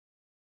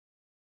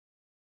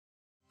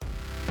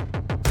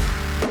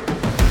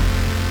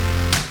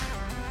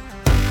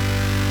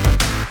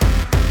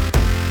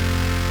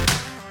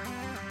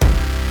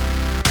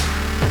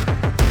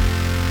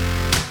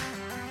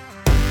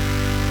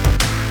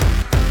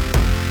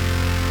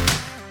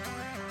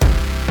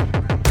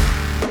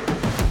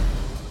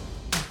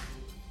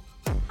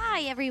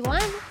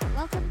everyone.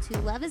 Welcome to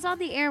Love is on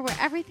the Air, where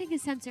everything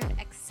is censored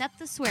except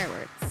the swear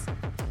words.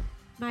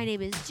 My name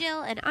is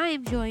Jill, and I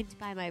am joined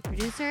by my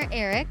producer,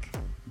 Eric.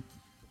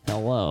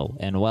 Hello,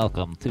 and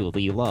welcome to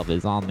the Love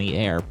is on the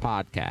Air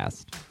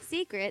podcast.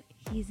 Secret,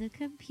 he's a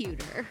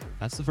computer.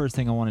 That's the first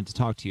thing I wanted to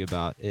talk to you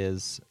about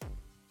is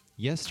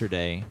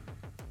yesterday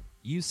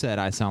you said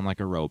I sound like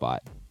a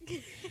robot.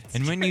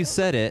 And when you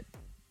said it,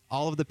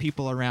 all of the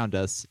people around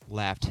us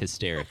laughed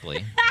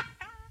hysterically.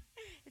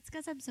 It's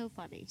because I'm so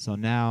funny. So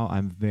now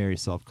I'm very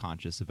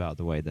self-conscious about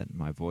the way that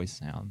my voice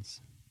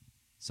sounds.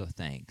 So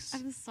thanks.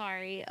 I'm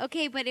sorry.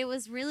 Okay, but it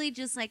was really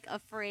just like a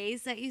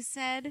phrase that you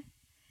said.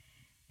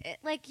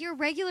 Like your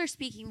regular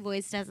speaking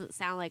voice doesn't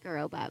sound like a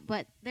robot,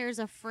 but there's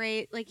a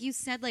phrase, like you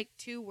said like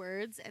two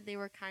words and they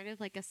were kind of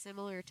like a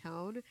similar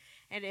tone,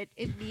 and it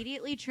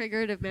immediately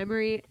triggered a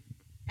memory.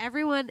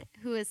 Everyone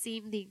who has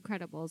seen The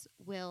Incredibles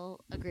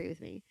will agree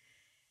with me.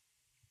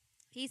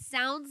 He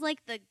sounds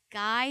like the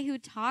guy who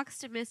talks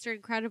to Mr.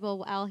 Incredible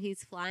while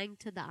he's flying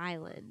to the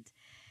island.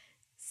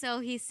 So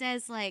he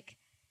says like,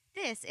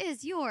 "This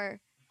is your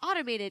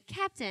automated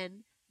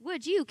captain.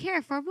 Would you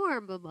care for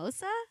more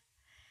mimosa?"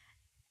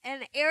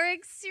 And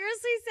Eric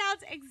seriously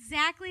sounds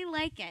exactly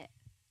like it.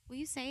 Will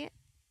you say it?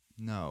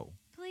 No.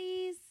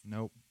 Please?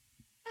 Nope.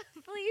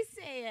 Please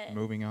say it.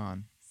 Moving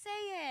on.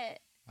 Say it.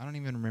 I don't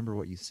even remember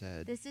what you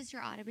said. This is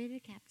your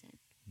automated captain.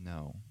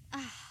 No.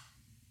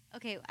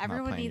 Okay, I'm not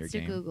everyone playing needs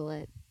your to game. Google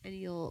it, and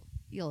you'll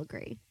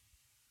agree.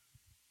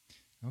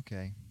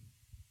 Okay.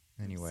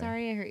 Anyway.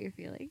 Sorry I hurt your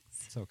feelings.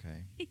 It's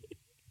okay.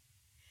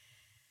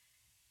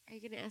 Are you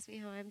going to ask me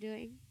how I'm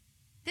doing?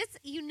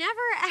 You never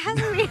ask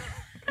me.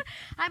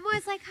 I'm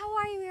always like, how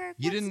are you, Eric?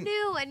 What's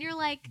new? And you're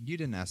like, You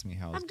didn't ask me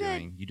how I was I'm good.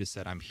 doing. You just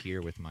said I'm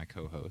here with my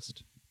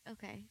co-host.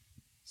 okay.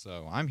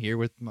 So I'm here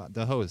with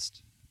the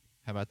host.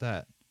 How about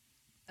that?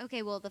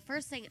 Okay, well, the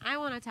first thing I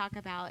want to talk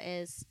about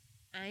is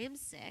I am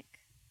sick.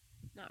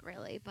 Not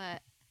really,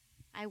 but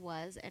I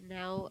was, and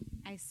now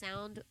I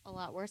sound a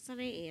lot worse than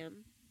I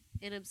am.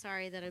 And I'm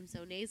sorry that I'm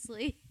so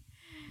nasally.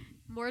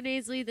 More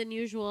nasally than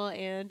usual,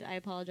 and I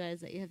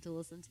apologize that you have to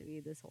listen to me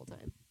this whole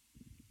time.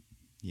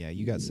 Yeah,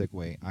 you got sick.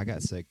 I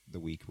got sick the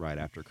week right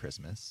after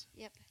Christmas.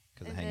 Yep.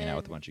 Because of And hanging out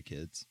with a then- bunch of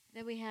kids.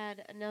 Then we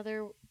had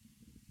another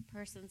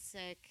person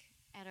sick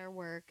at our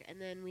work,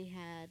 and then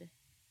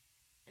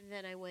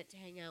I went to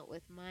hang out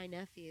with my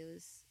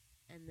nephews,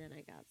 and then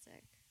I got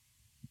sick.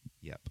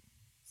 Yep.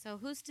 So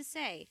who's to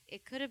say?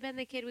 It could have been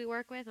the kid we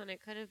work with, and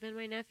it could have been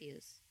my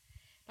nephews.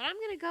 But I'm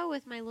going to go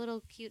with my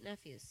little cute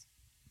nephews,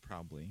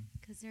 Probably.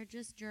 because they're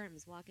just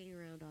germs walking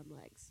around on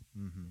legs.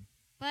 Mm-hmm.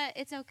 But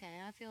it's okay.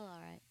 I feel all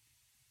right.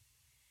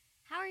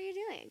 How are you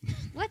doing?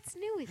 What's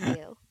new with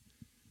you?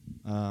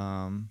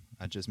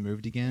 I just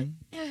moved again.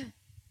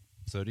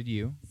 So did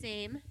you.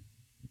 Same.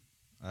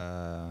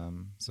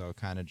 So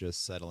kind of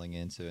just settling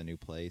into a new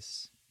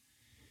place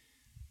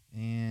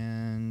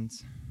and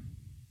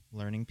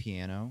learning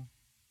piano,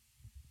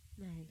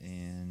 Nice.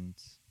 and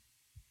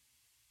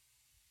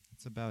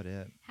that's about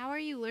it. How are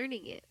you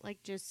learning it?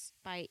 Like just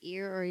by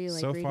ear, or are you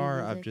like So reading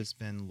far, music? I've just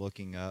been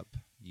looking up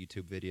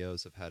YouTube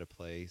videos of how to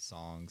play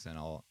songs, and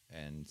I'll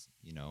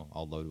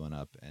load one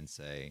up and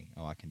say,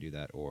 "Oh, I can do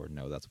that," or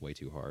 "No, that's way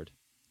too hard."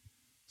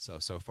 So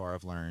far,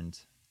 I've learned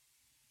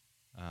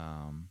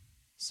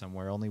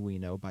 "Somewhere Only We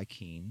Know" by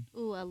Keane,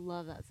 Ooh, I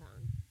love that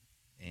song.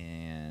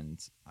 and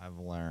I've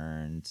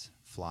learned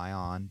 "Fly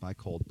On" by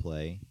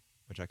Coldplay,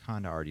 which I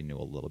kind of already knew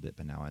a little bit,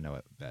 but now I know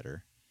it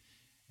better.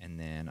 And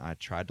then I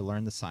tried to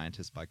learn "The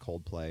Scientist" by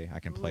Coldplay. I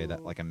can play that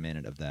Ooh. like a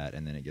minute of that,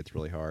 and then it gets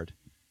really hard.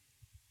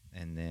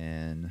 And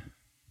then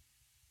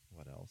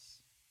what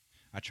else?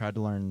 I tried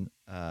to learn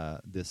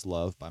 "This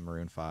Love" by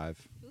Maroon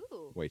 5.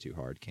 Ooh. Way too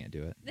hard. Can't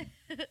do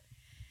it.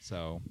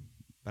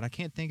 But I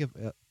can't think of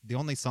the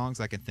only songs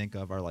I can think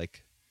of are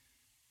like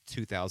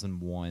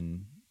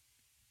 2001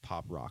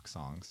 pop rock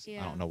songs. I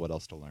Yeah. don't know what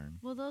else to learn.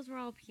 Well, those were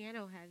all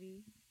piano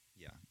heavy,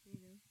 Yeah. you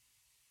know.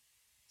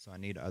 So I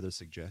need other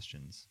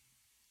suggestions.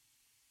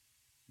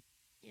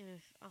 Yeah,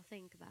 I'll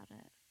think about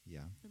it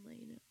Yeah. and let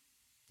you know.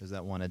 There's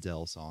that one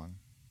Adele song.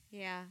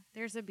 Yeah,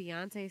 there's a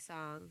Beyonce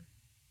song,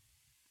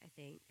 I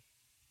think.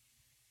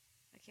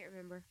 I can't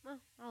remember. Well,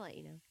 I'll let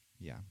you know.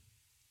 Yeah.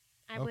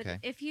 I Okay. would,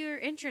 if you're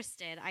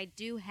interested, I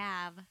do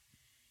have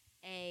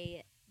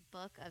a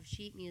book of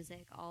sheet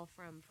music all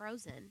from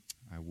Frozen.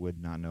 I would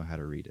not know how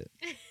to read it.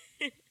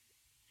 But you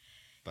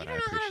I don't know how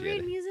to appreciate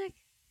read it. music?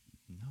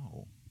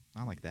 No.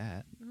 Not like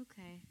that.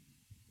 Okay.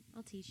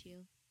 I'll teach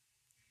you.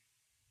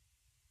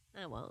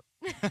 I won't.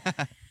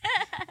 I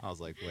was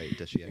like, wait,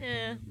 does she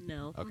actually?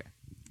 No. Okay.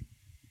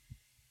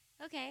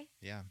 Okay.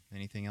 Yeah.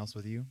 Anything else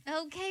with you?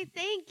 Okay,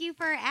 thank you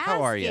for asking.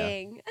 How are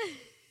ya?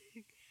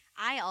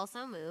 I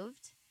also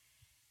moved,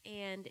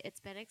 and it's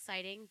been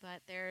exciting,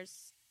 but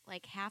there's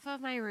like half of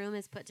my room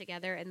is put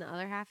together, and the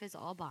other half is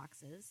all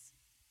boxes.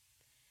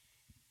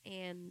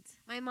 And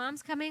my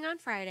mom's coming on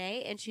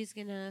Friday, and she's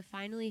going to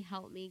finally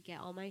help me get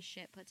all my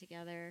shit put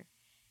together,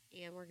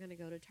 and we're going to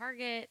go to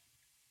Target,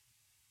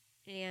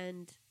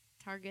 and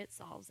Target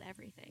solves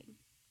everything.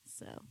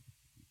 So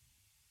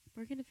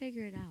we're going to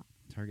figure it out.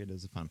 Target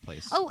is a fun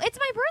place. Oh, it's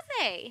my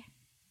birthday.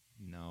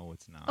 No,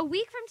 it's not. A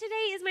week from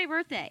today is my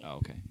birthday. Oh,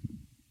 okay.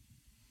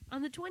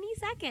 On the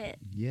 22nd.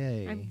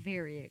 Yay. I'm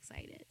very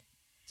excited.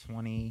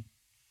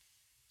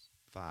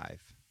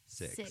 25.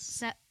 6.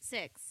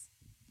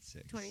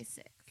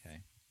 26. Okay.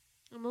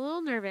 I'm a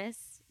little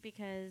nervous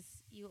because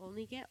you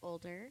only get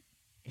older,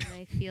 and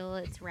I feel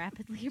it's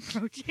rapidly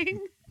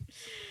approaching.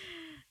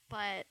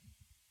 But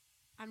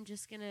I'm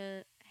just going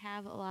to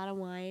have a lot of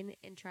wine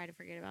and try to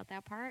forget about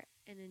that part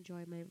and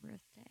enjoy my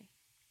birthday.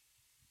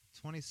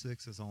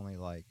 26 is only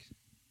like,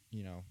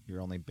 you're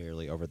only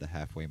barely over the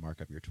halfway mark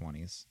of your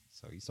 20s.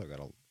 So you still got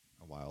a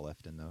while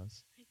left in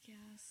those. I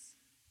guess.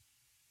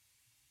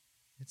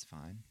 It's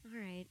fine. All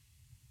right.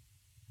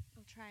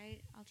 I'll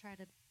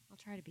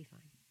try to be fine.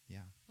 Yeah.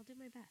 I'll do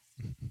my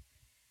best.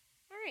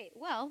 All right.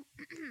 Well,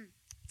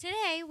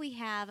 today we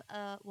have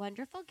a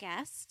wonderful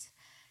guest.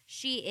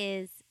 She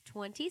is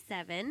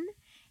 27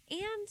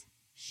 and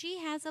she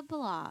has a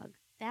blog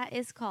that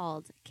is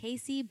called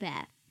KC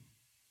Beth.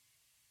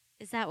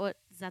 Is that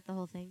the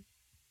whole thing?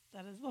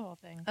 That is the whole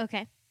thing.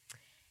 Okay.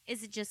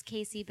 Is it just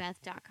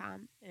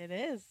kcbeth.com? It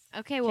is.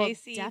 Okay, well,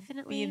 KC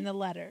definitely. being the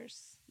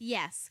letters.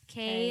 Yes,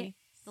 K,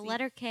 the C.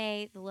 letter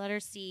K, the letter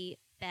C,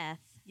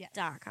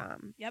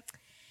 Beth.com. Yes. Yep.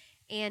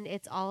 And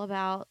it's all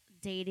about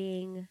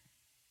dating.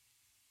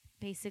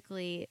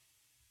 Basically,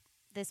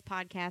 this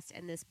podcast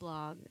and this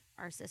blog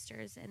are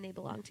sisters, and they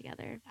belong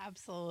together.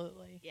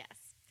 Absolutely.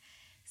 Yes.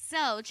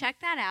 So check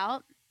that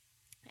out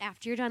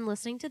after you're done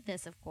listening to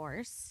this, of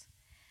course.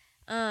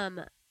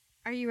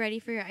 Are you ready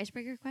for your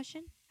icebreaker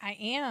question? I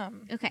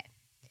am. Okay.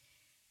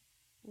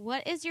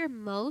 What is your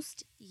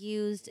most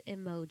used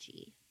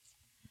emoji?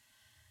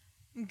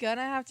 I'm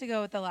gonna have to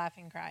go with the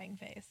laughing crying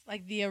face.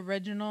 Like the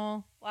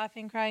original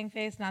laughing crying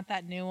face, not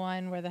that new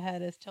one where the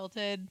head is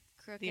tilted.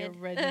 Crooked. The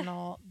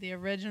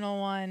original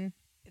one.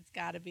 It's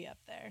got to be up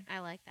there. I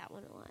like that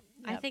one a lot.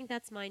 Yep. I think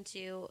that's mine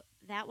too.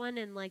 That one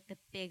and like the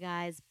big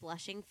eyes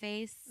blushing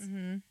face.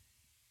 Mm-hmm.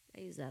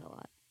 I use that a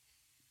lot.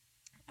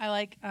 I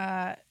like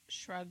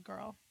Shrug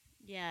Girl.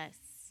 Yes.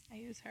 I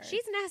use her.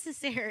 She's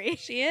necessary.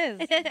 She is.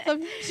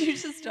 Sometimes you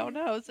just don't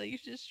know, so you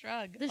just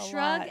shrug. The a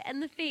shrug lot.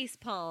 and the face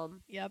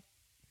palm. Yep.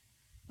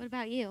 What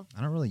about you?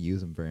 I don't really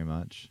use them very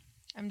much.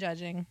 I'm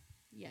judging.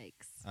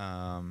 Yikes.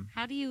 I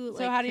How do you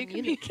how do you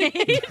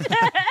communicate?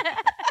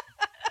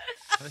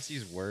 just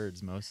use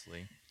words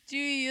mostly. Do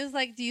you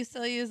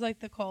still use like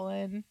the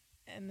colon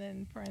and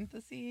then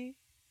parenthesis?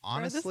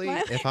 Honestly,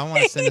 smiley if I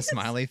want to send a face.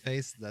 smiley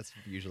face, that's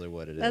usually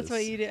what it is. That's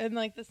what you do. And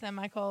like the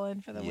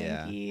semicolon for the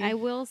Yeah. winky. I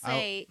will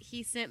say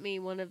he sent me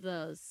one of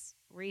those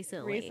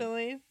recently.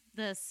 Recently?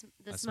 The A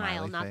smile,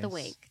 smiley not the face?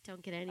 wink.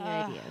 Don't get any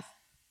ideas.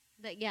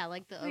 But yeah,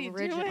 like the What are you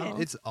original.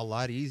 doing? It's a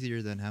lot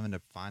easier than having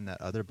to find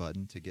that other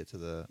button to get to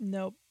the.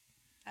 Nope.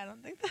 I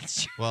don't think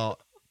that's true. Well,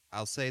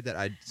 I'll say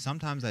that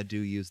sometimes I do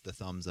use the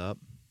thumbs up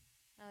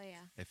Oh yeah.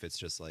 if it's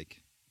just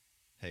like,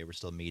 hey, we're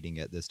still meeting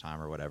at this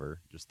time or whatever.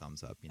 Just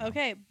thumbs up.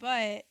 Okay,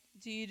 but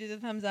do you do the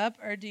thumbs up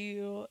or do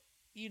you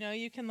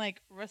can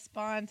like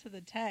respond to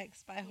the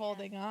text by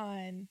holding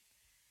on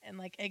and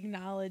like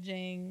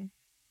acknowledging.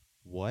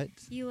 What?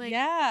 You like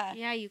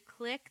Yeah. you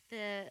click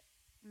the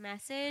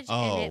message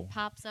Oh. and it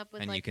pops up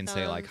with And like you can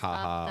say, like, thumbs up,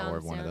 haha, or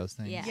thumbs one of down. those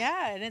things? Yeah.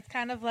 Yeah, and it's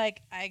kind of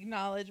like I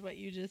acknowledge what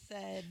you just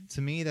said.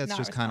 To me, that's Not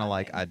just kind of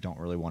like responding. I don't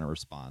really want to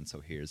respond. So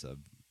here's a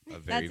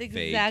very That's vague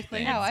exactly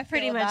thing. how I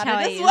Pretty feel much about how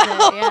it I as use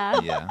well. it.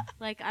 Yeah. Yeah.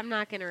 Like I'm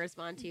not gonna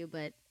respond to you,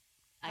 but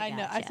I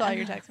know. I gotcha. saw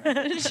your text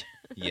message.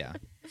 Yeah.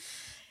 It's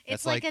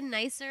That's like like- a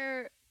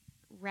nicer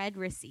red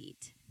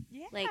receipt.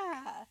 Yeah. Like,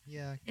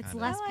 Yeah. It's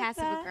kinda. less I like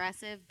passive that.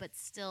 aggressive, but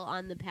still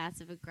on the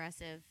passive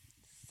aggressive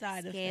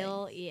Side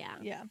scale. of things. Yeah.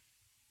 Yeah.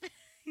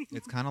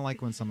 It's kind of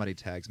like when somebody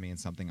tags me in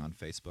something on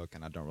Facebook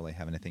and I don't really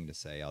have anything to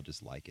say. I'll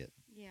just like it.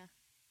 Yeah.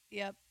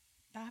 Yep.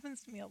 That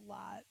happens to me a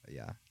lot. But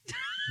yeah.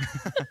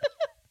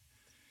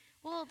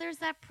 Well, there's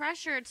that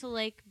pressure to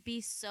like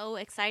be so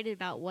excited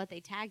about what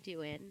they tagged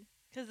you in.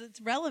 Because it's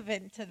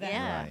relevant to them.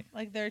 Yeah. Right.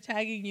 Like they're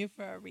tagging you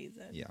for a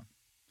reason. Yeah.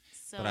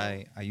 So But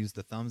I use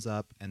the thumbs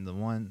up, and the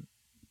one,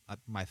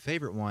 my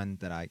favorite one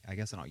that I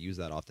guess I don't use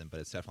that often, but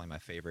it's definitely my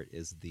favorite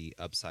is the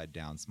upside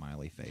down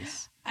smiley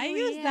face. I Oh,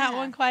 use that yeah.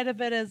 one quite a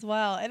bit as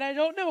well. And I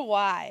don't know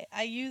why.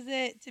 I use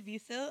it to be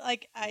silly.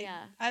 Like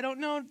I don't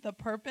know the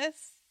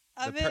purpose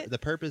of it. The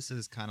purpose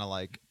is kind of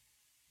like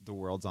the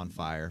world's on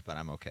fire, but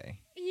I'm okay.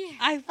 yeah.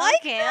 I like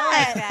Okay,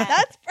 that. I like that.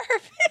 That's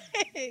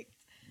perfect.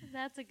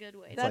 That's a good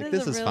way. It's That like, is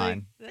this a is really,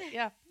 fine.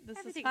 Yeah, this is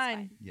Everything's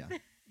fine. Yeah.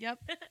 Yep.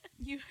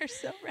 You are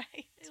so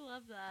right. I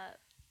love that.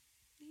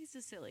 He's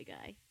a silly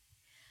guy.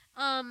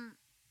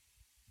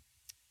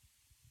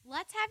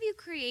 Let's have you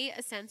create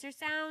a censor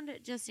sound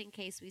just in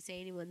case we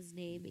say anyone's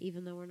name,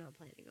 even though we're not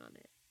planning on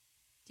it.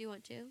 Do you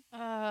want to?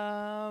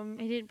 I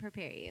didn't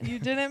prepare you. You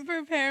didn't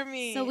prepare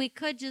me. So we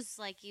could just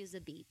like use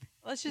a beep.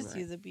 let's just Right.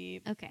 use a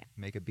beep. Okay.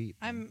 Make a beat.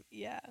 A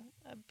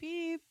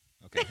beep.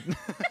 Okay.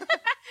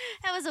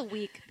 That was a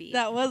weak beep.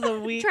 That was a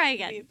weak. Try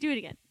again. beep. Do it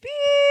again.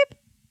 Beep.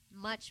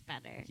 Much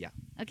better. Yeah.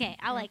 Okay,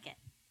 I like it.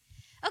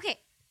 Okay,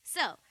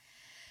 so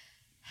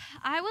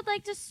I would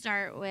like to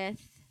start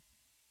with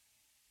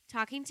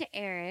talking to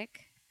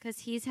Eric because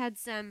he's had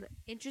some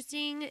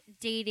interesting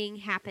dating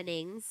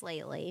happenings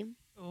lately.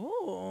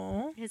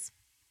 Ooh.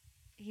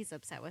 He's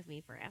upset with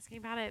me for asking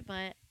about it,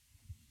 but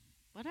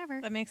whatever.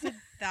 That makes it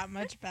that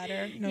much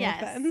better. No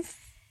Yes. offense.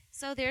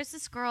 So there's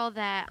this girl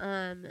that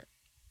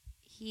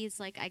he's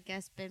like, I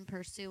guess, been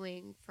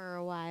pursuing for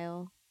a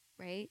while,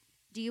 right?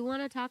 Do you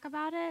want to talk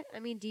about it? I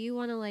mean, do you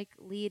want to like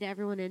lead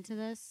everyone into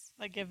this?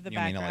 Like, give the You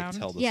mean to, background. like,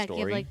 tell the Yeah, story?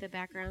 give like the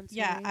background story.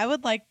 Yeah, I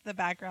would like the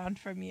background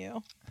from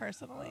you,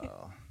 personally.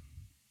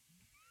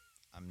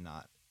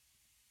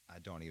 I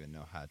don't even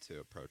know how to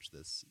approach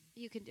this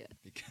You can do it.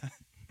 because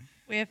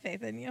We have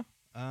faith in you.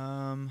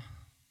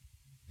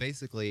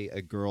 basically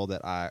a girl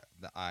that I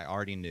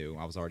already knew.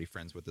 I was already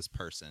friends with this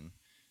person.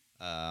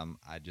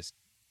 I just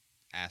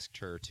asked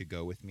her to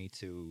go with me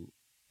to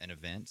an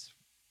event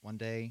one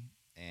day,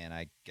 and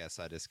I guess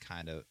I just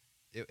kind of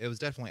it was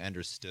definitely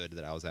understood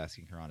that I was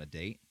asking her on a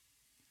date.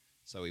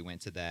 So we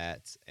went to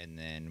that, and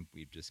then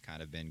we've just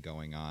kind of been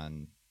going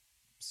on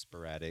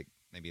sporadic,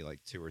 maybe like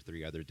 2 or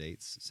 3 other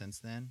dates since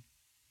then.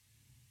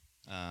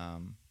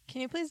 Can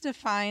you please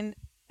define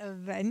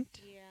event?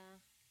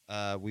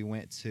 Yeah. We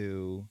went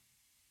to,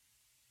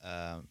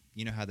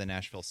 you know how the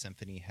Nashville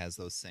Symphony has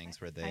those things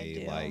where they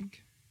do.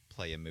 like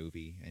play a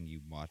movie and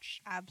you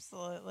watch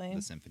Absolutely.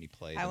 the symphony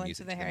play. I the went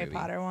music to the to Harry movie.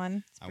 Potter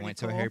one. It's I pretty went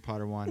to cool. a Harry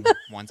Potter one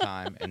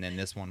time, and then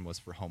this one was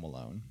for Home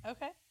Alone.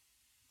 Okay.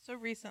 So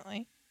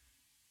recently.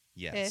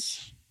 Yes.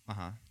 Ish.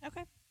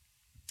 Okay.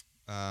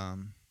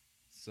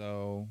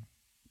 So,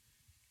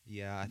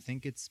 yeah, I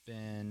think it's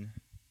been,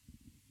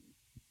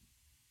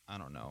 I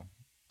don't know.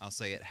 I'll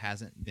say it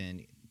hasn't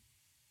been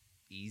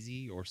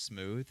easy or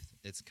smooth.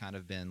 It's kind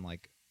of been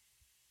like,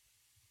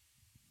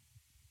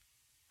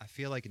 I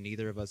feel like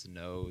neither of us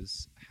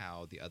knows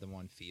how the other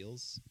one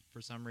feels for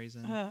some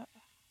reason.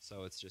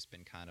 So it's just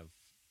been kind of,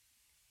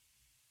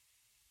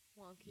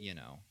 Wonky. you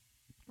know.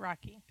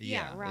 Rocky.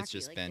 Yeah, It's rocky,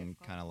 just like been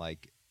difficult. kind of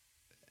like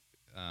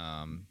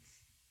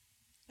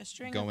A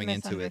string going of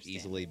into it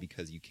easily misunderstandings.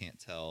 because you can't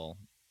tell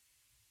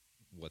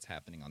what's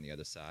happening on the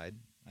other side,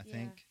 I Yeah.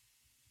 think.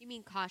 You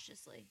mean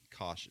cautiously?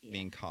 Yeah.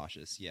 Being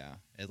cautious, yeah.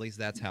 At least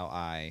that's how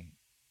I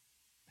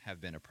have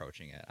been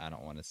approaching it. I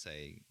don't want to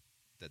say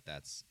that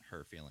that's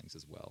her feelings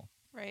as well.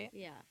 Right.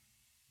 Yeah.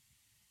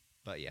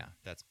 But yeah,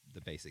 that's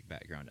the basic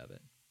background of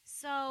it.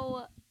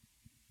 So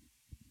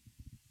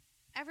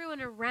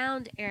everyone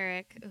around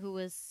Eric who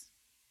was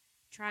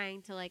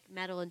trying to like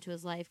meddle into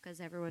his life, because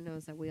everyone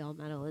knows that we all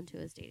meddle into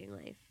his dating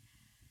life,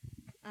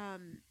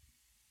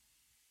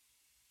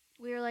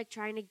 we were like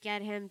trying to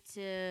get him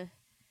to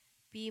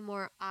be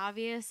more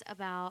obvious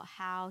about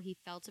how he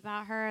felt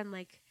about her, and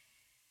like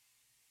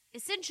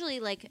essentially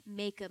like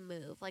make a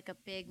move, like a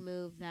big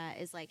move that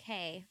is like,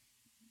 hey,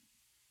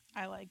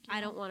 I like you.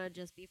 I don't want to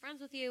just be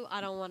friends with you.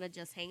 I don't want to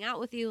just hang out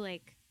with you.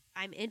 Like,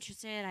 I'm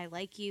interested. I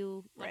like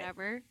you, Right.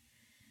 whatever.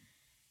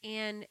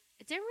 And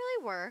it didn't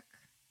really work,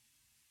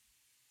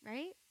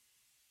 right?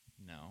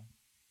 No.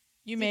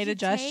 You Did made you a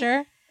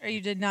gesture, or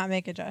you did not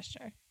make a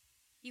gesture?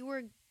 You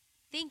were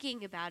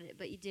thinking about it,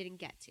 but you didn't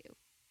get to,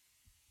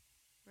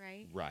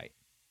 right? Right.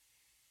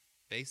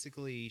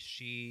 Basically,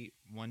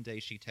 one day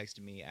she texted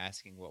me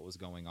asking what was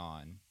going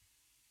on.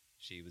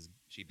 She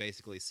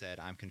basically said,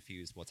 "I'm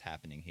confused. What's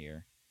happening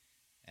here?"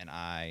 And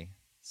I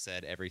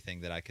said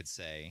everything that I could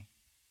say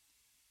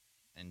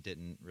and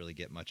didn't really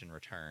get much in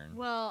return.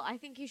 Well, I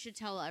think you should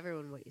tell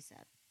everyone what you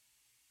said.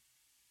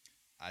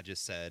 I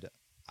just said,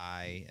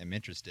 "I am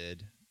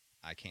interested.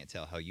 I can't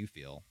tell how you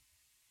feel."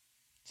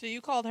 So you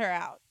called her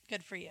out.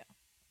 Good for you.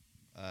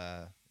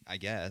 I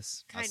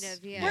guess. Kind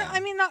of, yeah. Well, I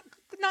mean, not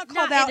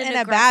called Not out in an in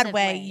a bad aggressive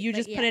way. way, You but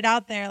just put yeah. it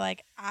out there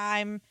like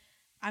I'm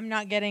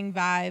not getting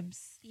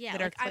vibes Yeah,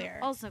 that like, are clear.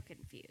 I'm also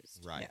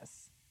confused. Right.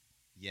 Yes.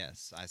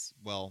 Yes.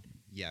 Well,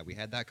 yeah, we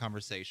had that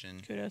conversation.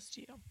 Kudos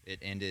to you. It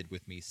ended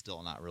with me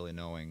still not really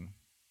knowing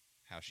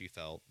how she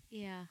felt.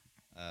 Yeah.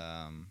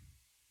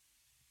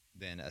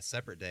 Then a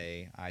separate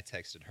day, I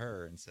texted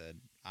her and said,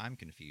 "I'm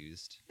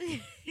confused.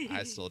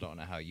 I still don't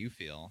know how you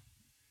feel."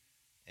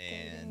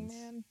 Dating, And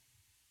man.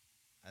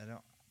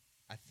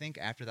 I think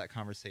after that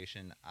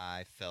conversation,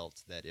 I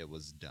felt that it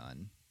was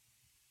done.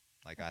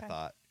 Like, I Okay.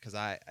 thought, because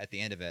at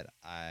the end of it,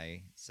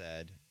 I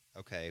said,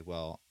 "Okay,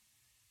 well,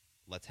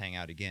 let's hang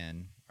out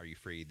again. Are you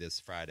free this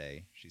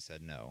Friday?" She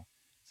said no.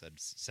 Said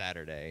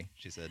Saturday.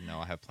 She said no,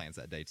 I have plans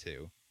that day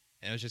too.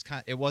 And it was just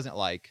it wasn't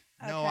like,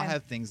 no, I Okay.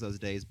 have things those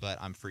days, but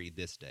I'm free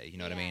this day. You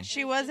know what I Yeah. mean?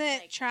 She It was just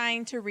wasn't like-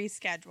 trying to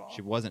reschedule.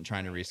 She wasn't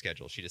trying to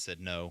reschedule. She just said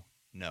no.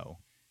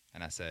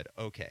 And I said,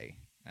 okay.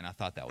 And I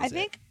thought that was I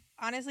think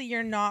honestly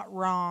you're not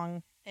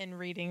wrong in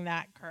reading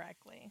that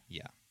correctly.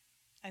 Yeah.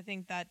 I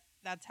think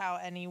that's how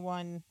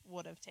anyone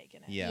would have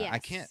taken it. Yeah.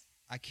 Yes.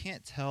 I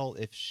can't tell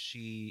if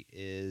she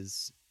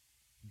is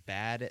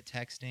bad at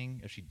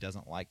texting, if she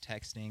doesn't like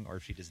texting, or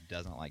if she just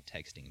doesn't like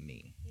texting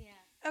me. Yeah.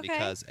 Okay.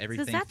 Because Because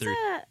everything that's through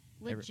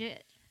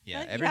legit.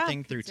 yeah, yeah,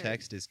 everything through concern.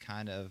 text is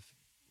kind of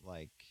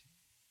like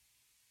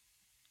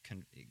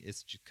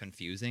it's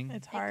confusing.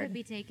 It's It hard. could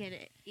be taken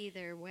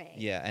either way.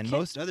 Yeah, and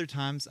most other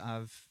times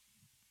I've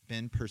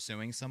been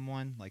pursuing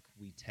someone, like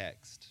we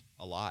text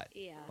a lot.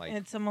 Yeah. Like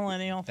It's a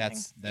millennial thing.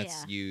 that's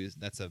Yeah. used.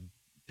 That's a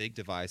big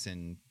device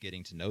in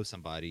getting to know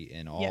somebody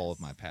in all of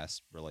Yes. my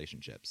past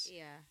relationships.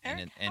 Yeah. And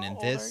Eric, in how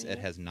old this, are it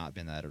you? has not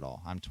been that at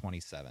all. I'm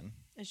 27.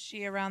 Is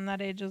she around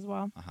that age as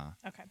well?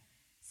 Okay.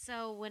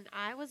 So when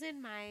I was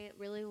in my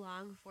really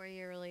long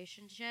 4-year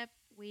relationship,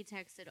 we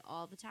texted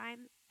all the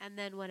time. And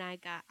then when I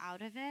got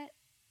out of it,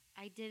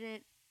 I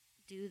didn't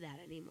do that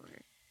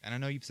anymore. And I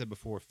know you've said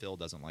before Phil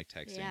doesn't like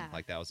texting. Yeah.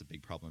 Like that was a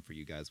big problem for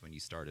you guys when you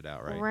started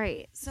out, right?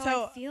 Right. So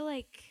So- I feel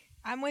like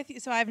I'm with you.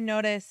 So I've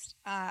noticed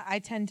I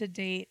tend to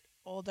date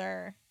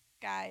older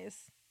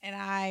guys, and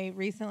I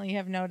recently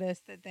have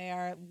noticed that they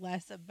are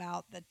less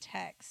about the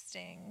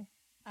texting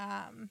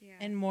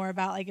and more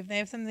about, like, if they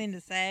have something to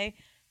say,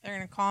 they're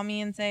going to call me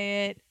and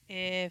say it.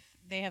 If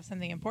they have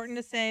something important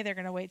to say, they're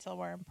going to wait till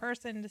we're in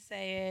person to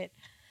say it.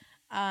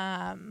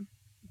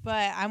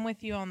 But I'm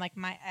with you on, like,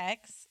 my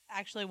ex.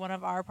 Actually, one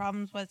of our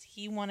problems was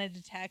he wanted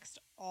to text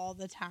all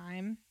the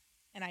time,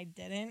 and I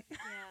didn't. yeah.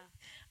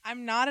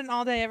 I'm not an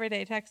all day, every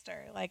day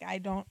texter. Like, I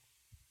don't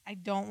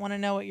want to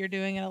know what you're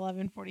doing at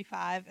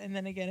 11:45 and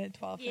then again at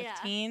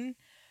 12:15.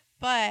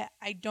 But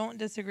I don't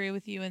disagree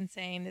with you in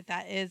saying that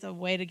that is a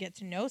way to get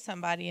to know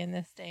somebody in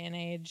this day and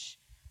age,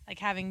 like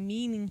having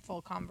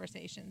meaningful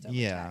conversations over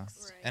text.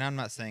 Right. And I'm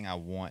not saying I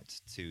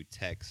want to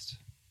text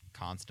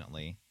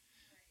constantly.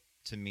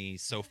 To me,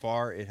 so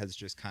far, it has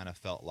just kind of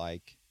felt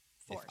like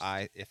Forced.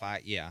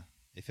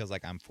 it feels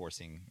like I'm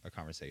forcing a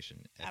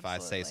conversation. If I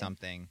say Absolutely.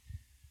 something,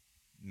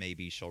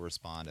 maybe she'll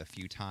respond a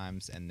few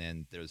times, and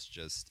then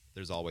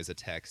there's always a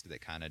text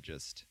that kind of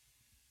just,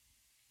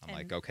 I'm And-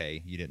 like,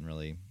 okay, you didn't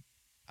really,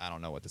 I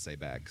don't know what to say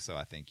back, so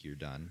I think you're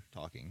done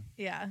talking.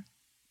 Yeah.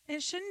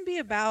 It shouldn't be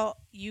about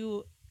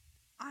you.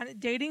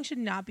 Dating should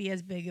not be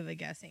as big of a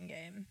guessing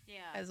game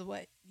Yeah. as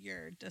what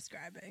you're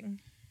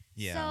describing.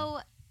 Yeah. So,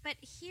 but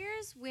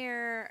here's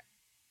where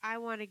I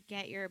want to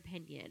get your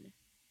opinion,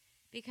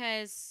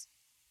 because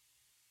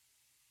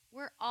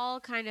we're all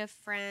kind of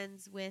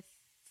friends with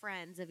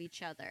friends of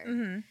each other.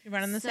 Mm-hmm. You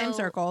run in the same So,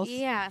 circles.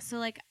 Yeah. So,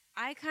 like,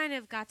 I kind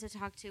of got to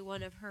talk to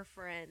one of her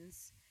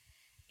friends,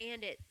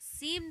 and it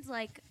seemed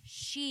like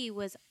she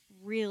was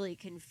really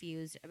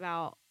confused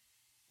about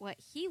what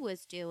he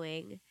was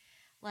doing.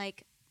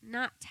 Like,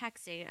 not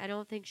texting. I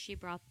don't think she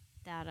brought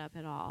that up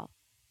at all.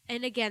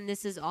 And again,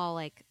 this is all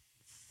like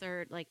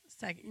third, like,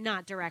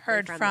 not directly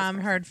Heard from, from,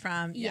 this heard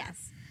from. Yeah.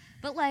 Yes.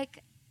 But,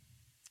 like,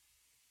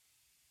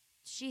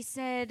 she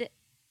said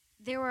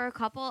there were a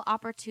couple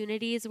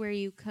opportunities where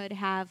you could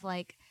have,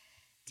 like,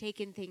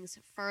 taken things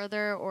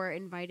further or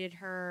invited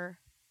her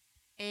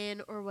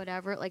in or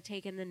whatever, like,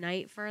 taken the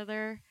night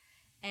further.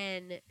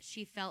 And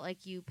she felt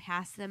like you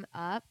passed them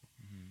up.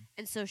 Mhm.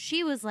 And so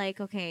she was like,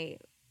 okay,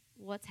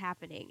 what's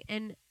happening?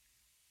 And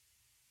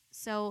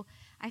so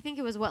I think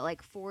it was, what,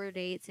 like 4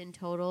 dates in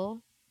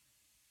total?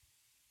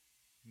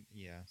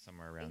 Yeah,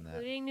 somewhere around that.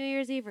 Including New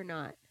Year's Eve or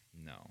not?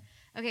 No.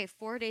 Okay,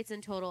 4 dates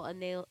in total,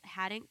 and they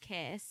hadn't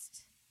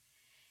kissed.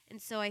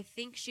 And so I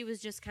think she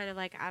was just kind of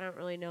like, I don't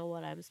really know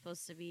what I'm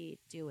supposed to be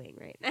doing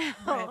right now.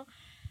 Right.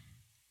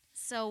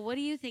 So what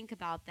do you think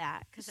about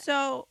that?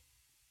 So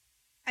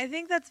I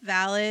think that's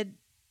valid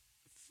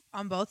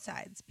on both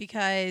sides,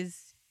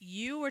 because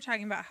you were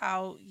talking about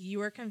how you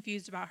were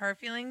confused about her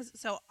feelings.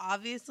 So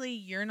obviously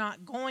you're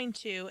not going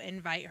to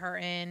invite her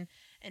in,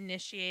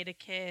 initiate a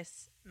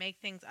kiss, make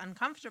things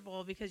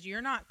uncomfortable, because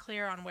you're not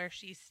clear on where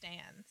she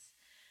stands.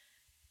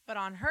 But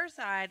on her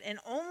side, and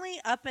only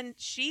up and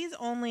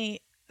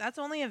that's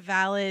only a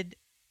valid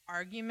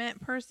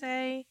argument per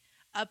se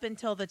up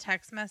until the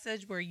text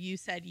message where you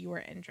said you were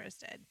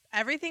interested.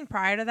 Everything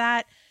prior to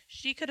that,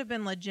 she could have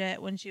been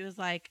legit when she was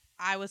like,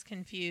 I was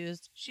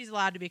confused. She's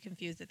allowed to be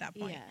confused at that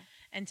point. Yeah.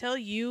 Until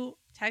you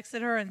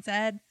texted her and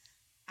said,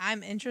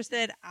 I'm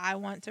interested, I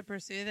want to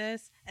pursue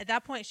this, at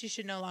that point she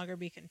should no longer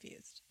be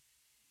confused.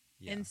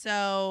 Yeah. And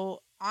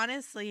so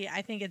honestly,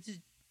 I think it's,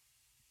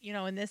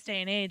 in this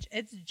day and age,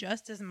 it's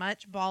just as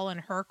much ball in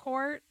her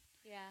court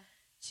Yeah.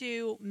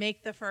 to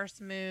make the first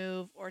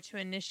move or to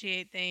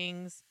initiate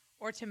things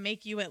or to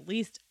make you at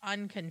least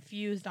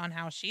unconfused on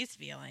how she's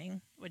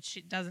feeling, which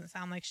she doesn't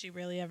sound like she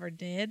really ever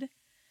did.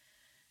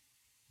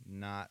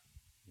 Not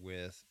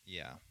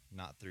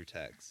through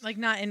text. Like,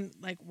 not in,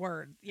 like,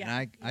 word. Yeah.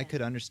 And I Yeah.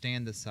 could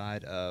understand the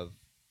side of,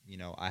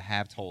 I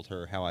have told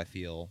her how I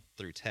feel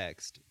through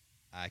text.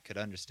 I could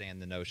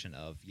understand the notion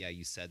of, yeah,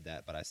 you said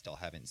that, but I still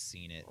haven't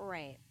seen it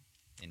Right.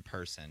 in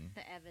person.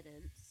 The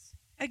evidence.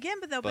 Again,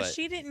 but But-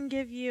 she didn't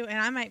give you, and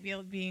I might be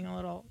being a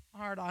little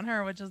hard on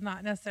her, which is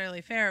not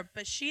necessarily fair,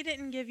 but she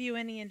didn't give you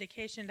any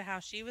indication to how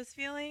she was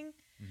feeling.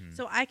 Mhm.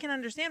 So I can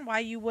understand why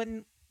you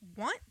wouldn't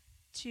want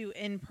to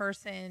in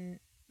person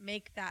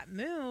make that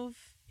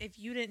move if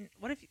you didn't.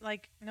 What if,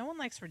 like, no one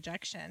likes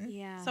rejection?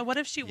 Yeah. So what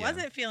if she Yeah.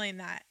 wasn't feeling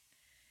that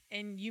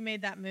and you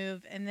made that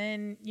move and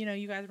then,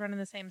 you guys run in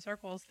the same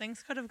circles?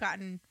 Things could have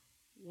gotten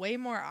way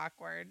more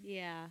awkward.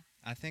 Yeah.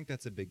 I think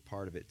that's a big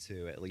part of it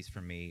too, at least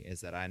for me,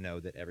 is that I know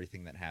that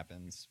everything that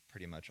happens,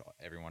 pretty much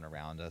everyone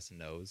around us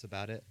knows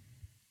about it.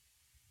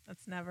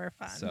 That's never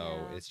fun. So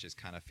Yeah. it's just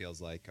kind of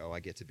feels like, oh, I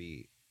get to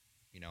be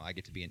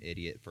an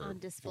idiot for On 4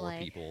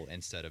 display. people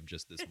instead of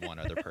just this one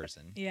other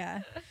person.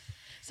 Yeah.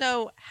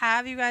 So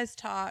have you guys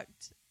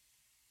talked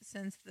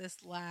since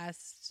this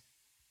last,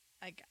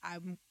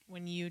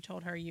 when you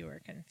told her you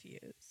were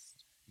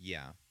confused?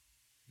 Yeah.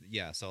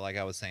 Yeah. So like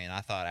I was saying,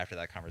 I thought after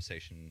that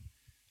conversation,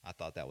 I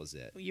thought that was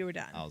it. You were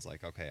done. I was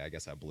like, okay, I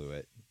guess I blew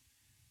it.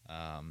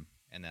 And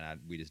then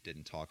we just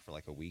didn't talk for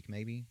like a week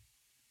maybe.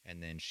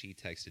 And then she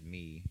texted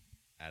me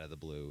out of the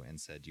blue and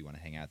said, do you want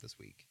to hang out this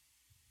week?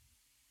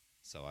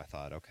 So I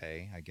thought,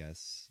 okay, I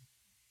guess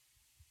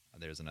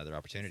there's another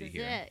opportunity This is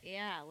here. it.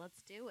 Yeah,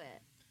 let's do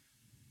it.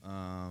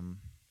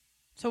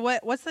 So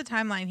what's the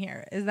timeline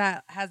here? Has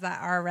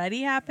that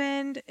already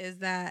happened? Is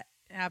that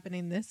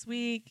happening this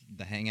week?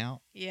 The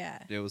hangout, Yeah.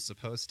 it was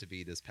supposed to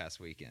be this past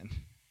weekend.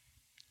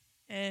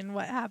 And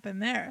what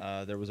happened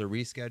there? There was a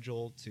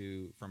reschedule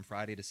from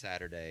Friday to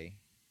Saturday,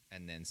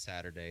 and then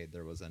Saturday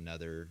there was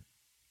another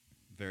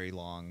very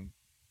long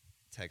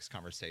text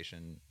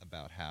conversation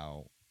about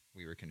how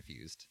we were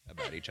confused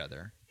about each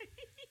other.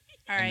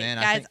 All and right, then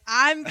I guys, think-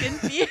 I'm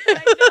confused. I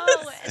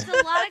know it's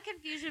a lot of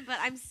confusion, but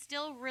I'm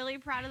still really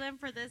proud of them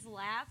for this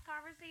last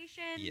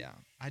conversation. Yeah,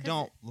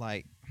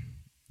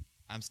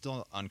 I'm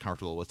still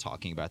uncomfortable with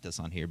talking about this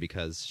on here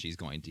because she's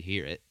going to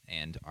hear it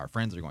and our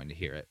friends are going to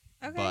hear it.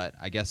 Okay. But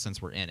I guess since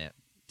we're in it,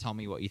 tell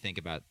me what you think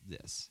about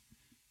this.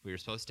 We were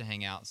supposed to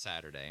hang out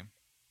Saturday.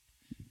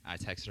 I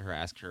texted her,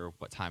 asked her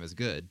what time is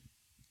good,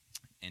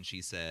 and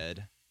she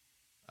said,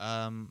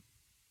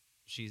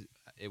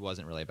 it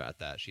wasn't really about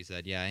that. She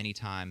said, yeah,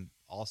 anytime.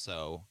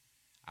 Also,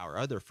 our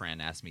other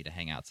friend asked me to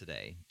hang out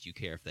today. Do you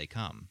care if they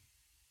come?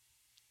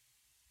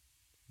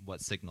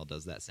 What signal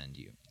does that send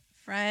you?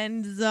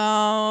 Friend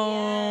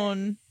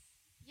zone.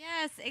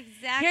 Yes,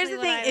 exactly. Here's the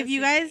what thing. I If was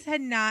you guys thinking.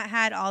 had not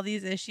had all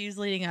these issues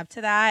leading up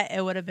to that,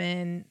 it would have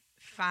been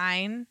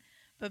fine.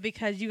 But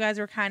because you guys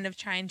were kind of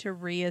trying to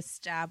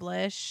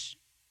reestablish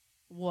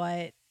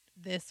what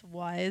this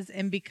was,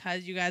 and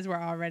because you guys were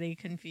already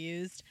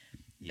confused,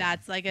 Yeah.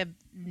 that's like a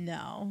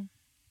no.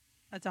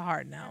 That's a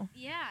hard no.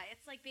 Yeah,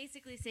 it's like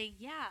basically saying,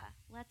 yeah,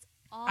 let's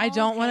all. I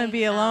don't want to hang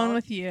be alone out.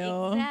 with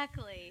you.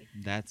 Exactly.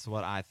 That's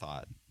what I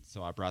thought.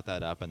 So I brought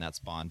that up, and that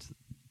spawned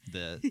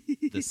the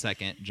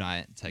second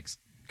giant text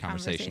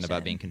conversation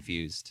about being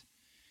confused.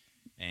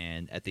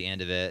 And at the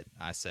end of it,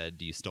 I said,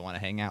 do you still want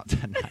to hang out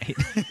tonight?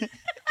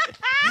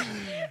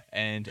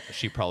 And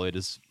she probably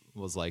just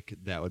was like,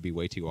 that would be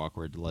way too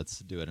awkward. Let's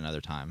do it another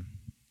time.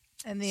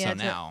 And the So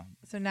answer,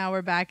 so now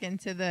we're back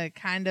into the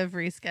kind of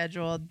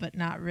rescheduled, but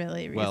not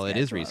really rescheduled. Well, it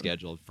is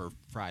rescheduled for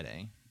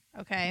Friday.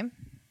 Okay.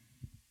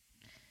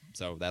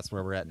 So that's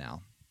where we're at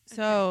now.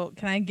 So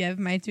can I give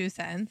my 2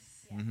 cents?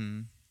 Yeah. Mm-hmm.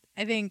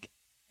 I think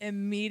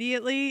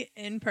immediately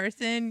in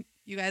person,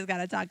 you guys got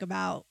to talk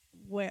about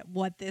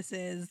what this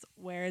is,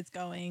 where it's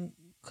going,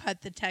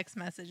 cut the text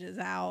messages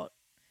out.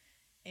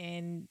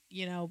 And,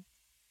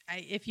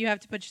 if you have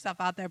to put yourself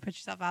out there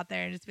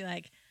and just be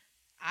like,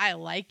 I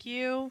like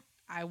you.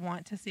 I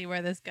want to see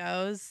where this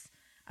goes.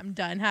 I'm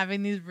done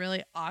having these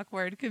really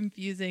awkward,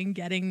 confusing,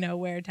 getting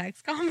nowhere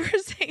text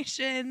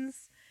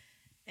conversations.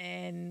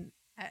 And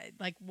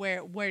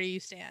where do you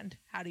stand?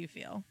 How do you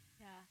feel?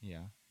 Yeah.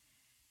 Yeah.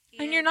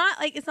 And you're not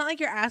it's not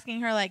like you're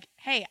asking her like,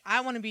 hey,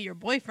 I want to be your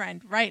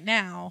boyfriend right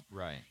now.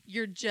 Right.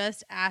 You're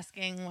just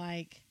asking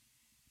like,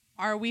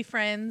 are we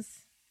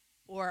friends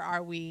or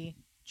are we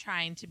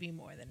trying to be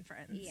more than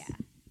friends? Yeah.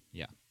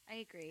 Yeah. I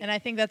agree. And I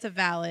think that's a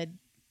valid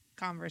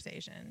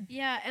conversation,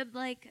 yeah, and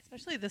like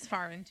especially this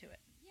far into it.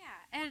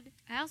 yeah, and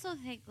I also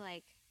think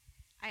like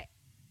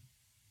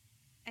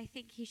I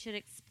think he should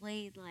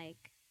explain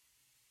like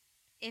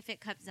if it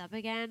comes up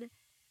again,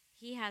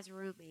 he has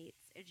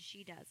roommates and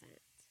she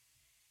doesn't.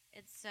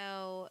 And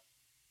so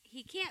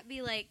he can't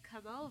be like,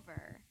 come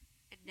over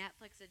and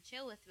Netflix and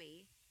chill with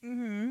me.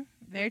 Mm-hmm.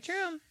 Very which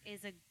true.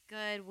 Is a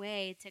good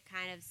way to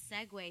kind of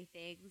segue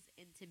things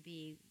into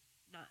being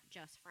not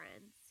just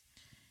friends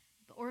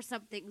or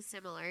something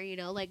similar,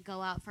 like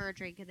go out for a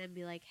drink and then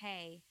be like,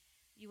 hey,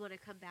 you want to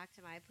come back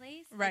to my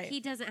place? Right. Like,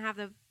 he doesn't have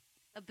the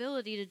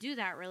ability to do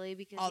that really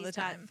because All the he's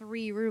time. got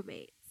 3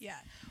 roommates. Yeah.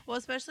 Well,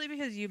 especially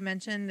because you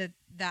mentioned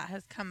that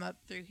has come up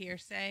through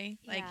hearsay.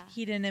 Like, Yeah.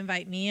 he didn't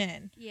invite me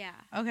in. Yeah.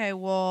 Okay,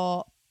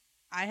 well,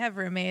 I have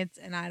roommates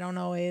and I don't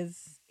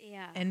always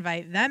Yeah.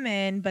 invite them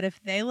in, but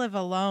if they live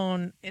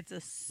alone, it's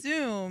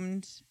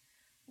assumed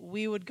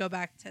we would go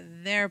back to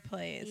their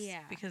place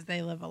Yeah. because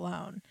they live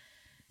alone.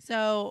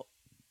 So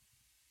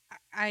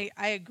I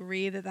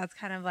agree that that's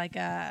kind of like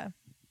a,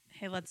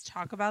 hey, let's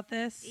talk about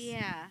this.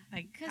 Yeah.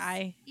 Like 'Cause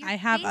I you're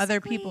have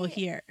other people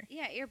basically- here.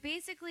 Yeah, you're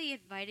basically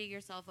inviting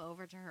yourself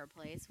over to her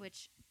place,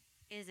 which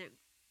isn't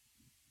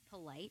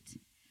polite.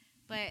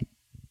 But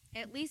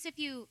at least if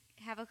you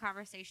have a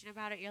conversation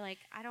about it, you're like,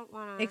 I don't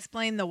want to.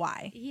 Explain the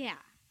why. Yeah,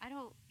 I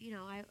don't.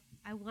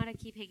 I want to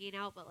keep hanging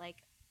out, but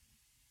like,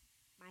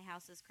 my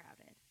house is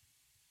crowded.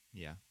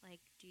 Yeah.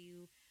 Like,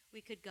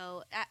 we could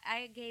go.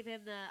 I gave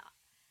him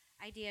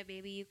the idea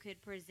maybe you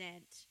could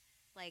present,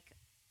 like,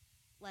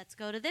 let's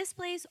go to this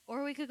place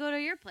or we could go to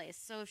your place.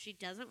 So if she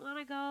doesn't want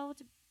to go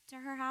to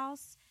her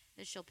house,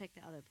 then she'll pick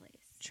the other place.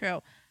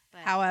 True.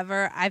 But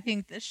However, I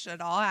think this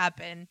should all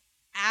happen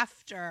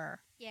after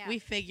yeah. we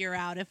figure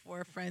out if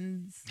we're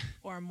friends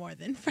or more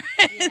than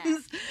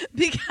friends,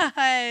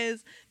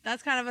 because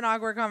that's kind of an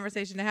awkward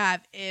conversation to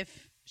have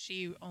if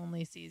she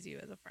only sees you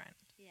as a friend.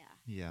 Yeah.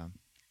 Yeah.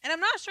 And I'm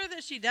not sure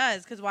that she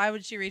does, because why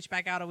would she reach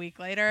back out a week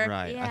later?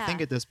 Right. I Yeah. think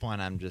at this point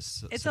I'm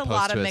just It's a supposed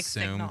lot to of mixed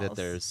assume signals. that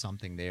there's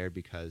something there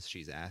because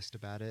she's asked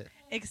about it.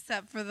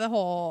 Except for the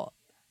whole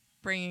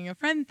bringing a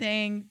friend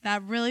thing.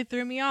 That really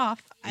threw me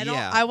off.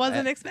 Yeah. I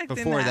wasn't expecting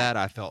Before that.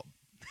 I felt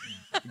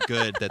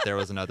good that there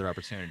was another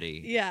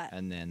opportunity. Yeah.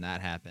 And then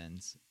that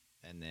happens.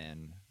 And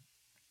then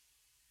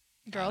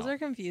Girls Oh. are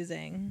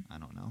confusing. I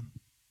don't know.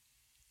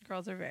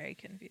 Girls are very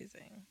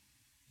confusing.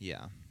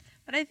 Yeah.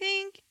 But I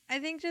think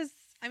just,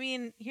 I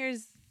mean,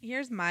 here's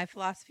my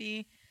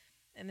philosophy,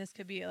 and this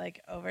could be like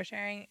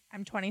oversharing.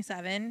 I'm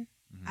 27.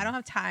 Mhm. I don't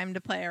have time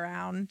to play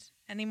around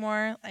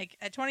anymore. Like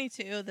at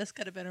 22, this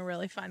could have been a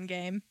really fun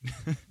game,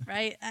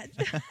 right?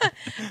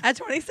 At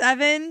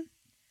 27,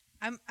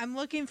 I'm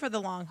looking for the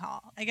long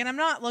haul. Again, I'm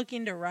not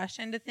looking to rush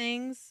into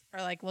things or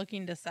like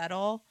looking to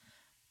settle,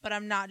 but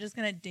I'm not just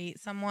gonna date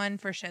someone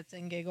for shits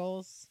and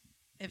giggles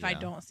if I Yeah.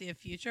 don't see a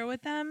future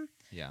with them.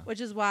 Yeah.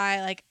 Which is why,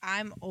 like,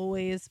 I'm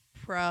always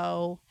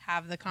pro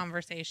have the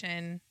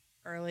conversation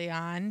early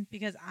on,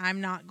 because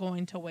I'm not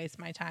going to waste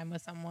my time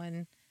with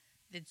someone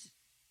that's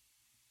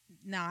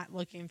not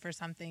looking for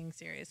something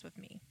serious with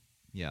me.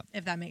 Yeah.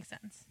 If that makes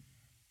sense.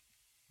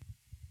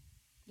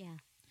 Yeah.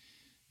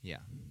 Yeah.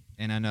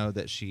 And I know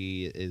that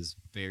she is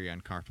very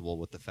uncomfortable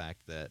with the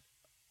fact that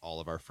all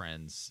of our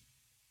friends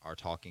are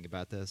talking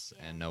about this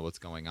Yeah. and know what's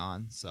going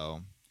on.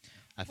 So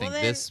I Well, think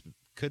then- this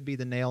could be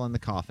the nail in the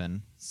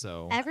coffin.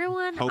 So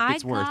Everyone, hope I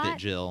it's worth it, got-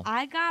 Jill.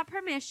 I got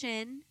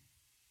permission.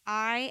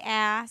 I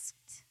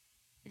asked,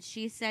 and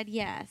she said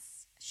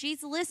yes.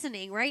 She's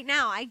listening right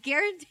now. I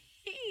guarantee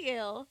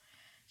you,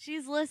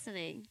 she's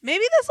listening.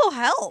 Maybe this will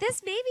help.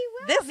 This maybe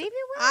will. This- maybe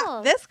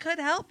will. This could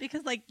help,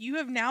 because, like, you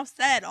have now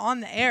said on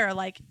the air,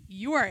 like,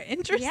 you are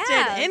interested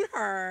Yeah. in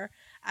her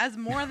as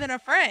more than a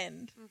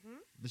friend. Mhm.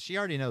 But she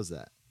already knows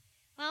that.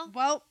 Well,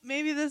 Well,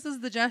 maybe this is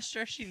the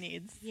gesture she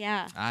needs.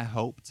 yeah. I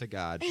hope to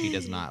God she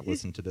does not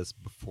listen to this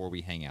before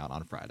we hang out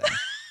on Friday.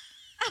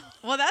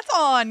 Well, that's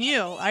all on you.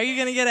 Are you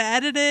going to get it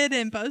edited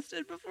and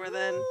posted before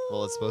then?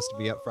 Well, it's supposed to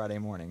be up Friday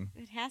morning.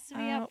 It has to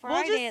be well, up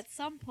Friday just at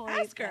some point.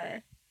 Ask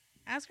her.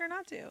 Ask her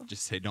not to.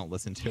 Just say don't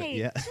listen But, to hey, it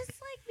yet. just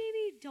like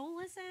maybe don't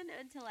listen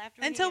until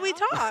after Until we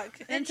hang out. talk.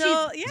 Then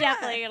Until, she's yeah.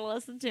 definitely gonna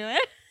listen to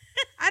it.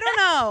 I don't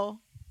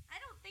know. I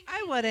don't think I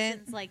she wouldn't.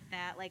 listens like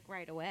that, like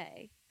right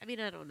away. I mean,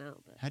 I don't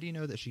know, but How do you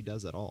know that she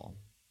does at all?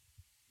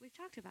 we've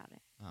talked about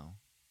it. Oh.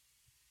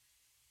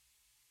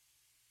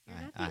 You're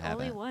I- not I the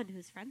only haven't. one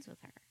who's friends with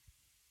her.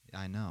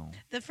 I know.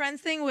 The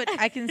friends thing would,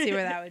 I can see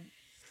where that would.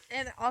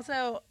 And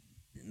also,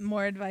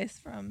 more advice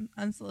from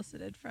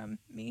unsolicited from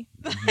me.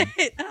 But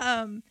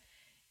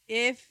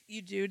if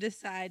you do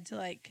decide to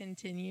like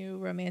continue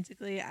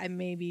romantically, I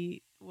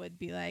maybe would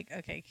be like,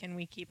 okay, can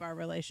we keep our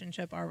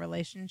relationship,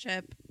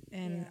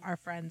 and Yeah. our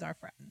friends,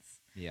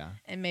 Yeah.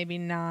 and maybe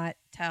not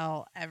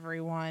tell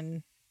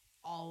everyone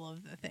all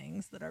of the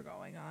things that are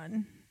going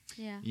on.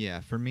 Yeah.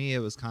 Yeah, for me, it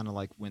was kind of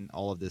like when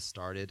all of this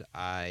started,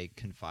 I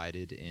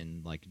confided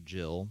in like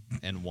Jill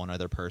and one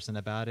other person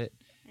about it.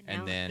 And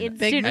now then- instant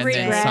Big And then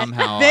regret.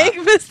 somehow,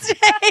 Big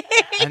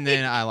mistake. and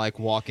then I like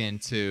walk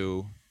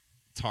into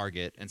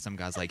Target and some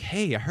guy's like,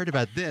 "Hey, I heard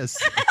about this."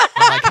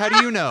 I'm like, "How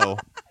do you know?"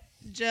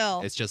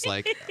 Jill. It's just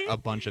like a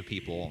bunch of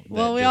people. that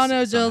Well, we all just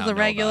know somehow Jill's know a about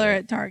regular it.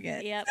 at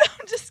Target. Yep.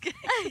 I'm just kidding.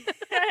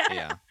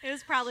 Yeah, It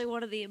was probably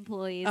one of the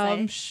employees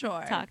I'm I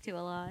sure. talked to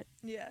a lot.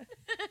 Yeah.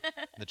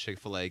 the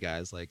Chick-fil-A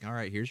guy's like, "All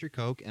right, here's your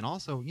Coke, and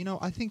also,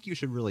 I think you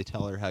should really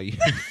tell her how you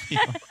feel."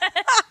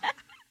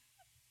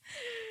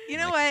 You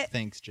know Like, what?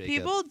 Thanks, Jacob.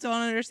 People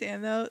don't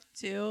understand though,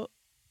 too.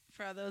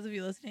 For those of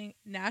you listening,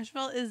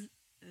 Nashville is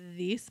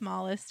the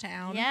smallest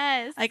town.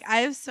 Yes. Like I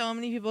have so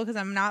many people, because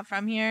I'm not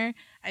from here.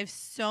 I have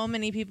so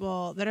many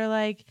people that are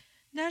like,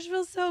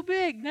 Nashville's so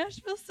big.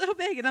 Nashville's so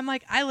big. And I'm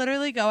like, I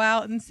literally go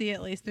out and see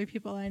at least 3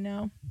 people I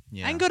know.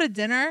 Yeah. I can go to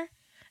dinner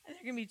and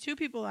there can be 2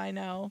 people I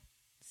know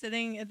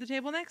sitting at the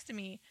table next to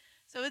me.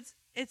 So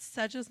it's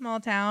such a small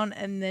town,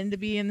 and then to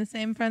be in the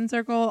same friend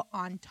circle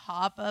on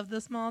top of the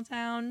small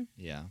town,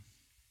 Yeah.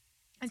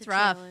 it's a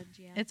rough. challenge,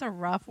 yeah. It's a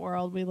rough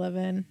world we live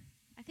in.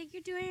 I think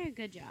you're doing a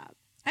good job.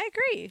 I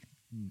agree.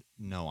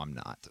 No, I'm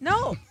not.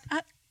 No,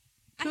 I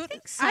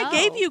think I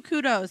gave so. you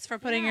kudos for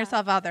putting Yeah.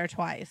 yourself out there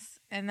twice,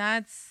 and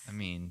that's. I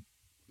mean,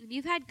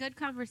 You've had good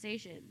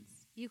conversations.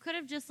 You could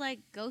have just like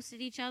ghosted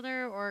each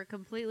other or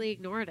completely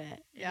ignored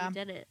it. And Yeah. You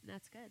didn't.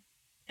 That's good.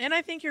 And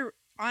I think you're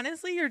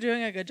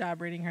doing a good job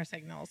reading her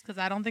signals, because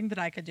I don't think that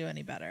I could do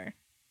any better.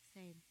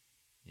 Same.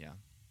 yeah.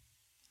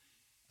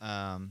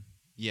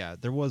 Yeah,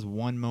 there was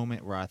one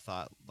moment where I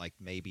thought like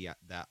maybe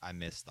that I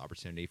missed the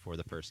opportunity for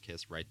the first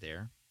kiss right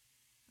there.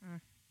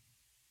 Mm.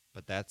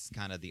 but that's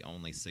kind of the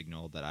only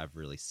signal that I've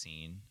really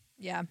seen.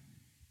 Yeah.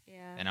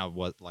 Yeah. And I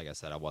was, like I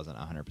said, I wasn't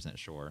 100%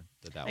 sure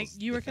that Like was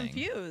you the were thing.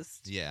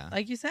 confused. Yeah.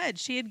 Like you said,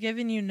 she had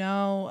given you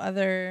no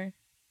other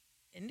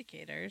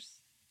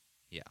indicators.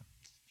 Yeah.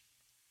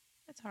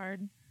 It's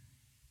hard.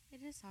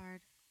 It is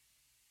hard.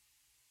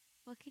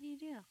 What can you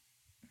do?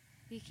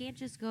 You can't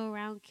just go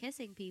around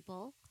kissing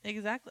people.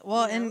 Exactly.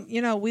 Well,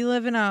 You know? and we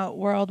live in a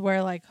world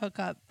where like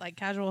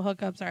casual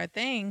hookups are a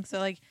thing. So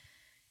like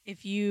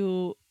if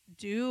you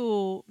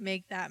do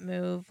make that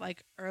move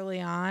like early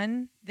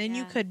on, then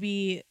you Yeah. could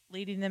be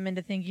leading them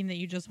into thinking that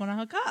you just want to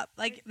hook up.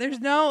 Like there's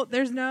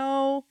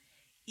no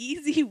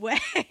easy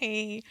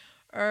way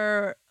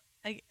or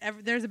like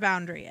there's a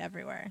boundary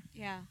everywhere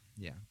Yeah.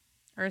 Yeah.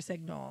 or a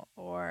signal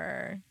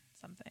or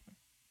something.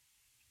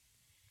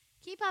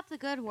 Keep up the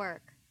good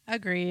work.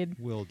 Agreed.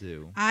 Will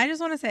do. I just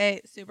want to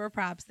say super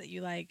props that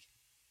you like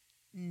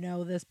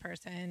know this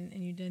person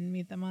and you didn't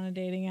meet them on a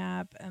dating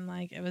app and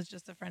like it was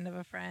just a friend of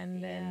a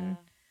friend and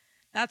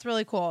that's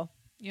really cool.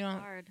 You know,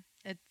 hard.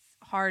 it's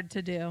hard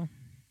to do.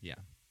 Yeah.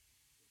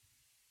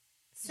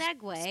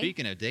 Segue.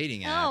 Speaking of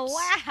dating apps.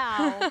 Oh,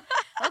 wow.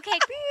 Okay.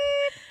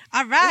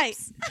 All right.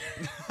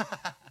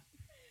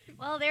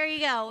 Well, there you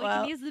go. We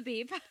Well, can use the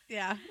beep.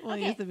 Yeah, we'll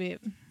Okay. use the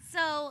beep.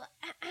 So,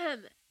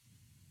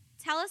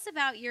 tell us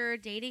about your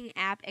dating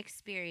app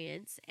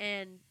experience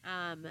and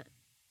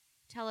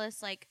tell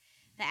us like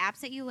the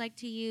apps that you like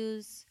to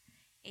use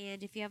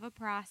and if you have a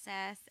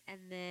process, and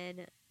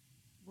then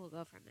we'll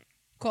go from there.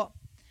 Cool.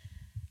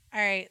 All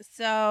right.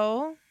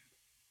 So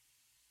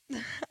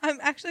I'm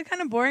actually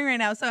kind of boring right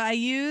now. So I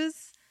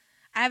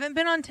haven't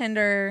been on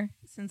Tinder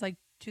since like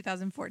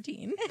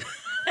 2014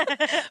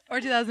 or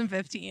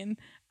 2015.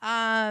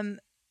 I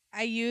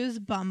use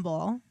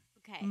Bumble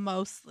Okay.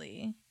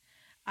 mostly.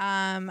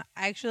 I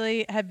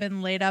actually had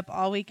been laid up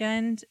all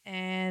weekend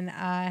and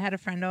I had a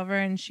friend over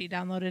and she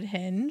downloaded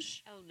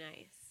Hinge. Oh,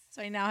 nice.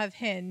 So I now have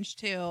Hinge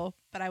too,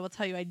 but I will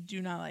tell you I do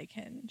not like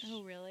Hinge.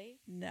 Oh, really?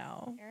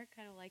 No. Eric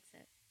kind of likes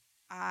it.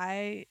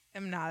 I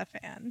am not a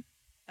fan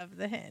of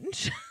the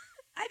Hinge.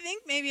 I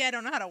think maybe I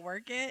don't know how to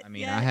work it. I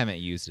mean, yet. I haven't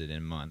used it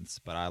in months,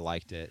 but I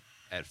liked it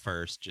at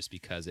first just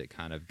because it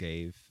kind of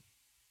gave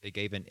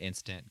an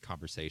instant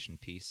conversation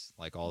piece,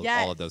 like all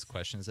of those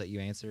questions that you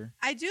answer.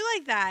 I do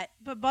like that,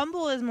 but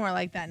Bumble is more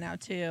like that now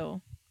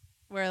too,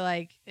 where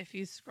like if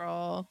you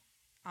scroll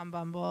on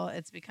Bumble,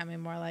 it's becoming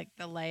more like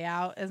the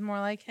layout is more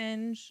like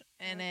Hinge,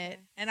 and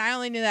and I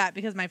only knew that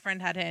because my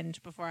friend had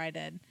Hinge before I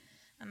did.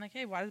 I'm like,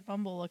 hey, why does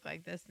Bumble look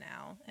like this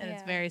now? And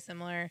it's very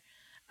similar.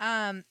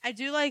 I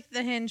do like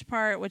the Hinge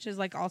part, which is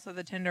like also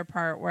the Tinder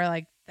part, where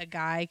like the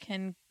guy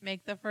can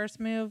make the first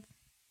move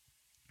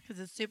because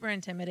it's super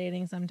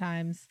intimidating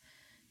sometimes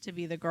to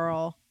be the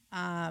girl.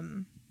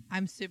 I'm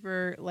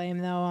super lame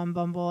though on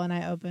Bumble, and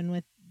I open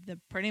with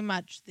pretty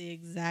much the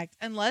exact,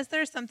 unless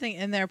there's something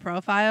in their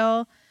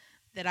profile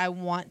that I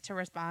want to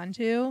respond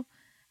to,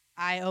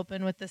 I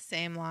open with the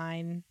same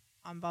line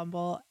on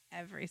Bumble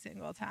every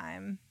single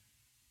time.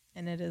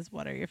 And it is,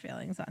 what are your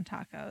feelings on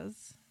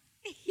tacos?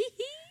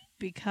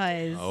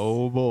 Because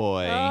Oh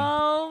boy.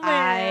 Oh,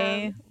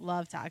 I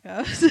love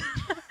tacos.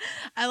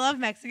 I love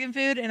Mexican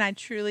food, and I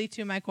truly,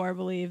 to my core,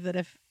 believe that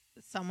if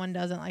someone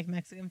doesn't like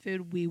Mexican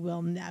food, we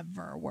will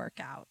never work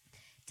out.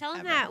 Tell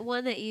him ever. that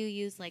one that you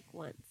used like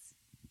once.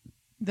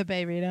 The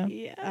Bae-rito?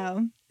 Yeah.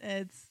 Oh,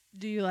 it's,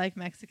 do you like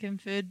Mexican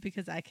food?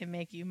 Because I can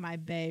make you my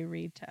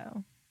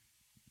Bae-rito.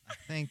 I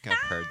think I've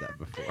heard that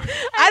before.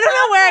 I don't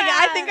know where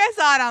I think I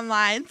saw it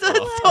online, so it's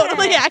love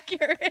totally it.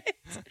 accurate.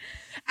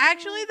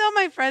 Actually, though,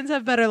 my friends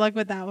have better luck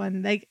with that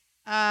one. Like,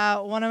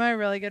 one of my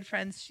really good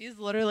friends, she's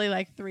literally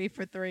like 3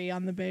 for 3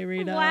 on the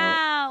Bae-rito.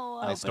 Wow.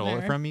 I stole it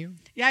opener. from you?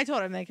 Yeah, I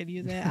told him they could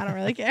use it. I don't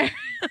really care.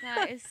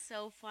 That is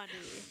so funny.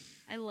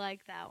 I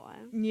like that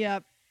one.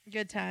 Yep.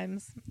 Good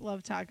times.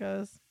 Love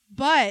tacos.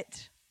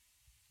 But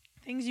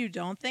things you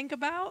don't think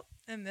about,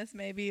 and this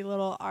may be a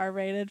little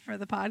R-rated for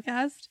the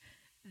podcast,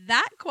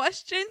 that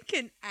question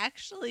can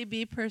actually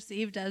be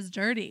perceived as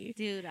dirty.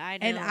 Dude, I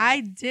know. And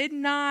I did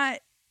not,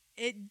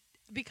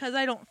 because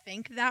I don't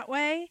think that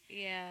way,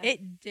 Yeah.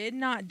 it did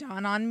not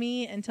dawn on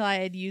me until I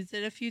had used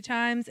it a few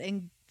times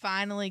and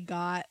finally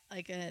got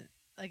like an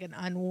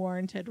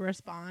unwarranted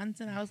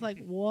response. And I was like,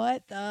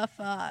 what the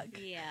fuck?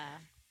 Yeah.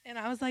 And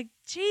I was like,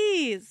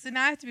 geez. So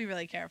now I have to be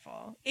really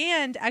careful.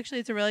 And actually,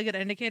 it's a really good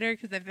indicator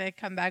because if they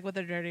come back with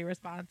a dirty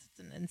response,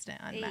 it's an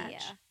instant unmatch. Yeah.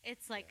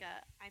 It's like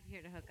I'm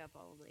here to hook up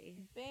only.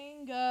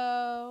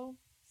 Bingo.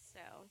 So.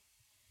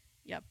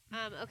 Yep.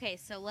 Okay,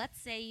 so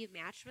let's say you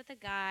matched with a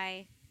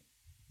guy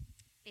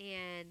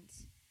and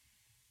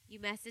you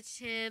messaged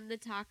him the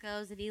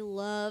tacos and he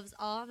loves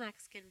all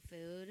Mexican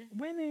food.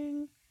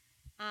 Winning.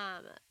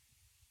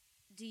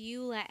 Do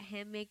you let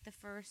him make the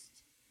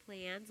first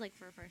plans, like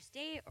for a first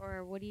date,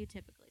 or what do you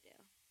typically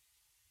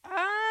do?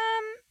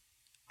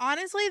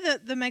 Honestly,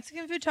 the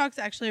Mexican food talk's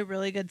actually a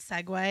really good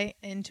segue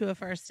into a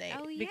first date.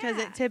 Oh, Because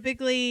yeah. it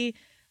typically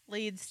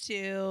leads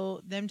to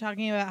them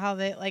talking about how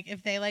they, like,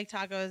 if they like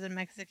tacos and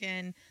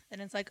Mexican,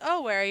 then it's like,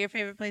 oh, where are your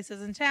favorite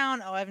places in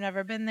town? Oh, I've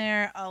never been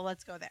there. Oh,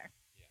 let's go there.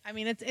 Yeah. I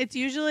mean, it's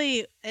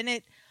usually, and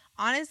it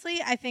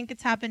honestly, I think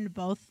it's happened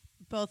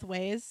both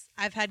ways.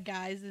 I've had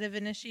guys that have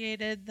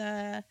initiated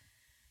the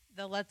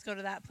let's go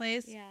to that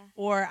place,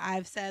 or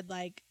I've said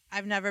like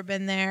I've never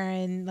been there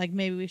and like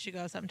maybe we should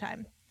go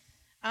sometime.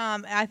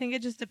 I think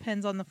it just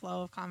depends on the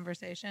flow of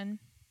conversation.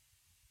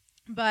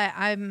 But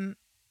I'm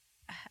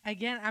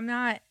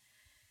not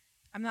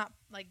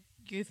like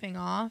goofing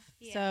off.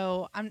 Yeah.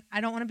 So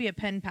I don't want to be a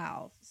pen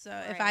pal. So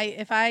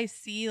if I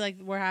see like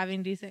we're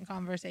having decent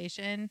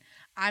conversation,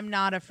 I'm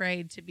not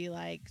afraid to be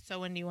like,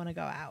 so when do you want to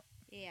go out?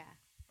 Yeah.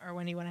 Or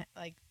when do you want to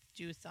like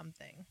do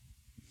something?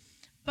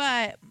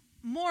 But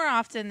more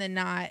often than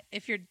not,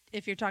 if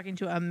you're talking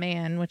to a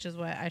man, which is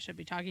what I should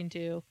be talking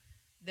to,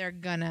 they're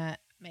gonna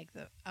make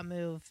a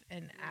move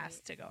and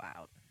ask to go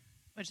out,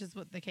 which is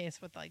what the case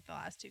with like the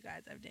last 2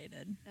 guys I've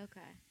dated.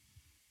 Okay.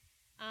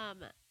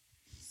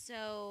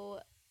 So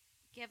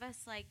give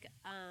us like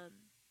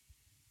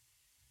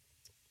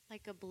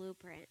a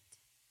blueprint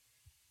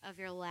of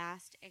your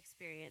last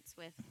experience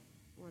with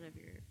one of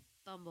your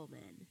Bumble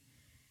men.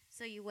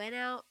 So you went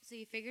out, so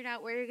you figured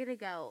out where you're going to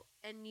go,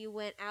 and you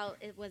went out.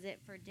 Was it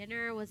for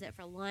dinner? Was it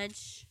for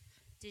lunch?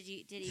 Did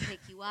he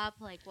pick you up?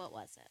 Like, what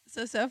was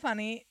it? So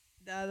funny.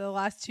 The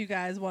last 2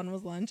 guys, one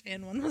was lunch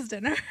and one was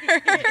dinner.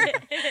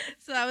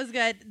 So that was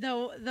good.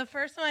 The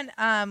first one,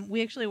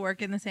 we actually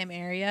work in the same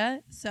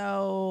area.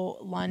 So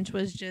lunch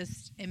was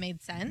just, it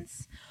made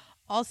sense.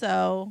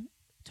 Also,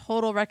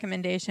 total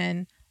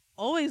recommendation,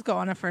 always go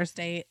on a first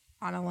date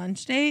on a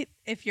lunch date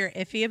if you're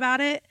iffy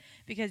about it,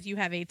 because you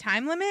have a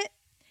time limit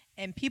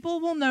and people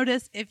will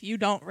notice if you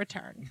don't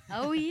return.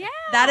 Oh, yeah.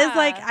 That is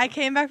like, I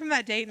came back from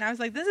that date and I was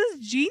like, this is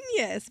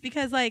genius,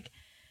 because like,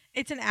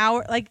 it's an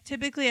hour. Like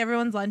typically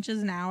everyone's lunch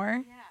is an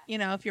hour, you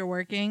know, if you're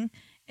working.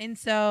 And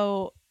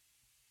so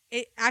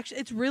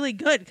it's really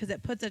good because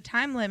it puts a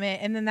time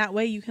limit, and then that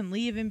way you can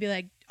leave and be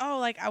like, oh,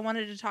 like I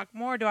wanted to talk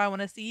more. Do I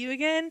want to see you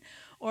again?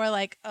 Or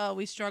like, oh,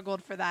 we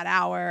struggled for that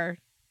hour.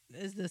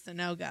 Is this a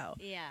no-go?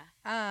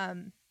 Yeah.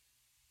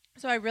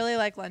 So I really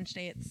like lunch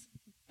dates,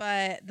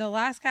 but the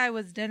last guy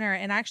was dinner,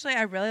 and actually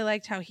I really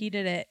liked how he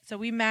did it. So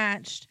we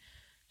matched,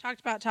 talked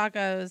about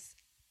tacos,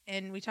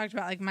 and we talked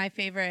about like my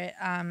favorite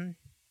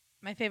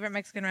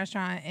Mexican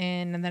restaurant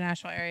in the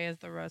Nashville area is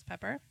the Rose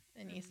Pepper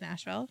in East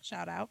Nashville.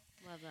 Shout out.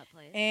 Love that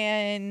place.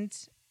 And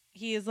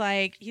he's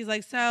like, I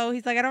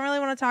don't really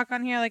want to talk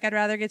on here. Like, I'd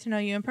rather get to know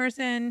you in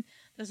person.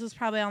 This was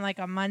probably on like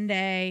a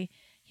Monday.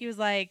 He was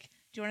like,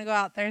 do you want to go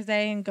out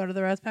Thursday and go to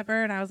the Rose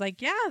Pepper? And I was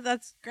like, yeah,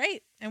 that's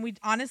great. And we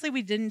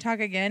didn't talk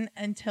again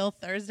until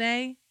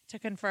Thursday to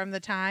confirm the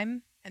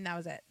time. And that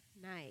was it.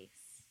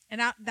 Nice. And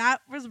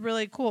that was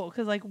really cool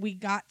because like we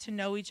got to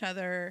know each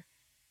other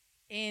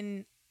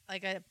in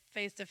like a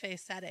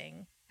face-to-face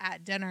setting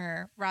at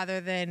dinner,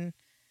 rather than,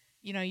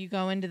 you know, you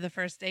go into the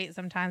first date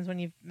sometimes when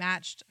you've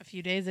matched a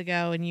few days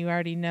ago and you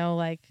already know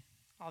like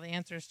all the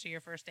answers to your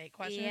first date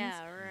questions.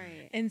 Yeah,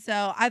 right. And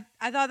so I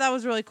thought that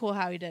was really cool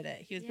how he did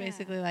it. He was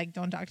basically like,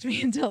 don't talk to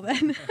me until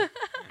then.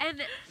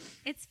 And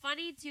it's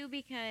funny too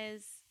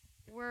because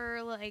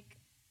we're like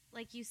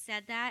you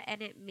said that,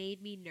 and it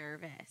made me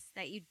nervous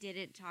that you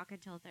didn't talk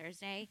until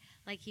Thursday,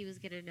 like he was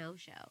gonna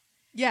no-show.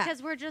 Yeah.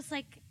 Because we're just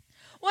like,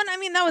 well, I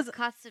mean, that was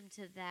accustomed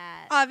to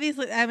that.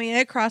 Obviously, I mean,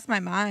 it crossed my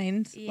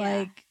mind. Yeah.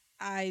 Like,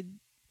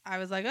 I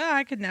was like, oh,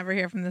 I could never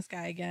hear from this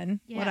guy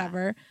again. Yeah.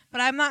 Whatever.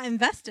 But I'm not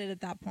invested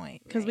at that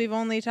point because we've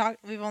only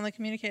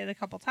communicated a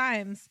couple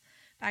times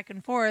back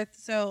and forth.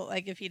 So,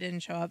 like, if he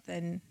didn't show up,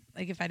 then,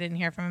 like, if I didn't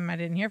hear from him, I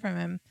didn't hear from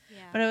him.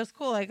 Yeah. But it was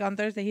cool. Like, on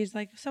Thursday, he's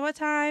like, so what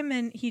time?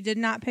 And he did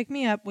not pick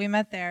me up. We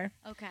met there.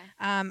 Okay.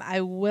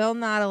 I will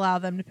not allow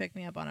them to pick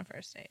me up on a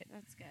first date.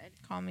 That's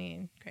good. Call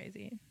me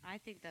crazy. I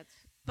think that's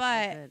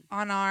But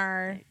on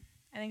our,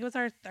 I think it was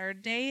our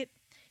 3rd date,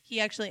 he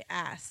actually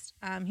asked.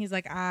 He's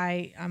like,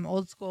 I'm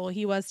old school.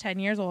 He was 10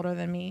 years older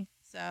than me.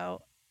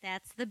 So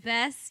that's the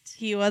best.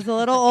 He was a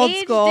little old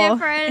school.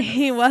 Difference.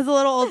 He was a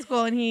little old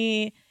school. And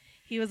he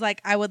was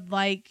like, I would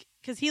like,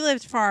 because he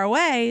lived far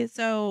away.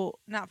 So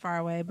not far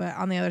away, but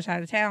on the other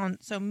side of town.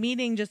 So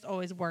meeting just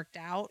always worked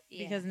out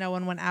because no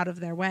one went out of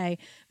their way.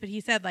 But he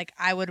said, like,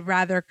 I would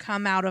rather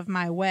come out of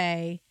my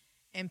way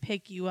and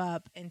pick you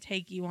up and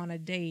take you on a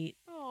date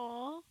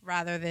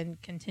rather than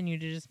continue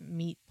to just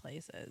meet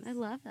places. I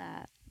love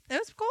that. It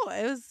was cool.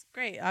 It was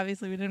great.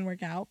 Obviously, we didn't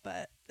work out,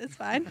 but it's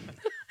fine.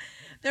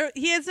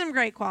 He had some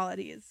great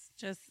qualities,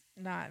 just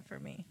not for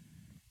me.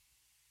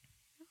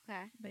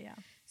 Okay. But yeah.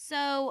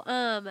 So,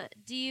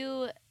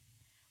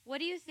 what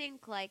do you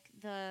think, like,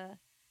 the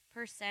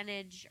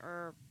percentage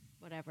or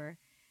whatever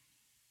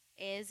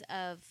is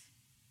of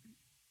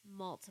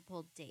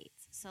multiple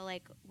dates? So,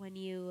 like, when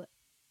you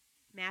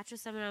match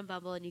with someone on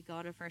Bumble and you go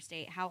on a first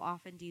date, how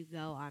often do you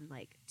go on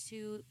like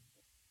two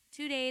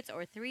dates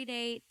or 3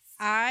 dates?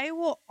 I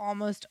will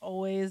almost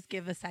always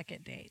give a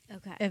second date.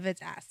 Okay. If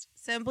it's asked.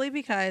 Simply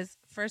because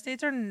first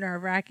dates are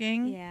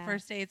nerve-wracking. Yeah.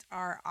 First dates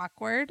are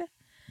awkward.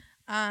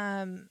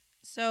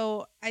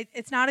 So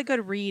it's not a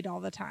good read all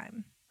the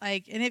time.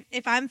 Like, and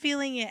if I'm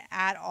feeling it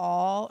at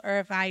all, or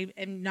if I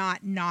am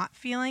not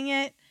feeling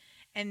it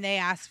and they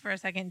ask for a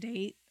second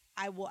date,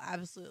 I will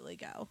absolutely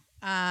go.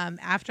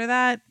 After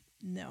that,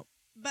 no.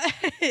 But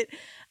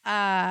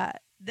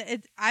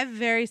I've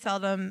very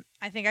seldom,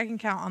 I think I can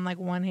count on like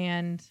one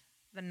hand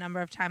the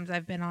number of times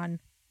I've been on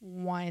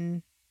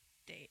one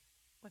date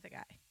with a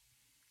guy.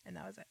 And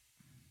that was it.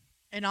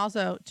 And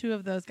also, 2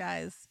 of those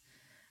guys,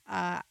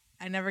 I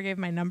never gave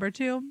my number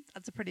to.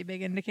 That's a pretty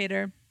big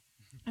indicator.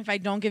 If I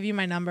don't give you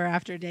my number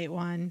after date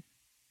 1,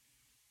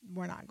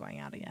 we're not going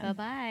out again.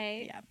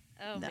 Bye-bye. Yeah.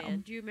 Oh, No.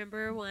 man. Do you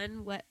remember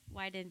one?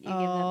 Why didn't you give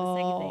them a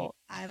second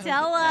date?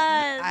 Tell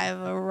us. I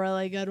have a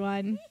really good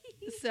one.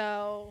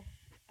 So,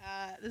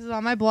 this is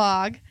on my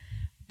blog,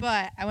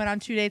 but I went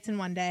on 2 dates in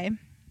one day.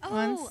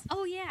 Once.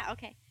 Oh, yeah.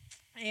 Okay.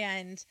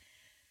 And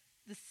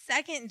the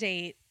second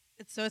date,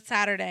 it's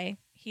Saturday.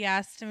 He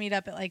asked to meet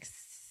up at like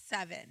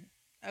 7.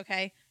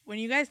 Okay. When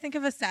you guys think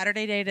of a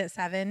Saturday date at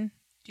 7,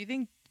 do you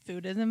think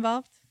food is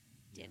involved?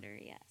 Dinner,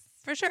 yes.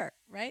 For sure,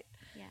 right?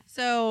 Yeah.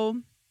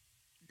 So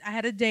I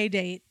had a day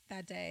date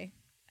that day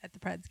at the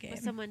Preds game.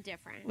 With someone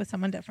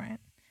different.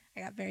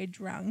 I got very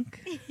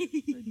drunk.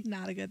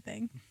 Not a good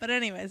thing. But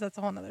anyways, that's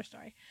a whole nother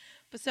story.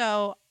 But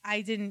so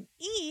I didn't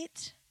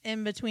eat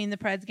in between the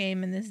Preds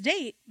game and this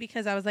date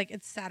because I was like,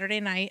 it's Saturday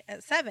night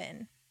at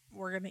 7.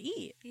 We're going to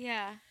eat.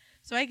 Yeah.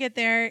 So I get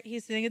there.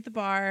 He's sitting at the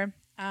bar.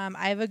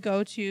 I have a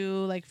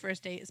go-to like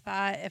first date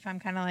spot if I'm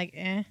kind of like,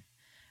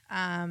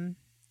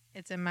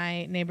 it's in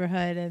my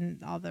neighborhood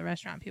and all the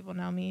restaurant people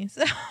know me.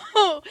 So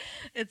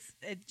it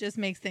just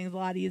makes things a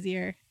lot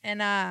easier.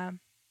 And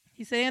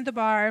he's sitting at the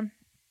bar.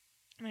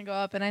 And I go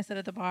up and I sit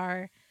at the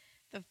bar.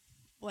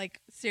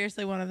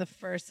 Seriously, one of the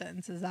first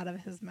sentences out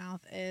of his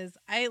mouth is,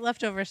 I ate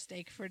leftover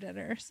steak for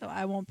dinner, so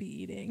I won't be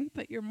eating,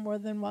 but you're more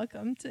than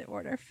welcome to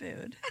order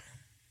food.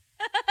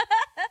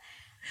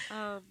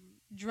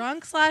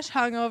 Drunk /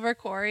 hungover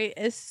Corey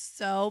is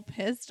so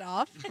pissed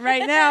off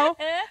right now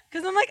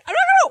because I'm like, I'm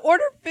not gonna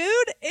order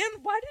food,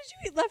 and why did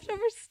you eat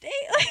leftover steak?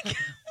 Like,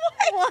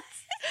 what?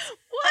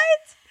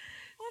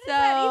 What does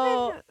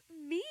that even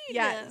mean?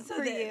 Yeah,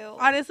 for you?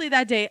 Honestly,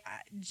 that day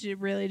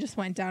really just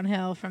went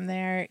downhill from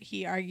there.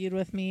 He argued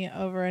with me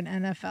over an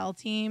NFL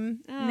team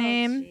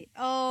name. Gee.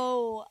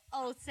 Oh,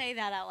 say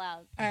that out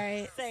loud. All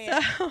right, Say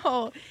it.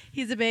 so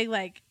he's a big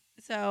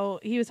So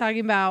we were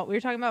talking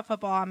about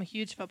football. I'm a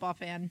huge football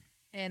fan.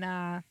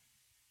 And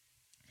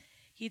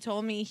he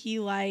told me he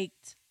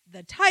liked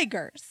the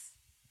Tigers.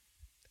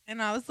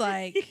 And I was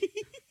like,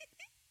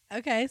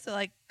 okay, so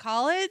like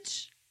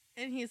college?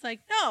 And he's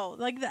like, no,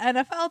 like the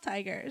NFL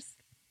Tigers.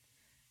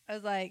 I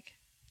was like,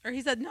 or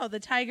he said, no, the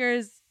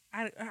Tigers.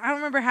 I don't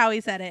remember how he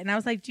said it. And I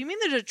was like, do you mean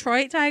the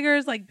Detroit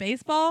Tigers, like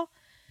baseball?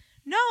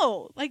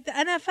 No, like the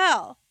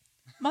NFL.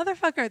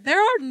 Motherfucker, there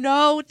are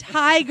no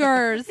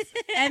Tigers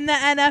in the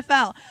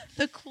NFL.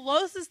 The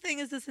closest thing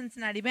is the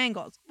Cincinnati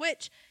Bengals,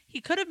 which he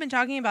could have been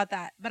talking about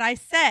that. But I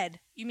said,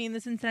 you mean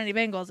the Cincinnati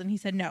Bengals? And he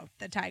said, no,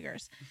 the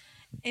Tigers.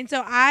 And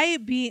so I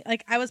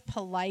was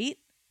polite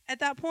at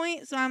that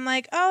point. So I'm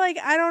like, oh, like,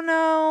 I don't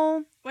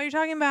know what you're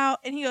talking about.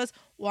 And he goes,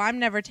 well, I'm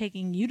never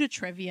taking you to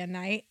trivia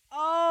night.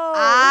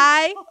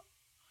 Oh.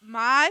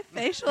 My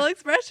facial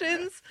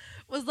expressions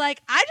was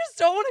like, I just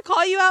don't want to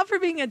call you out for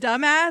being a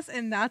dumbass,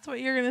 and that's what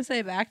you're going to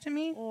say back to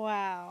me?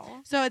 Wow.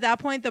 So at that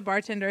point, the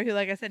bartender, who,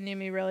 like I said, knew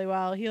me really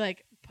well, he,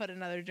 like, put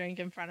another drink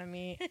in front of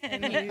me,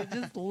 and he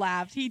just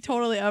laughed. He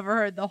totally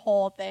overheard the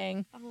whole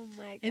thing. Oh,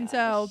 my gosh. And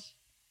so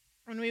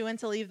when we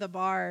went to leave the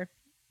bar,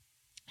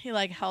 he,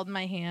 like, held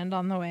my hand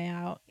on the way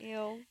out.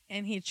 Ew.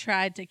 And he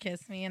tried to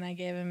kiss me, and I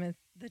gave him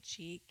the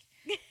cheek.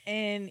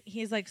 And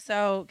he's like,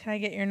 so can I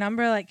get your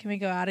number? Like, can we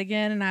go out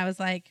again? And I was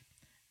like,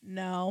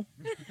 no.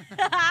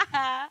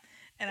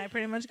 And I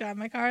pretty much got in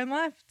my car and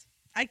left.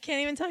 I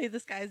can't even tell you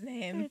this guy's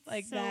name. It's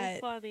like so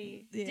that.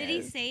 funny. Yeah. Did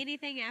he say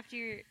anything after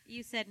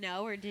you said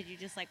no, or did you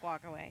just like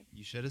walk away?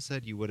 You should have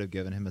said you would have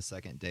given him a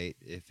second date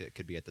if it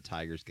could be at the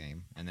Tigers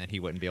game, and then he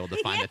wouldn't be able to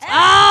find a Tigers.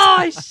 Oh,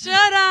 I should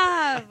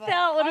have.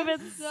 That would have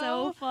been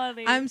so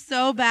funny. I'm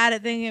so bad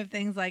at thinking of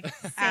things like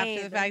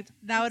after the fact.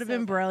 That would have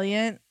been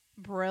brilliant.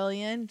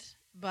 Brilliant.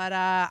 But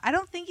I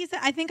don't think he said.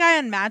 I think I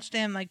unmatched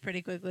him like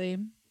pretty quickly,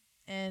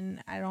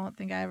 and I don't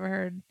think I ever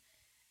heard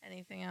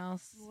anything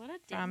else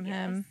from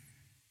him.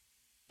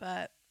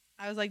 But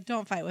I was like,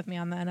 don't fight with me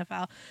on the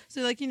NFL.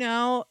 So like, you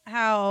know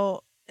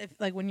how if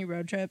like when you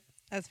road trip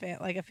as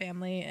like a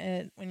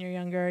family when you're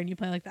younger and you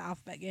play like the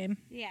alphabet game.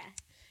 Yeah.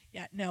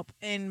 Yeah. Nope.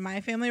 In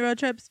my family road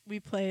trips, we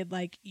played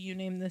like you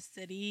name the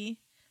city,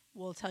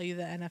 we'll tell you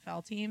the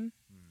NFL team.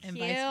 And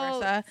Cute. vice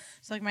versa.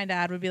 So like my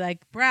dad would be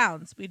like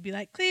Browns. We'd be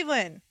like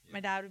Cleveland.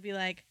 My dad would be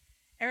like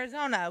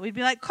Arizona. We'd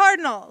be like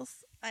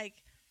Cardinals. Like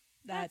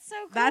That's so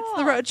cool. That's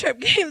the road trip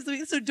games.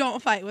 So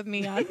don't fight with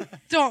me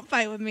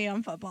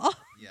on football.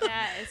 Yeah.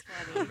 That is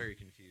I'm funny. very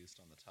confused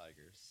on the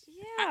Tigers.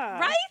 Yeah.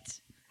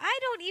 Right? I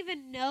don't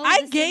even know.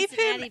 I the gave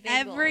Cincinnati him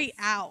every Bengals.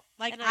 out.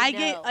 Like And I I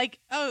gave know. like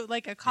You're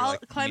like, you mean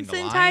the Clemson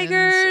Lions,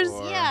 Tigers.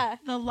 or- Yeah.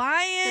 The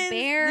Lions, The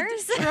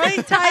Bears.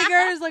 Detroit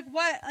Tigers. Like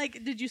what?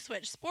 Like did you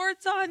switch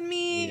sports on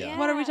me? Yeah.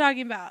 What are we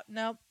talking about?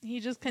 Nope.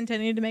 He just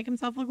continued to make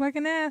himself look like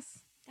an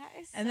ass. That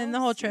is And so then the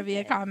whole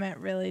trivia stupid. comment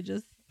really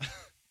just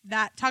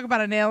that talk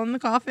about a nail in the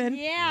coffin.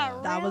 Yeah, Yeah.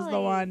 That was the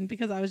really. one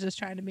because I was just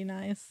trying to be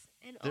nice.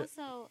 And There-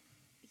 also,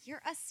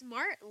 you're a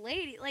smart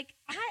lady. Like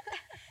I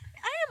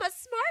am a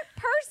smart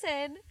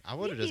person. I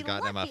would have You'd just be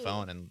gotten on my lucky.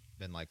 phone and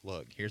been like,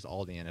 look, here's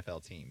all the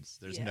NFL teams.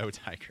 There's Yeah. no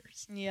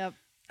Tigers. Yep.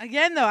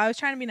 Again, though, I was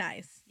trying to be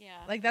nice. Yeah.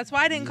 Like that's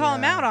why I didn't call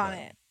him Yeah, out on but-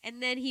 it.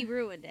 And then he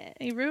ruined it.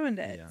 He ruined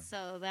it. Yeah.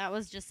 So that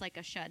was just like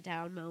a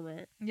shutdown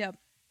moment. Yep.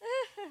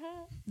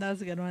 That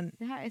was a good one.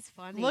 That is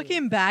funny.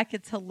 Looking back,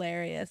 it's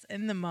hilarious.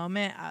 In the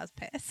moment, I was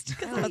pissed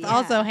because Oh, I was yeah.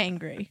 also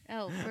hangry.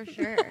 Oh, for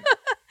sure.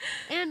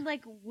 And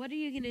like, what are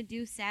you gonna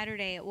do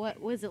Saturday? At what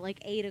was it, like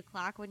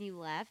 8:00 when you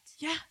left?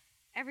 Yeah.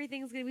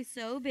 Everything's gonna be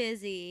so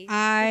busy.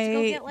 Let's go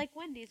I get like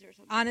Wendy's or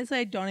something. honestly,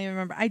 I don't even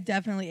remember. I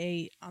definitely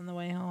ate on the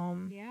way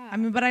home. Yeah. I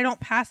mean, but I don't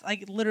pass.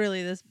 Like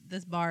literally,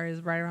 this bar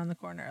is right around the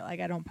corner. Like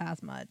I don't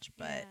pass much,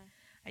 but Yeah.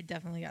 I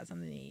definitely got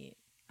something to eat.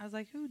 I was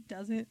like, who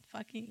doesn't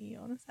fucking eat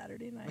on a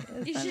Saturday night?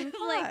 It's You 7 should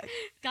have, like, o'clock.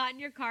 got in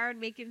your car and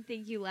make him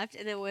think you left,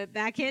 and then went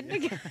back in to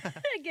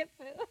get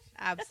food.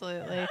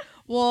 Absolutely.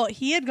 Well,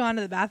 he had gone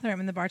to the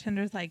bathroom, and the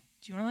bartender's like,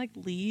 "Do you want to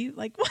like leave?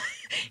 Like, what?"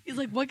 He's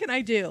like, "What can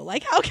I do?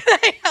 Like, how can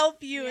I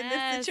help you in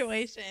Yes. this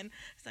situation?"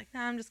 It's like,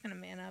 "Nah, I'm just gonna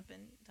man up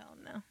and tell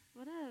him no."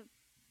 What a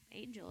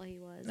angel he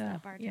was, Oh,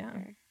 that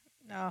bartender.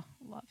 Oh,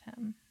 love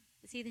him.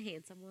 Is he the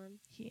handsome one?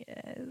 He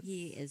is.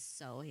 He is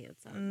so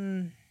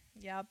handsome.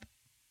 Yep.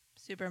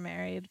 Super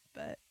married,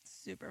 but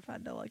super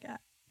fun to look at.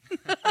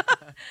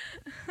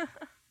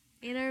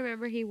 And I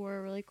remember he wore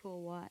a really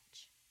cool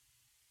watch.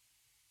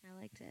 I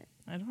liked it.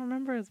 I don't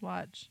remember his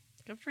watch.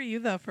 Good for you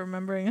though for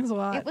remembering his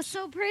watch. It was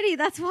so pretty.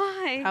 That's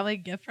why. probably a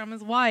gift from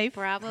his wife.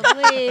 Probably.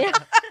 Oh,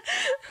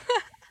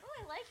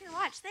 I like your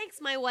watch. Thanks.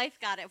 My wife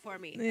got it for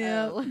me.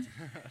 Yep. Oh.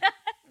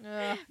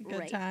 Ugh, good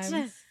Right.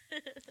 times.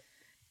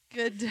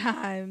 Good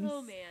times.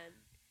 Oh man.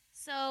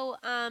 So,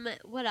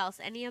 what else?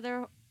 Any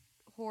other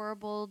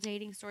horrible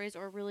dating stories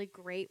or really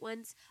great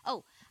ones?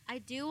 Oh, I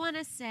do want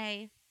to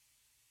say,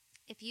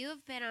 if you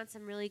have been on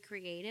some really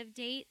creative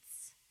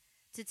dates,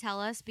 to tell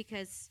us,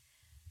 because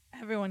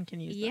Everyone can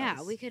use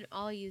those. we could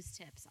all use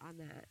tips on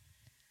that.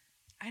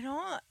 I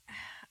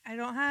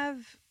don't have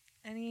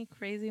any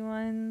crazy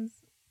ones,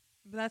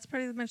 but that's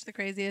pretty much the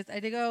craziest. I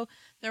did go.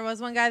 There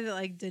was one guy that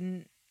like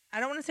didn't. I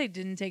don't want to say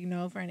didn't take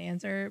no for an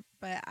answer,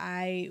 but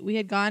we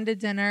had gone to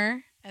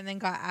dinner and then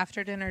got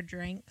after dinner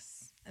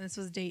drinks, and this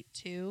was date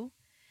 2,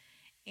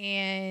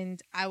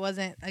 and I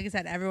wasn't, like I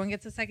said, everyone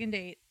gets a second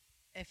date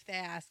if they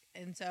ask,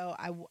 and so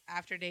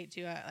after date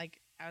 2,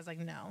 I was like,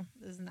 no,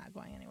 this is not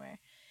going anywhere,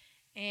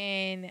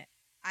 and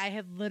I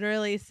had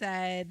literally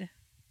said,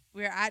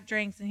 we were at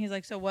drinks, and he's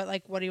like, so what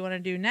do you want to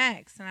do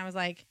next? And I was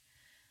like,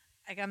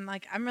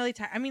 I'm really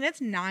tired. I mean, it's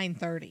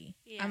 9:30.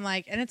 Yeah. I'm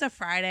like, and it's a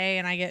Friday,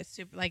 and I get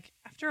super, like,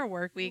 after a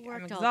work week, I'm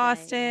worked all day,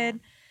 exhausted.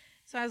 yeah.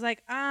 So I was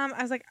like,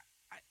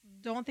 I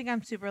don't think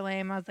I'm super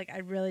lame. I was like,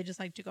 I'd really just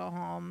like to go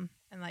home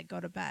and like go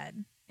to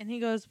bed. And he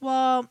goes,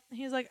 well,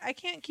 he's like, I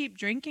can't keep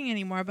drinking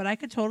anymore, but I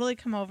could totally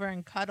come over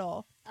and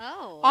cuddle.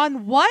 Oh.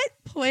 On what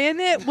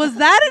planet was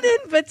that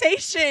an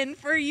invitation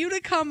for you to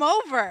come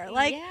over?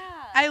 Like, yeah.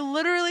 I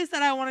literally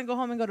said I want to go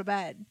home and go to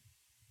bed.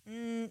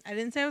 I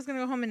didn't say I was going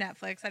to go home and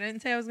Netflix. I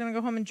didn't say I was going to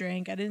go home and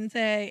drink. I didn't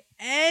say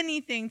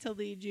anything to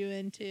lead you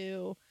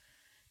into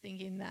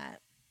thinking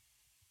that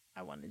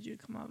I wanted you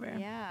to come over.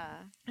 Yeah.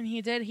 And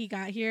he did. He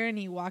got here and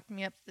he walked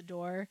me up to the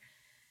door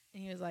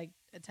and he was like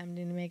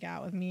attempting to make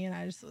out with me. And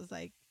I just was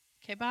like,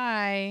 okay,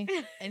 bye.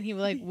 And he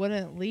like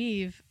wouldn't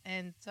leave.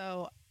 And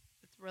so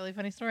it's a really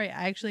funny story.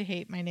 I actually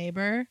hate my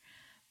neighbor,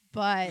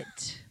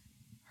 but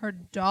her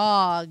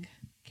dog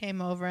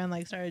came over and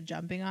like started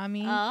jumping on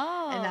me.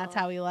 Oh. And that's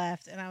how we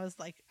left. And I was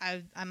like,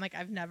 I'm like,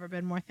 I've never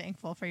been more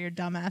thankful for your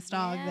dumbass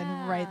dog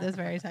than right this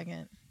very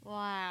second.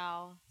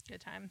 Wow. Good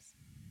times.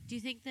 Do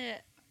you think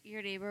that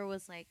your neighbor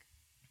was like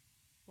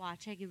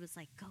watching and was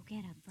like, go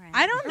get him, friend?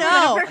 I don't Or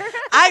know. whatever?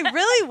 I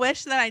really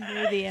wish that I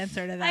knew the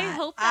answer to that. I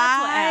hope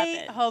that's what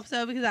happened. I hope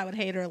so because I would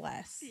hate her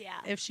less. Yeah.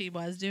 If she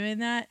was doing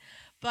that.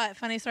 But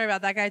funny story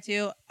about that guy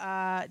too.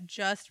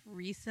 Just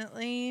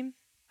recently,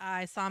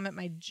 I saw him at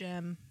my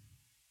gym.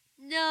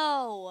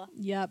 No.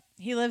 Yep.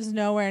 He lives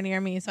nowhere near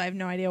me, so I have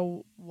no idea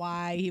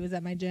why he was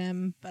at my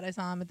gym. But I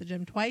saw him at the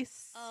gym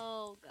twice.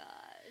 Oh gosh.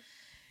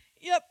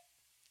 Yep.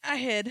 I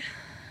hid.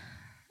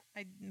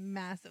 I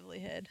massively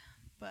hid.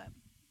 But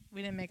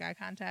we didn't make eye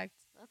contact.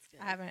 That's good.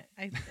 I haven't.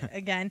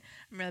 Again,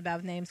 I'm really bad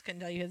with names.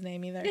 Couldn't tell you his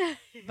name either.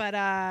 But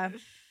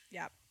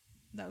yeah,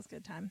 that was a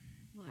good time.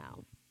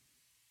 Wow.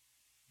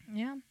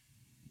 Yeah.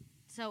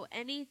 So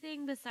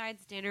anything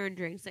besides dinner and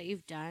drinks that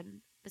you've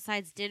done,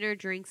 besides dinner,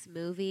 drinks,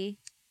 movie,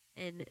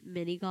 and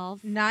mini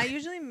golf? Not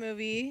usually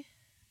movie.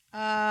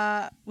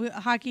 A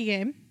hockey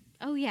game.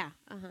 Oh yeah.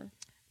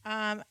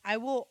 I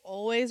will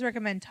always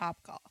recommend Top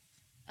Golf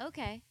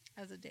Okay.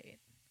 as a date.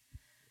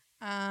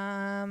 What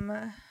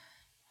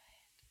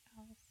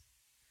else?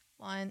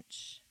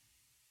 Lunch.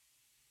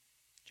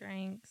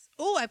 Drinks.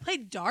 Oh, I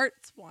played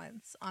darts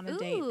once on a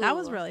date. That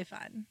was Ooh. really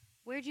fun.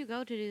 Where'd you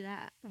go to do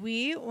that?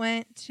 We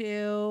went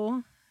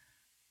to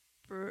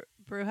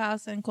Brew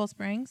House in Cool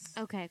Springs.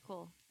 Okay,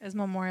 cool. It was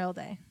Memorial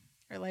Day.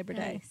 or Labor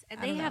Day. Nice. And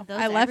I they don't have know.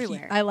 those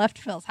everywhere. I left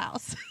Phil's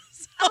house.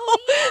 Oh,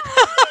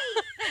 yeah.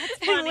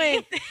 That's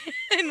funny.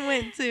 and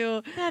went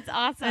to That's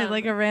awesome.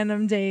 like a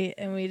random date,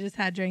 and we just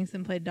had drinks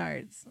and played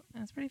darts.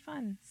 That's pretty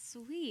fun.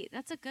 Sweet.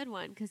 That's a good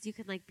one because you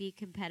can like be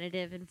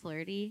competitive and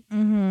flirty.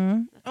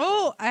 Mm-hmm. That's Oh,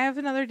 cool. I have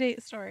another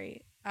date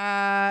story.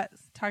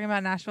 Talking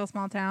about Nashville,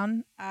 small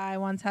town. I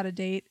once had a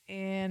date,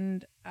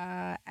 and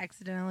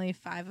accidentally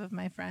 5 of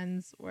my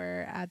friends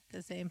were at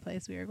the same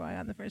place we were going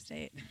on the first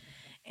date,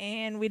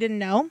 and we didn't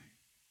know.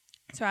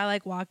 So I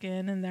like walk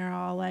in, and they're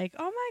all like,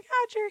 "Oh my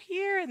God, you're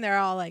here!" And they're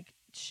all like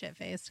shit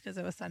faced because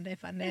it was Sunday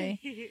fun day,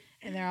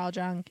 and they're all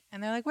drunk,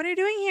 and they're like, "What are you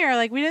doing here?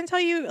 Like, we didn't tell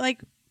you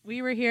like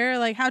we were here.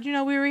 Like, how'd you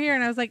know we were here?"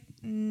 And I was like,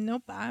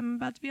 "Nope, I'm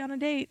about to be on a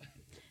date."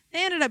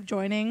 They ended up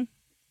joining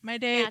my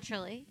date.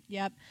 Naturally.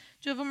 Yep.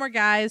 2 of them were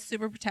guys,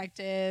 super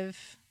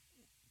protective.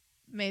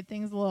 Made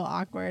things a little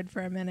awkward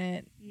for a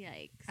minute.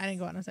 Yikes. I didn't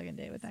go on a second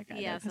date with that guy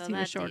Yeah, because so he that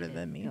was shorter date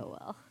than didn't me. Go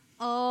well.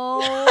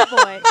 Oh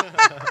boy.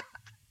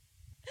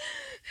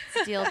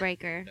 It's a deal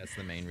breaker. That's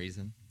the main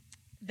reason.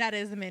 That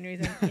is the main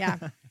reason. Yeah.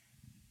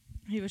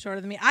 He was shorter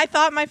than me. I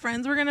thought my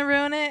friends were going to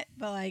ruin it,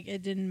 but like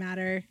it didn't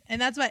matter.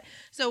 And that's what.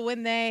 So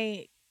when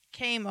they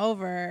came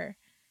over,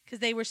 because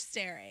they were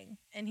staring,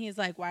 and he's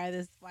like, why is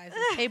this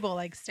table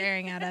like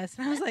staring at us?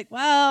 And I was like,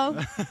 well,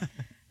 I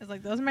was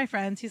like, those are my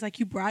friends. He's like,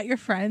 you brought your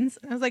friends?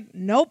 And I was like,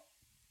 nope.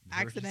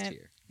 They were just Accident.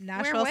 here.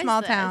 Nashville, Where was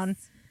small this? town.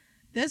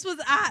 This was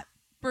at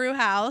Brew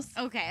House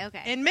Okay.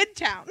 in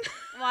Midtown.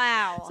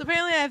 Wow. So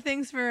apparently I have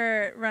things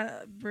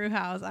for Brew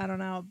House. I don't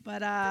know. But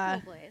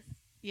That's a cool place.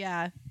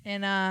 yeah.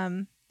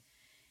 And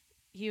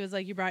he was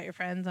like, you brought your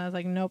friends? And I was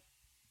like, nope.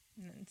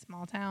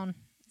 Small town.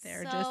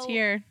 They're just So-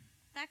 here.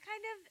 That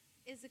kind of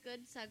is a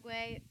good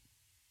segue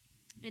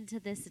into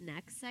this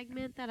next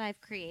segment that I've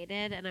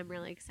created and I'm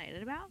really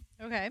excited about.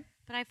 Okay.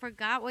 But I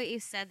forgot what you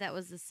said that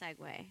was the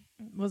segue.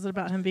 Was it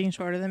about him being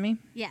shorter than me?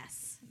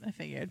 Yes. I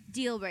figured.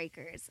 Deal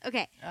breakers.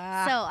 Okay.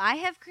 Ah. So I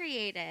have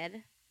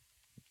created.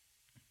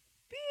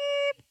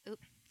 Beep. Oop,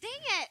 dang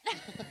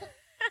it.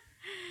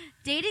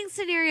 Dating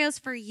scenarios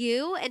for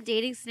you and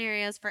dating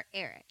scenarios for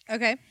Eric.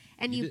 Okay.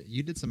 And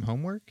You did some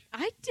homework?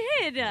 I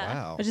did.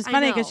 Wow. Which is I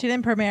funny know. because she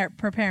didn't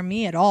prepare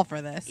me at all for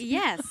this.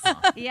 Yes.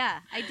 Yeah.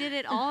 I did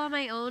it all on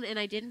my own and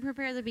I didn't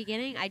prepare the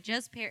beginning. I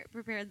just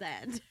prepared the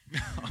end.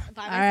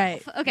 By All right.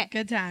 myself. Okay.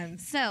 Good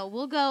times. So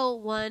we'll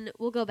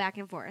go back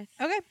and forth.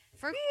 Okay.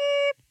 For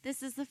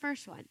this is the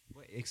first one.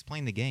 Wait,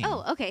 explain the game.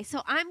 Oh, okay.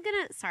 So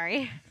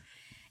sorry.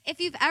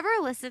 If you've ever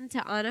listened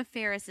to Anna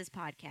Faris's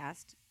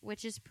podcast,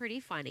 which is pretty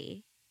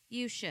funny,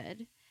 you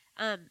should.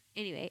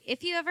 Anyway,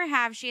 if you ever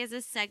have, she has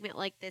a segment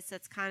like this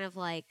that's kind of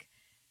like,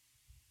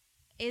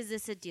 is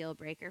this a deal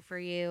breaker for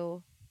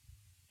you?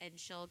 And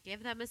she'll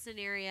give them a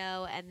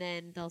scenario and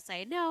then they'll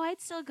say, no,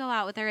 I'd still go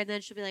out with her. And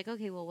then she'll be like,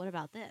 okay, well, what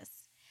about this?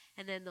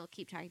 And then they'll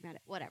keep talking about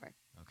it, whatever.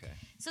 Okay.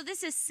 So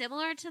this is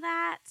similar to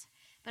that,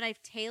 but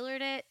I've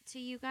tailored it to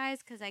you guys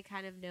because I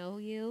kind of know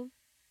you.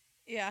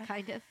 Yeah.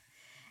 Kind of.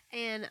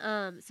 And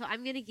so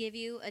I'm going to give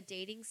you a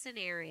dating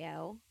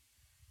scenario.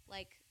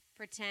 Like,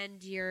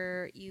 pretend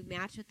you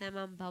match with them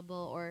on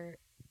Bumble or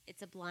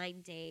it's a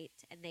blind date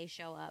and they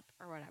show up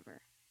or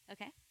whatever.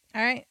 Okay?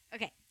 All right.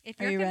 Okay. If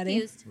Are you're you ready?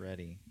 confused,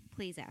 Ready.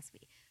 please ask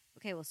me.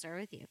 Okay, we'll start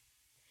with you.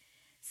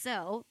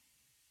 So,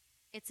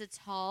 it's a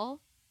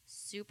tall,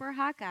 super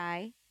hot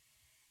guy.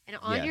 And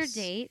on your Yes.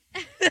 date,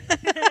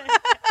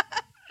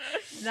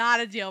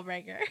 Not a deal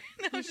breaker.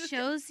 he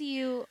shows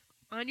you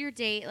on your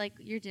date, like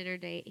your dinner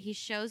date, he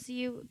shows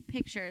you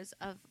pictures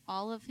of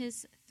all of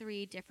his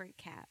 3 different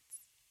cats.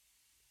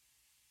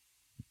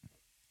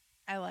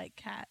 I like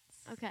cats.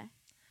 Okay.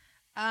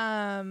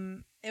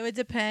 It would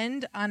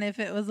depend on if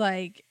it was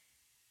like,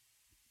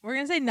 we're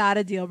gonna say not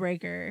a deal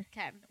breaker.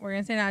 Okay. We're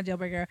gonna say not a deal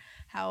breaker.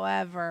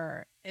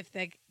 However, if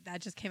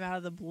that just came out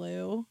of the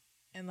blue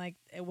and like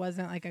it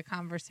wasn't like a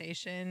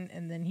conversation,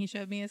 and then he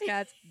showed me his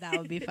cats, that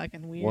would be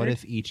fucking weird. What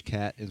if each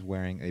cat is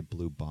wearing a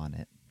blue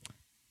bonnet?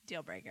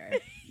 Deal breaker?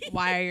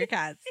 Why are your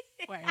cats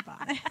wearing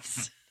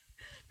bonnets?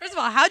 First of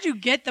all, how'd you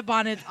get the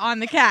bonnets on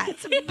the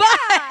cats?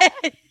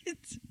 But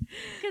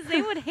Because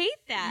they would hate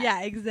that.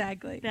 yeah,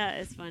 exactly. That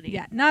is funny.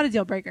 Yeah, not a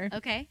deal breaker.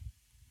 Okay.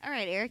 All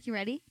right, Eric, you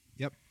ready?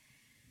 Yep.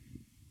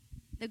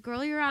 The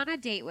girl you're on a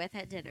date with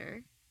at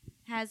dinner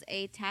has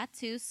a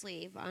tattoo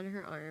sleeve on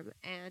her arm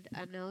and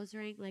a nose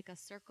ring, like a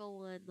circle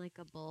one, like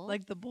a bull.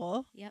 Like the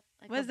bull. Yep.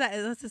 Like What is that?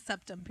 That's a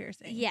septum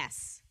piercing.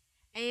 Yes.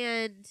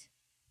 And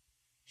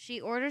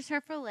she orders her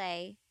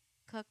filet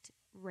cooked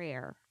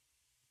rare.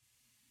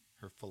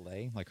 Her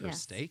fillet, like her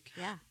Yes. steak?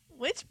 Yeah.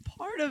 Which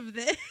part of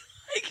this?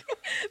 Like,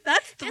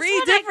 that's This 3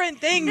 one different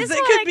things this that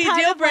one could I be kind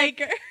deal of, like-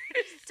 breaker.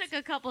 Took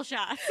a couple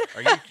shots.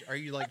 Are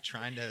you like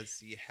trying to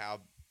see how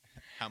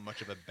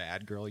much of a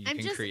bad girl you I'm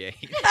can just- create?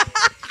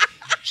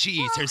 She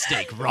eats her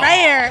steak raw.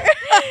 Rare.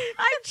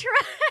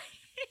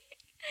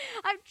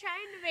 I'm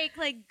trying to make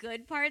like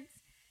good parts,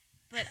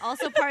 but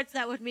also parts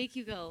that would make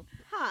you go,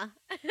 huh?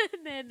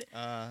 And then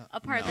a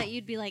part no. that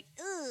you'd be like,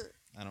 ugh.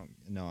 I don't.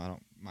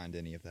 mind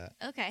any of that.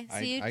 Okay, so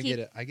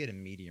I get a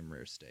medium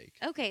rare steak.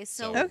 Okay,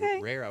 so Okay,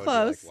 rare I would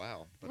close. be like,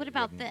 wow. but what it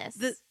about wouldn't-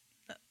 this?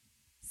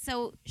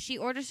 So she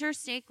orders her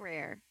steak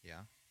rare.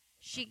 Yeah.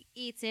 She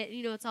eats it.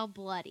 You know, it's all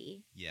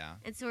bloody, Yeah.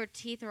 and so her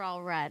teeth are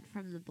all red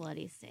from the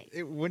bloody steak.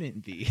 It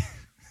wouldn't be.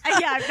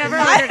 Yeah, I've never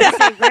ordered a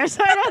steak rare,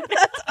 so I don't know.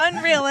 That's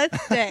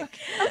unrealistic.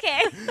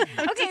 Okay.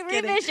 I'm Okay, just kidding.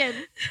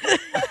 revision.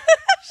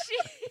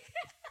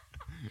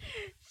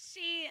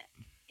 she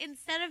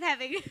instead of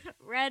having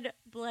red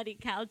bloody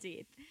cow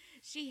teeth,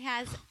 she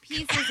has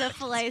pieces of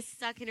filet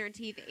stuck in her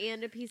teeth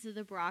and a piece of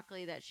the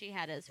broccoli that she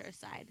had as her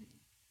side.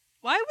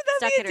 Why would that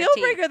Stuck be a in deal her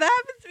teeth. breaker?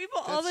 That happens to people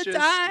all That's the just-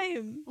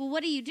 time. Well,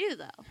 what do you do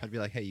though? I'd be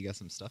like, hey, you got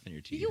some stuff in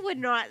your teeth. You would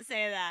not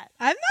say that.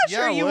 I'm not Yeah,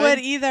 sure I you would. would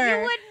either.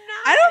 You would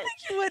not. I don't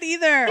think you would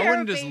either. I You're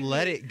wouldn't a just baby.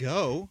 let it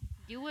go.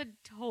 You would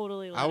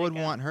totally. Let I would it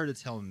go. want her to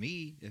tell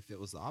me if it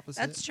was the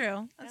opposite. That's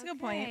true. That's a good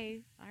point.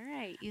 Okay. All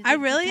right. You I think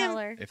you really tell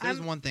am- her. If there's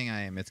I'm- one thing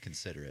I am, it's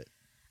considerate.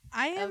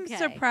 I am Okay.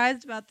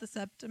 surprised about the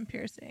septum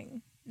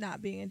piercing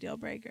not being a deal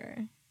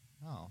breaker.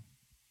 Oh,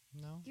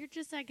 no. You're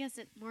just, I guess,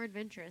 more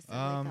adventurous than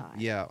I thought.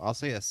 Yeah, I'll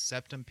say a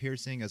septum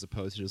piercing as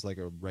opposed to just like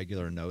a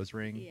regular nose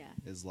ring. Yeah.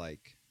 Is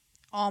like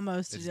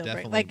Almost a it's deal breaker.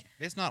 definitely Like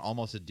it's not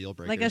almost a deal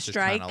breaker. like a it's just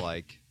kind of strike?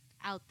 like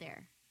Out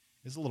there.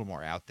 it's a little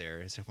more out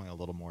there. It's definitely a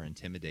little more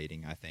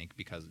intimidating, I think,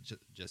 because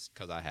just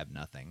because I have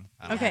nothing.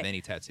 I don't Okay. have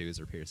any tattoos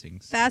or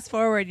piercings. fast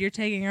forward, you're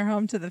taking her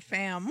home to the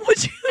fam.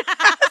 Would you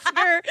ask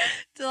her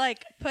to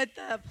like put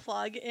the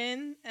plug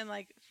in and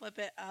like flip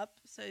it up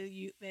so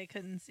they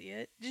couldn't see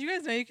it? Did you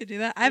guys know you could do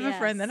that? I have a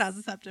friend that Yes. has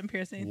a septum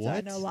piercing, so I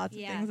What? know lots of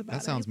Yeah. things about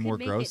That sounds You more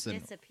could gross make than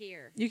it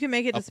disappear. it. You can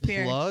make it a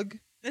disappear. plug.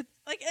 It's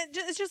like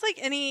it's just like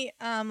any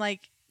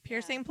like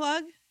piercing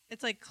plug.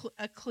 It's like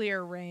a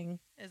clear ring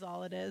is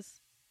all it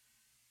is.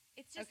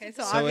 It's just Okay, a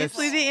so ball.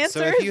 obviously the answer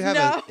So if you is have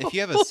no. if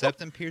you have a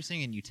septum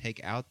piercing and you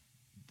take out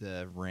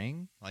the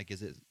ring, like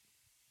is it?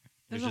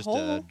 There's There's a just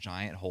hole. a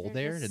giant hole There's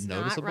there. just It's snot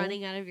noticeable.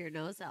 running out of your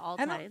nose at all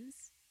I don't- times.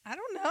 I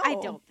don't know. I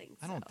don't think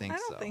so. I don't think I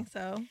don't so. think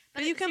so.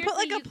 But it- you can put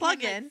like seriously, a you plug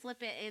can, in. Like,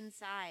 flip it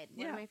inside.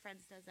 One Yeah. of my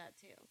friends does that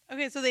too.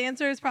 Okay, so the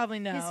answer is probably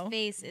no. His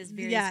face is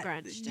very Yeah,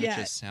 scrunched. That yeah.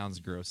 just sounds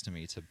gross to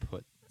me to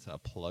put a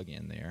plug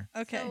in there.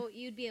 Okay. So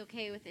you'd be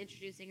okay with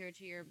introducing her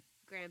to your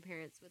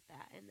grandparents with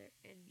that and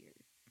your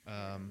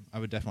I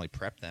would definitely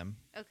prep them.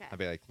 okay. I'd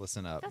be like,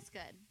 listen up. That's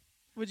good.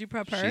 Would you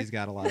prep her? She's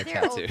got a lot of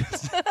They're old.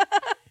 tattoos.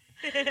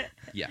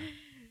 Yeah.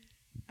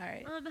 All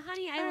right.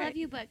 Honey, I All love right.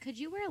 you, but could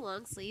you wear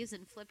long sleeves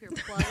and flip your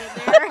plug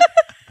in there?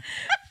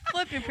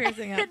 Flip your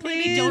piercing up, Maybe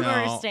please. don't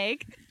order No. a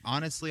steak.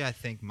 Honestly, I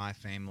think my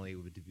family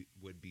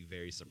would be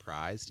very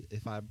surprised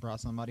if I brought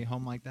somebody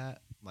home like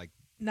that. Like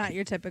Not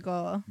your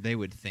typical. they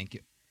would think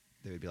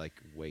they would be like,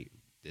 "Wait,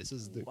 this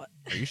is the What?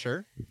 Are you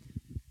sure?"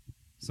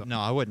 So no,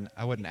 I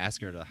wouldn't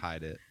ask her to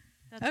hide it.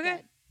 That's Okay.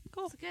 good.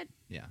 Cool. That's good.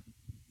 Yeah.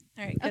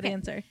 All right. Good Okay.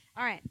 answer.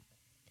 All right.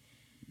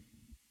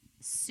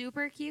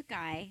 Super cute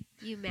guy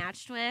you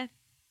matched with.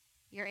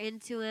 You're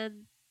into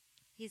him.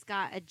 He's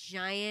got a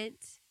giant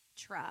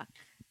truck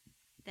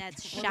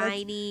that's Well, that's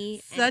shiny.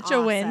 and Such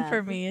a win awesome.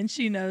 for me, and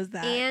she knows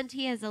that. And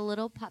he has a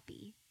little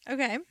puppy.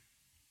 Okay.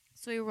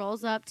 So he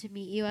rolls up to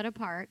meet you at a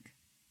park,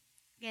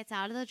 gets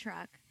out of the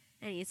truck,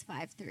 and he's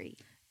 5'3".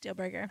 Deal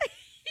breaker.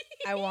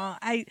 I won't.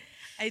 I.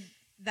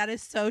 That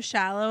is so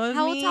shallow of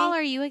How me. tall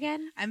are you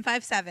again? I'm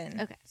 5'7".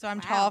 Okay. So I'm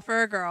Wow. tall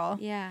for a girl.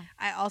 Yeah.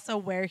 I also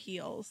wear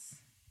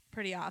heels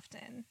pretty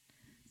often.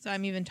 So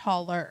I'm even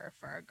taller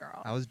for a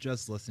girl. I was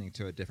just listening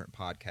to a different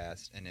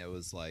podcast, and it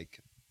was like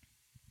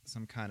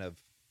some kind of,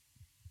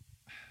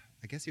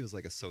 I guess he was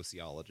like a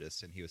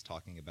sociologist, and he was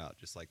talking about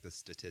just like the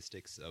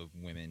statistics of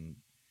women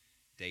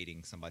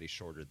dating somebody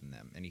shorter than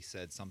them. And he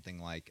said something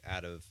like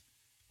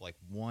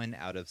 1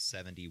 out of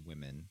 70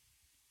 women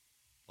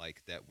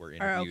like that were Are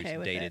interviewed okay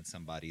with dated it.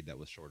 somebody that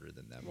was shorter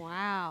than them.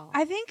 Wow.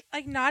 I think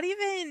like not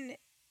even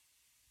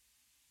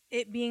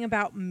it being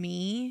about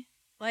me.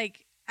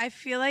 Like I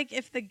feel like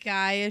if the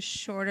guy is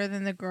shorter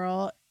than the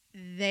girl,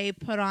 they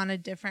put on a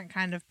different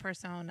kind of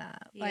persona.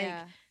 Like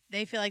yeah.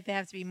 they feel like they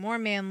have to be more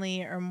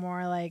manly or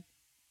more like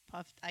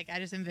puffed. Like I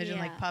just envision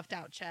Yeah. like puffed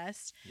out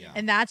chest. Yeah.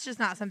 And that's just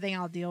not something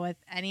I'll deal with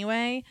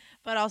anyway.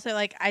 But also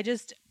like I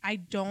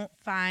don't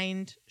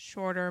find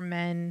shorter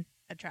men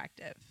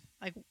attractive.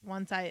 Like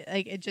once I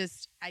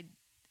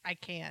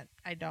can't.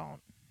 I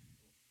don't.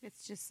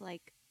 It's just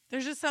like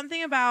There's just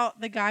something about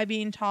the guy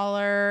being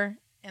taller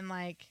and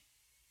like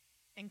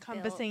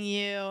encompassing Built.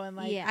 you and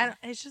like Yeah.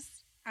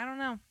 I don't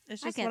know.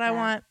 It's I just get what I that.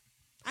 want.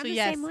 I'm So the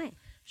yes, same way. Of course,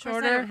 I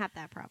shorter don't have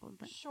that problem,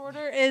 but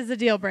shorter is a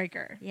deal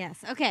breaker.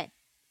 yes. Okay.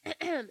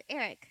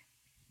 Eric,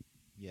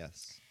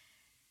 Yes.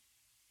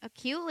 a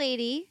cute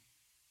lady.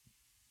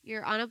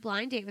 You're on a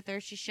blind date with her.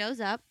 She shows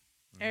up.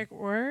 Eric,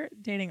 we're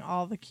dating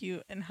all the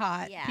cute and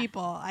hot Yeah.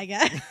 people, I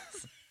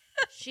guess.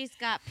 She's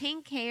got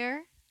pink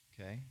hair,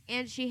 Okay.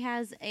 and she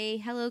has a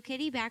Hello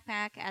Kitty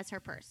backpack as her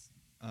purse.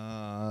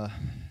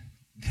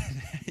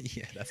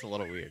 Yeah, that's a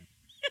little weird.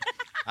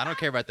 I don't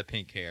care about the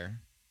pink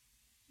hair.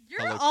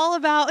 You're Hello- all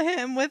about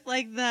him with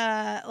like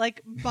the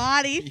like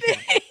body Yeah.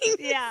 thing.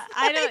 Yeah,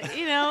 I don't.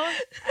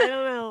 I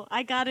don't know.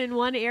 I got in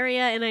one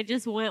area and I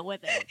just went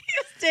with it.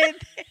 You stayed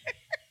there.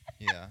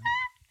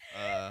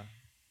 Yeah.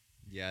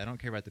 Yeah, I don't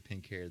care about the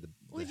pink hair. The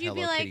Would you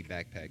be Hello like- Kitty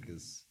backpack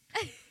is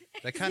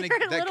that Is kind of there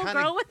a that little kind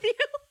girl of with you?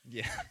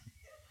 yeah.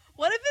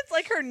 What if it's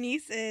like her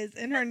niece is,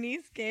 and her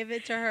niece gave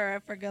it to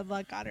her for good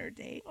luck on her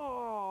date?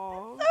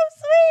 Oh. So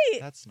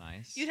sweet. That's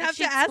nice. You'd Did have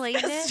she to ask explain the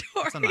it?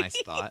 story. That's a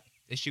nice thought.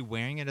 Is she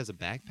wearing it as a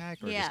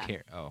backpack or Yeah. just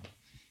care? Oh,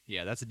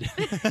 yeah, that's a.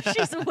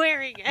 She's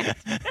wearing it.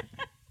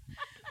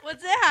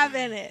 What's it have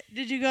in it?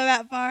 Did you go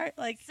that far?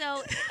 Like,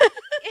 So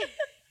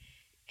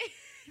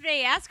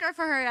they ask her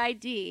for her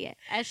ID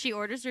as she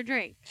orders her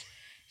drink.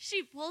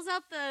 She pulls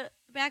out the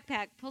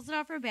backpack, pulls it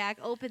off her back,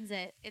 opens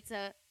it. It's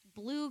a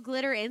blue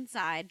glitter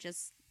inside,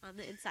 just on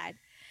the inside.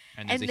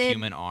 and there's and a then-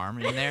 human arm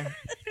in there.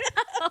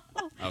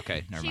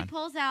 Okay, never She mind.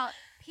 pulls out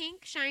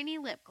pink shiny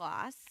lip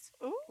gloss,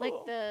 ooh.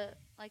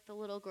 like the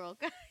little girl.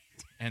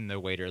 And the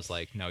waiter's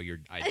like, "No, your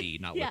ID,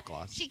 not Yeah, lip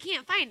gloss." She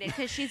can't find it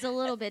because she's a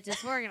little bit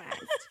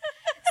disorganized.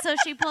 So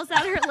she pulls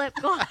out her lip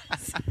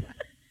gloss.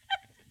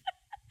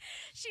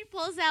 She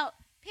pulls out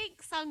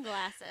pink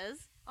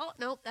sunglasses. Oh,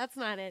 nope, that's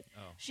not it.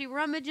 Oh. She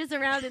rummages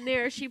around in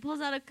there. She pulls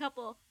out a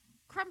couple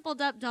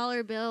crumpled up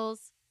dollar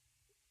bills.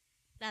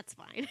 That's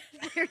fine.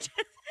 They're just,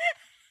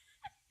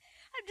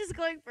 I'm just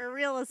going for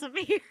realism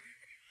here.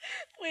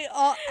 Wait,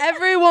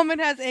 every woman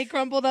has a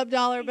crumpled up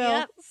dollar bill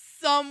Yep.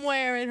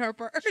 somewhere in her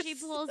purse. She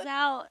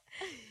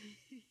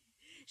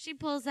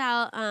pulls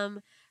out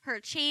her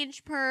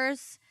change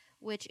purse,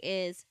 which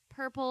is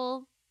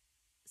purple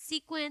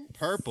sequins.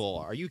 Purple?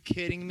 Are you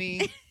kidding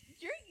me?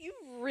 You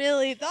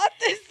really thought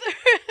this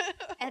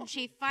through. And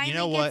she finally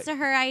know gets what? to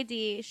her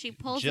ID. She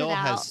pulls Jill it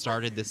out. has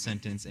started this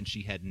sentence and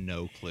she had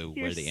no clue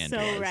You're where the end so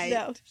was. right.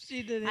 No,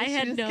 she didn't. I She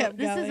had just no. kept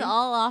This is going.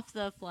 all off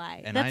the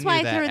fly. And That's I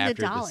why knew I threw that in the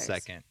after the dollars.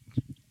 second.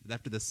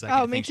 After the second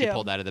Oh, me thing she too.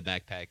 pulled out of the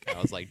backpack, I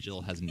was like,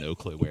 Jill has no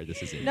clue where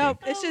this is ending. Nope,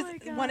 it's Oh my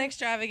just God. one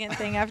extravagant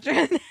thing after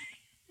another.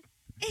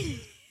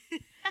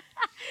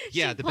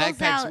 Yeah, She the pulls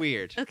backpack's out-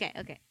 weird. Okay,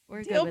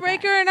 we're good Deal with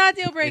breaker or not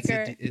deal It's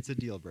breaker? it's a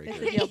deal breaker. It's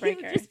a deal that. breaker.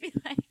 You would just be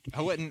like,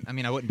 I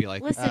wouldn't be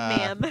like, Listen,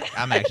 ma'am.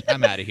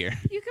 I'm out of here.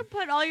 you can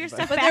put all your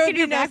stuff But there back would in be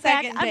your no backpack.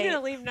 second I'm date.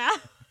 gonna leave now.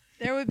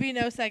 There would be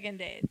no second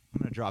date. I'm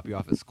gonna drop you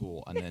off at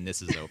school and then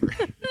this is over.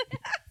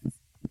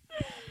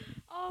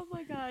 Oh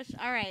my gosh!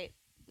 All right,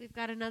 we've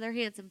got another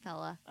handsome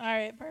fella. All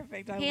right,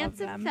 perfect. I love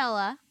Handsome them.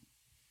 fella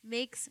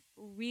makes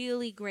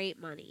really great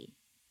money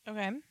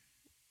Okay.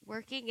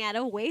 working at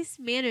a waste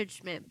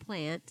management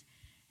plant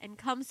and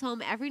comes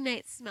home every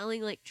night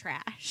smelling like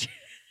trash.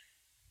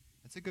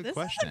 That's a good This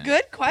question. is a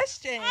good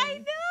question. I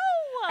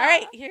know. All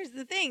right, here's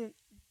the thing.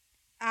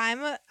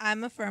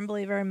 I'm a firm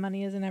believer in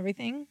money isn't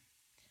everything.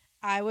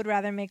 I would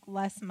rather make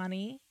less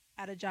money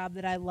at a job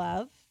that I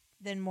love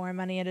than more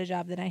money at a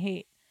job that I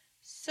hate.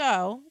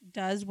 So,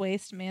 does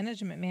waste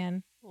management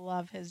man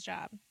love his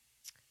job?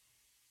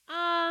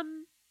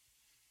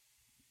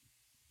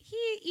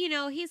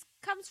 He's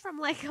comes from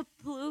like a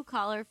blue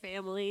collar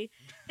family.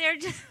 They're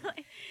just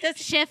like Does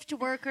shift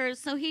workers,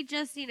 so he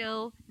just 9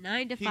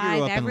 to He 5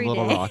 grew up in every day.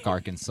 Little Rock,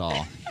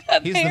 Arkansas.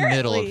 He's the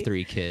middle of Apparently.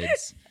 3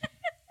 kids.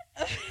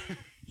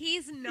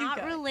 He's not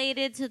go.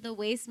 related to the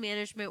waste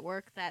management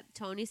work that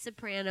Tony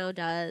Soprano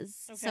does,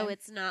 so Okay.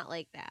 it's not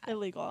like that.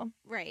 illegal?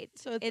 Right.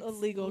 So it's a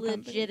legal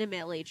company.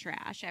 legitimately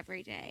trash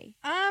every day.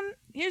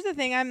 Here's the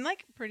thing. I'm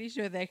like pretty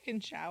sure they can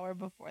shower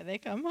before they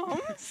come home.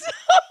 So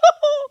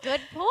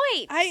Good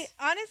point. I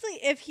honestly,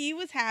 if he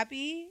was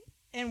happy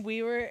and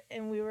we were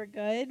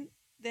good,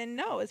 then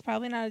no, it's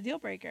probably not a deal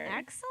breaker.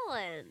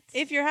 Excellent.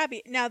 If you're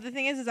happy. Now the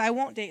thing is I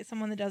won't date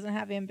someone that doesn't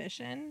have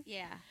ambition.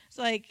 yeah.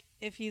 So like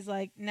if he's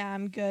like, nah,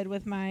 I'm good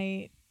with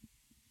my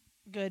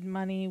good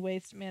money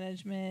waste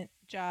management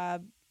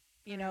job,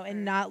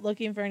 and not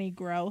looking for any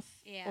growth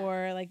Yeah.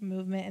 or like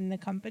movement in the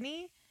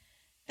company,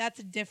 that's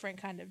a different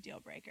kind of deal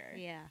breaker.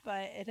 Yeah.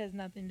 But it has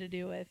nothing to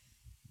do with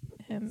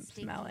him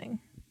Stinky. smelling.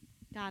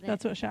 Got it.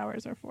 That's what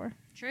showers are for.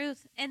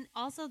 Truth. And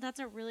also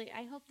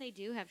I hope they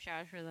do have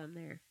showers for them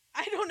there.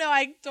 I don't know.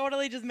 I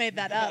totally just made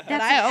that up. That's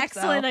but I an hope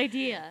excellent so.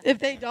 idea. If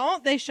they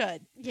don't, they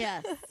should.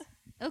 Yes.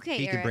 Okay,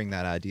 He Eric. could bring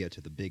that idea to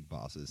the big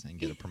bosses and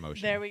get a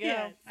promotion. There we go.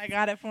 Yes. I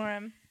got it for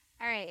him.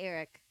 All right,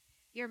 Eric.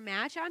 Your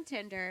match on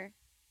Tinder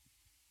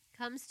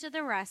comes to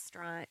the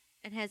restaurant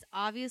and has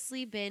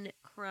obviously been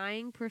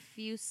crying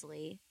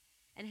profusely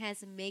and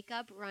has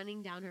makeup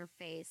running down her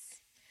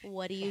face.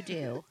 What do you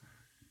do?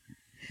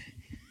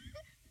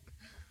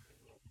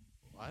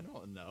 I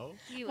don't know.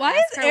 Do you Why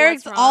ask is her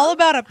Eric's what's all wrong?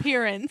 about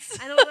appearance?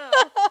 I don't know.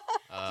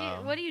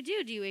 Um, What do you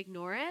do? Do you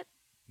ignore it?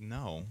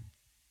 No.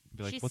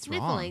 Be like, She's what's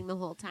sniffling wrong? the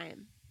whole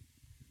time.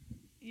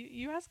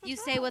 You ask. You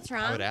what's say wrong. what's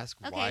wrong? I would ask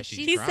Okay, why she's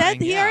He crying.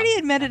 said he yeah. already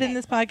admitted in Okay.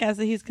 this podcast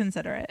that he's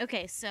considerate.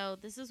 Okay, so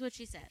this is what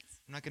she says.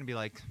 I'm not gonna be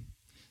like.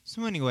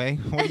 So anyway,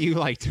 what do you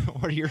like?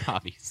 What are your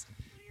hobbies?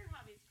 What are your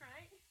hobbies,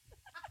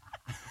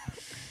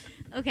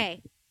 crying?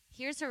 Okay,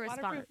 here's her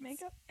response. Waterproof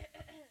makeup.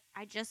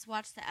 I just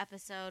watched the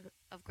episode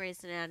of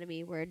Grey's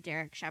Anatomy where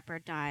Derek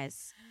Shepherd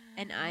dies,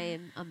 and I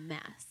am a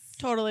mess.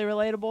 Totally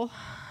relatable.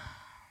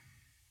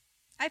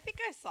 I think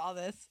I saw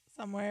this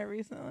somewhere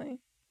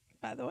recently.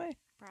 by the way.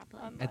 Probably.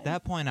 Online. At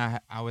that point, I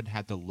would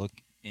have to look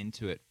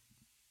into it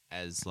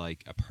as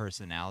like a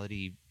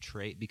personality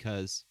trait,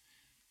 because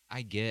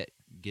I get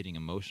getting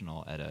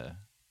emotional at a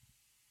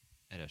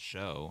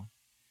show,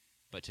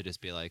 but to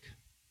just be like,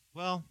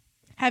 well,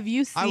 Have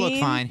you seen? I look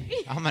fine.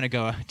 I'm gonna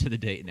go to the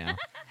date now.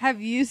 Have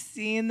you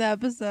seen the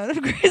episode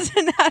of Grey's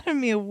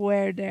Anatomy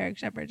where Derek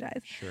Shepherd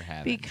dies? Sure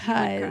haven't.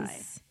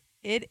 Because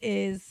it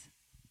is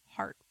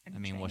heart. I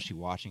mean, was she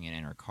watching it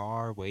in her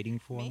car, waiting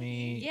for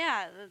me?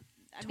 Yeah.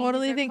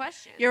 Totally think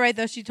you're right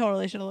though. She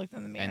totally should have looked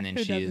in the mirror. And then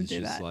Who she doesn't is do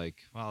just that? like,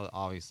 well,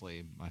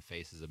 obviously my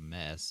face is a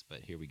mess, but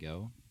here we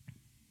go.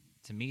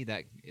 To me,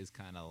 that is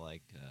kind of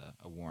like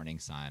a warning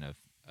sign of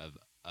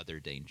other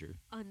danger.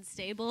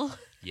 Unstable.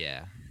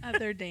 Yeah.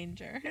 Other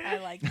danger. I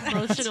like that.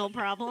 Emotional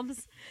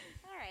problems.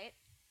 All right.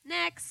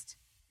 Next.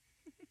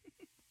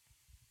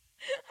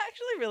 I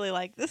actually really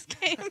like this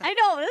game. I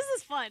know. This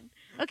is fun.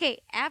 Okay.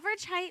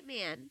 Average height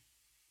man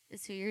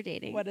is who you're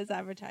dating. What is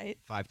advertise?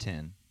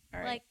 5'10". All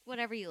right. Like,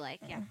 whatever you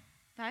like. Yeah.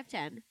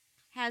 5'10".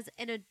 Has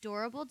an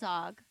adorable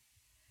dog.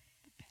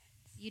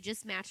 You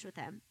just matched with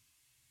him.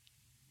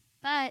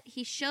 But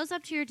he shows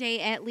up to your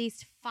date at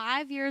least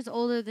 5 years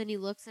older than he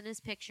looks in his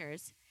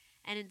pictures.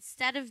 And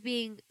instead of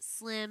being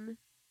slim,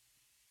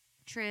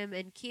 trim,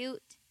 and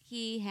cute,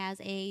 he has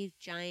a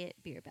giant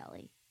beer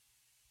belly.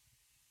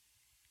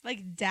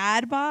 Like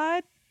dad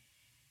bod?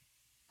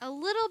 A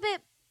little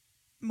bit,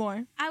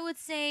 More. I would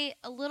say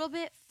a little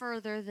bit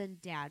further than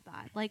dad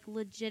bod. Like,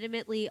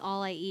 legitimately,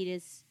 all I eat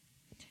is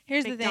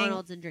Here's the thing.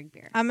 McDonald's and drink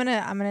beer. I'm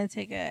gonna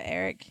take a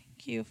Eric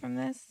cue from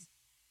this.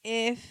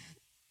 If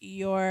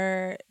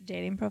your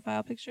dating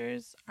profile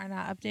pictures are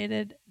not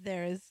updated,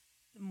 there is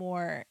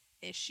more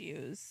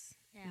issues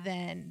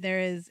than there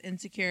is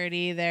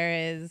insecurity.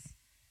 There is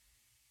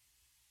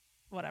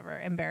whatever,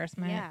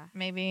 embarrassment. Yeah.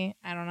 Maybe,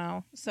 I don't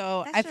know.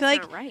 So That's I just feel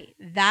like not right.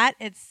 that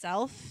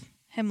itself,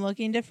 him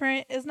looking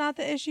different, is not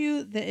the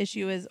issue. The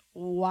issue is,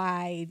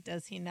 why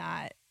does he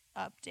not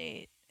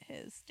update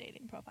his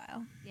dating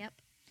profile? Yep.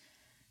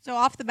 So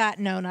off the bat,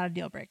 no, not a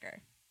deal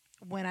breaker.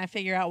 When I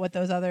figure out what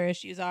those other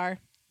issues are,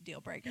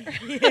 deal breaker.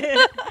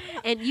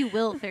 And you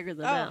will figure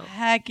them Oh, out.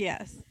 heck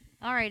yes.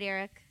 All right,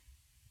 Eric.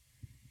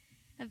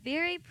 A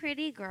very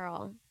pretty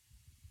girl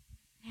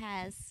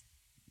has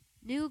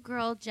new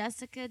girl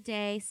Jessica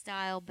Day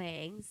style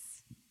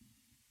bangs.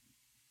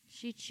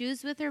 She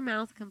chews with her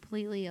mouth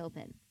completely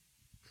open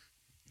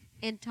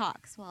and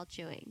talks while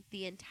chewing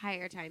the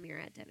entire time you're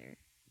at dinner.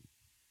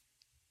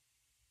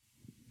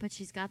 But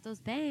she's got those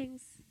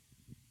bangs.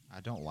 I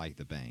don't like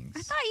the bangs.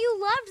 I thought you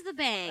loved the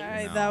bangs. All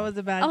right, No. that was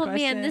a bad Oh question.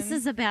 man, this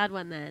is a bad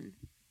one then.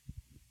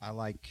 I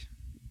like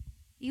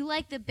You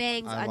like the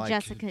bangs I on like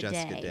Jessica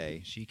Jessica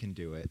Day. She can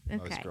do it. Okay.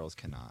 Most girls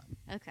cannot.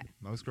 Okay.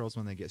 Most girls,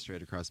 when they get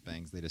straight across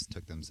bangs, they just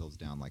took themselves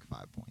down like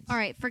 5 points. All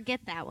right, forget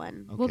that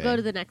one. We'll go Okay.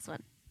 to the next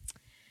one.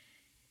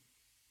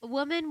 A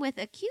woman with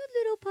a cute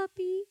little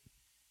puppy.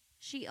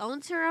 She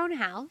owns her own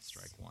house.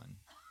 Strike one.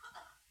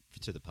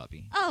 To the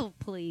puppy. Oh,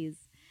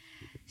 please.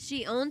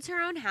 She owns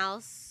her own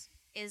house,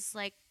 is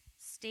like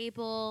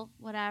stable,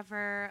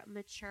 whatever,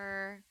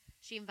 mature.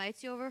 She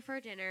invites you over for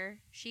dinner.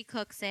 She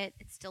cooks it.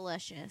 It's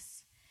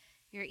delicious.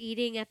 You're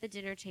eating at the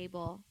dinner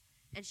table,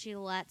 and she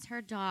lets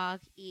her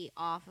dog eat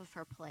off of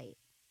her plate.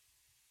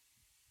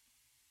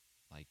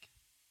 Like,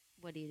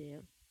 What do you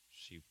do?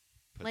 she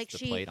puts Like the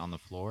she- plate on the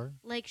floor.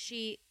 Like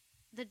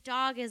the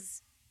dog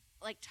is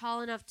like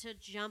tall enough to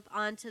jump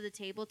onto the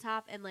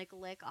tabletop and like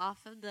lick off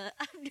of the,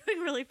 I'm doing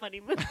really funny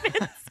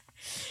movements.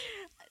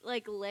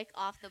 Like lick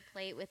off the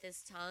plate with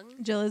his tongue.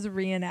 Jill is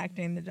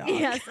reenacting the dog.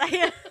 Yes, I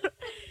am.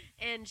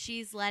 And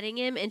she's letting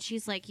him, and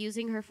she's like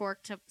using her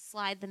fork to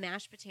slide the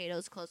mashed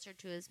potatoes closer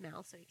to his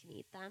mouth so he can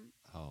eat them.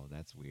 Oh,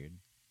 that's weird.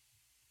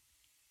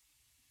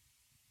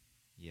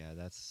 Yeah,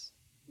 that's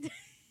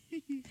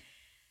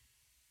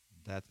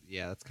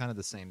that's kind of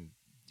the same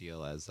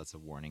deal as that's a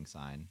warning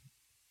sign.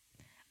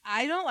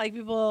 I don't like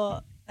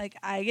people, like,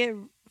 I get,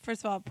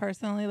 first of all,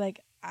 personally, like,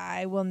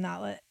 I will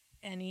not let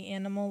any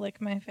animal lick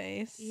my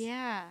face.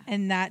 Yeah.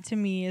 And that to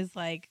me is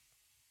like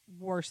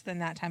worse than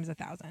that times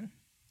 1,000.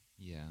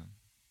 Yeah.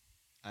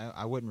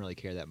 I wouldn't really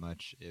care that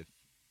much if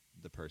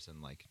the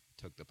person like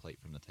took the plate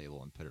from the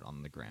table and put it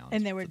on the ground.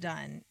 And they were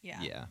done.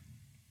 Yeah. Yeah.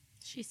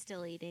 She's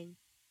still eating.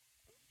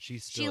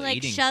 She's still She like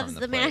eating shoves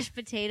from the plate. mashed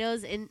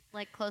potatoes in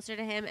like closer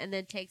to him and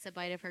then takes a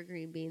bite of her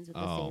green beans with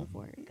the Oh. same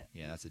fork.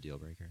 Yeah, that's a deal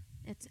breaker.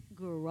 It's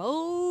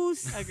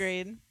gross.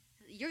 Agreed.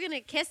 You're going to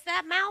kiss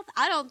that mouth?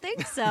 I don't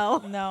think so.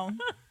 No.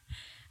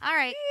 All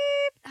right.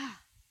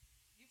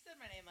 You've said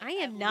my name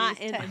I am not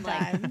in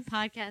like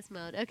podcast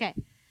mode. Okay.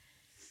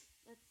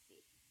 Let's see.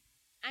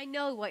 I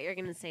know what you're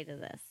going to say to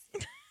this.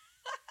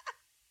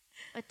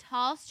 A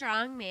tall,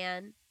 strong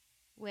man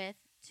with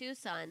 2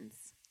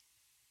 sons.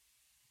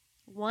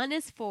 One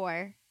is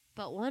 4,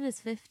 but one is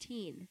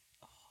 15.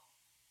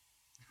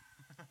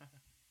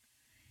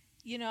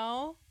 You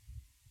know,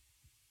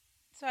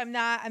 so I'm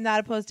not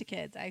opposed to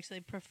kids. I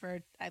actually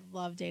I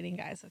love dating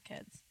guys with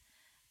kids.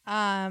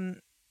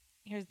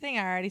 Here's the thing.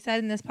 I already said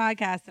in this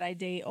podcast that I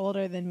date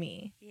older than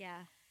me.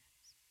 Yeah.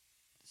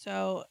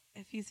 So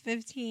if he's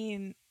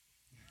 15,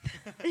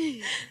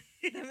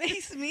 that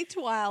makes me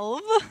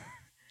 12.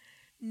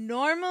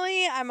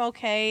 Normally, I'm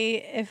okay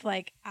if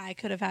like I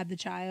could have had the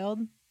child.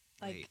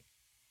 Like Wait,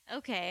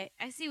 Okay,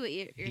 I see what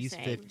you're he's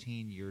saying.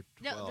 15, you're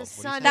 12. No, the What'd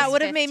you son say? that is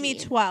would have made me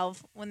 15.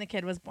 12 when the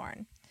kid was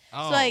born.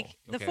 Oh, So like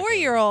the okay,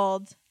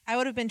 4-year-old, I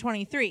would have been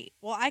 23.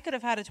 Well, I could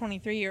have had a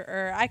 23-year,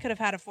 or I could have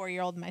had a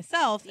 4-year-old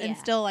myself and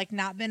Yeah. still like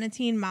not been a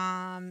teen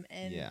mom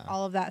and Yeah.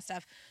 all of that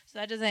stuff. So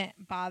that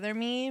doesn't bother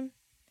me.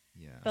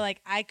 Yeah. But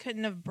like I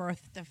couldn't have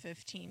birthed a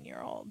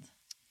 15-year-old.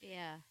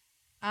 Yeah.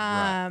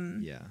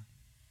 Yeah.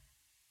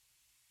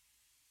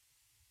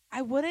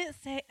 I wouldn't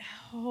say.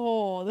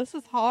 Oh, this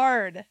is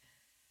hard.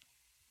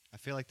 I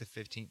feel like the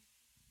 15.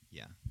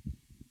 Yeah.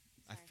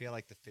 I Sorry. feel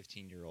like the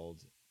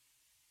 15-year-old,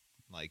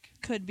 like,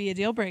 Could be a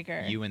deal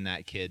breaker. you and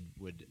that kid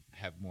would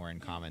have more in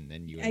common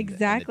than you and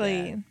Exactly.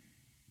 and the dad.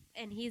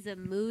 And he's a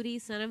moody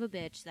son of a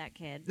bitch, that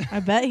kid. I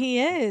bet he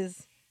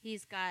is.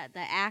 He's got the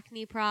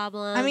acne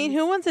problem. I mean,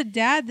 who wants a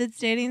dad that's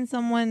dating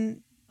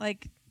someone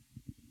like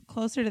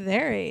closer to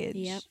their age?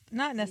 Yep.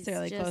 Not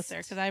necessarily just- closer,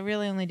 because I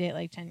really only date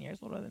like 10 years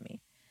older than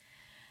me.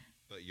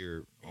 But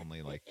you're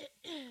only like.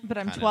 But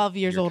I'm kind of- 12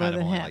 years you're older kind of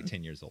than only him. like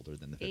 10 years older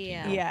than the 15.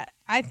 Yeah. Yeah,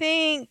 I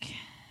think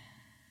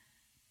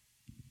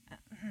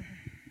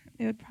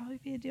it would probably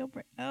be a deal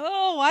breaker.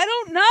 Oh, I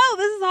don't know.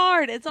 This is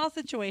hard. It's all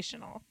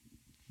situational.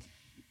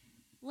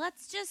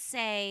 Let's just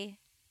say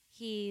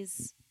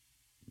he's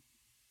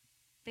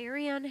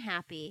very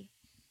unhappy.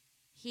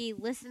 He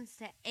listens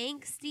to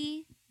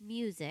angsty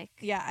music.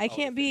 Yeah, I Oh,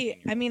 can't be.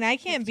 15-year-old. I mean, I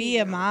can't be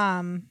a 15-year-old.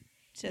 mom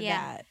to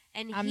Yeah. that.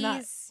 And I'm he's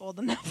not old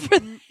enough for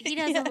that. he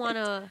doesn't yet. want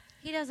to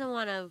he doesn't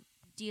want to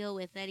deal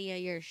with any of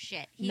your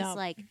shit. He's No.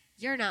 like,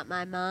 "You're not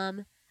my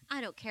mom. I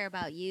don't care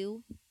about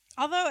you."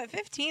 Although at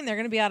 15, they're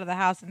going to be out of the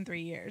house in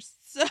 3 years.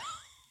 So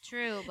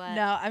True, but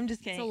no, I'm just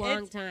it's kidding. a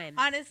long time.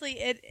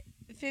 Honestly,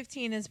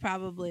 15 is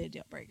probably a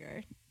deal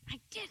breaker. I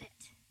did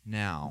it.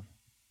 Now,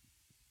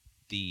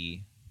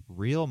 the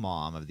real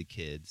mom of the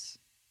kids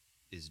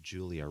is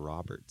Julia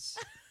Roberts.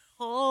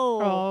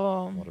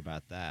 Oh, What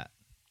about that?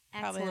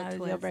 probably Excellent not a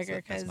deal twist. breaker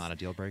That's because not a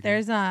deal breaker?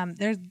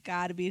 there's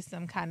got to be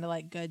some kind of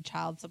like good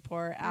child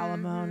support, Mm-hmm.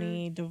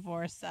 alimony,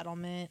 divorce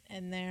settlement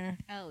in there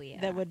Oh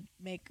yeah. that would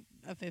make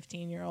a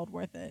 15-year-old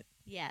worth it.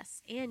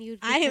 Yes, and you'd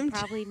I get am to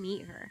probably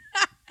meet her.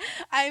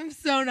 I'm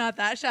so not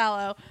that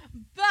shallow,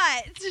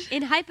 but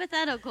In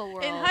hypothetical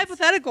world. in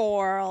hypothetical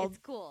world, it's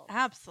cool.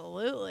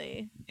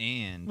 absolutely.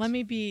 And Let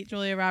me be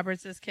Julia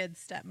Roberts'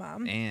 kid's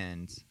stepmom.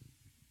 and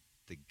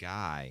the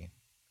guy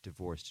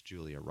divorced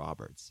Julia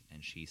Roberts,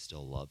 and she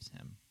still loves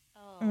him.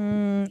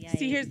 Oh,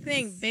 See, here's the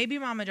thing: yikes. baby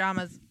mama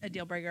drama's a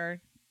deal breaker.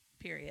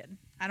 Period.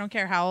 I don't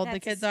care how old the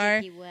That's a kids are.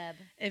 sticky web.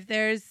 If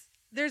there's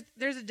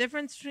a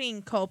difference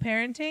between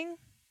co-parenting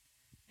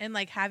and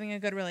like having a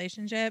good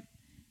relationship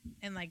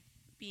and like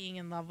being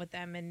in love with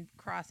them and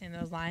crossing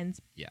those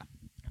lines. Yeah.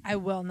 I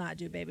will not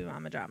do baby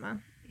mama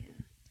drama. Yeah.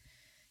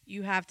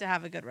 You have to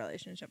have a good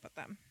relationship with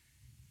them,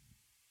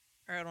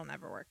 or it'll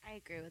never work. I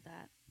agree with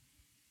that.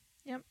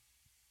 Yep.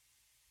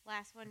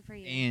 Last one for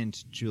you.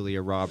 And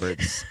Julia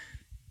Roberts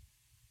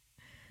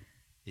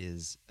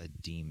is a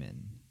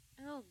demon.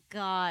 Oh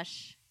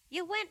gosh,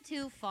 you went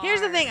too far.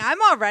 Here's the thing: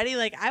 I'm already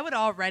like I would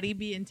already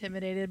be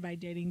intimidated by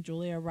dating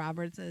Julia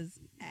Roberts' ex.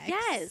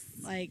 Yes.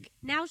 Like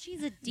Now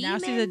she's a demon. now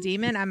she's a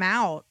demon. I'm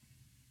out.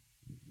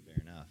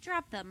 Fair enough.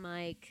 Drop the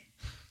mic.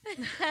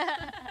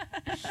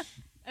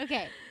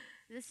 Okay,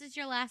 this is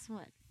your last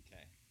one.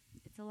 Okay.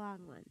 It's a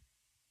long one.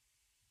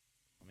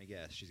 Let me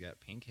guess. She's got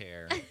pink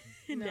hair.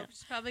 No,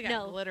 she's probably got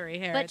No. glittery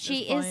hair. But at she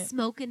this is point.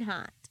 smoking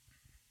hot.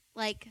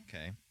 Like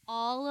Okay.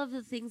 all of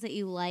the things that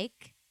you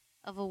like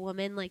of a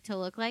woman like to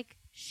look like,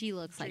 she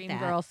looks dream like that.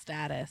 girl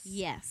status.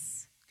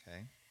 Yes.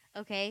 Okay.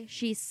 Okay,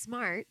 she's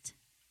smart.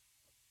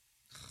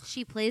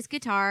 She plays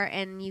guitar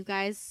and you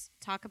guys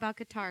talk about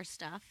guitar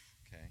stuff,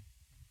 Okay.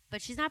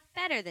 but she's not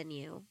better than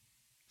you.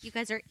 You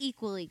guys are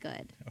equally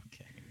good.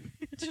 Okay.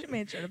 She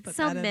made sure to put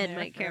Some that in men there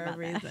might for care a about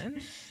that.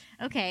 reason.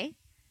 Okay.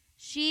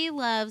 She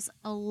loves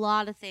a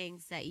lot of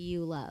things that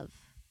you love,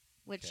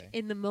 which Okay.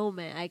 in the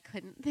moment I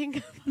couldn't think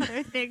of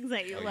other things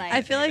that you Oh, you like. I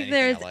can't feel think like of anything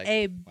there's I like?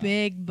 a Wow.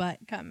 big butt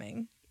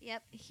coming.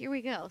 Yep, here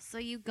we go. So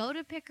you go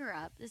to pick her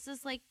up. This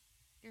is like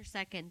your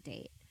second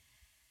date.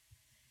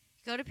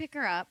 You go to pick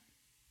her up.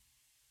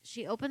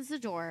 She opens the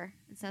door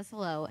and says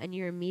hello, and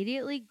you're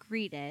immediately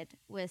greeted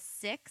with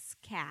 6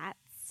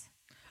 cats.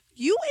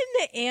 You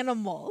into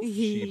animals?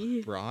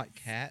 She brought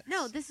cats?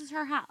 No, this is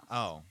her house.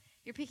 Oh.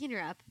 You're picking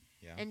her up,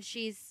 Yeah. and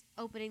she's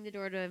opening the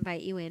door to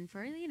invite you in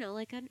for,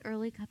 like an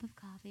early cup of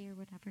coffee or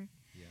whatever.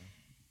 Yeah.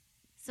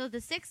 So the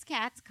 6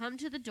 cats come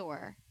to the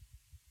door.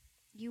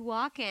 You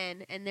walk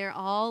in, and they're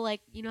all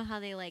like, you know how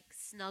they like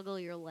snuggle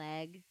your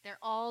leg? They're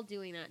all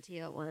doing that to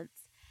you at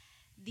once.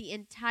 The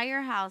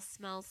entire house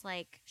smells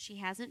like she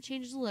hasn't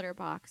changed the litter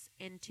box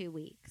in 2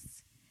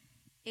 weeks.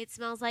 It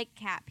smells like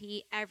cat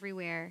pee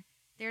everywhere.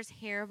 There's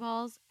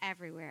hairballs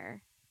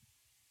everywhere.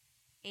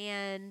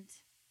 And,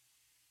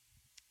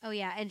 oh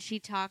yeah, and she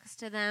talks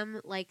to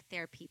them like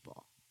they're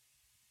people.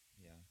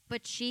 Yeah.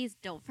 But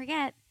don't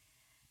forget,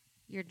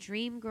 your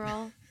dream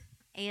girl,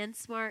 and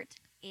smart,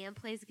 and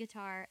plays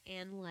guitar,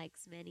 and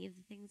likes many of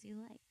the things you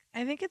like.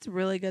 I think it's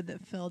really good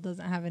that Phil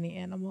doesn't have any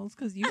animals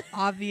because you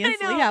obviously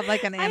know. have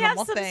like an I animal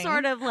have some thing.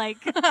 sort of like.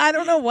 I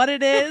don't know what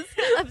it is,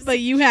 but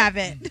you have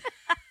it.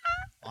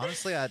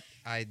 Honestly,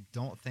 I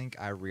don't think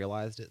I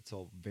realized it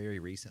till very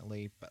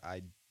recently, but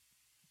I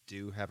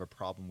do have a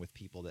problem with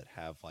people that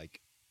have like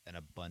an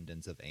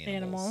abundance of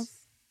animals.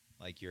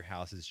 Like your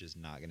house is just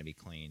not going to be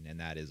clean, and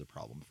that is a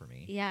problem for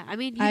me. Yeah, I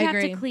mean, you I have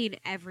agree. to clean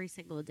every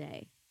single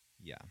day.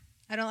 Yeah.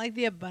 I don't like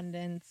the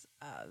abundance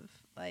of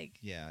like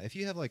Yeah, if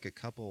you have like a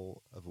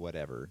couple of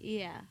whatever,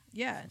 Yeah,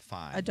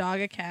 fine. a dog,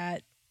 a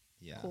cat,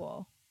 Yeah.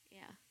 cool.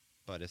 yeah.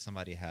 But if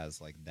somebody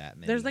has like that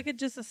many, There's like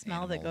just a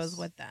smell that animals. goes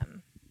with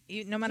them.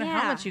 No matter Yeah.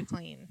 how much you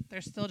clean,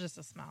 there's still just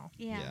a smell.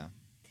 Yeah.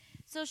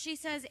 So she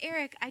says,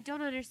 Eric, I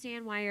don't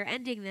understand why you're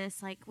ending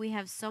this. Like, we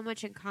have so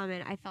much in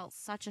common. I felt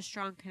such a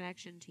strong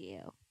connection to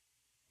you.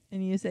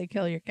 And you say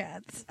kill your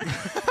cats.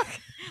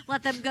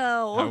 Let them I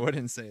go.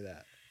 wouldn't say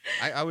that.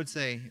 I would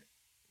say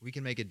we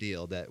can make a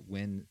deal that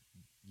when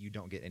you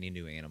don't get any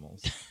new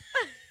animals,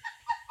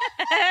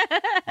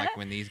 like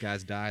when these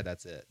guys die,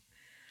 that's it.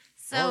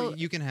 So, or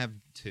you can have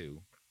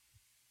 2.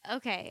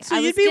 okay. So I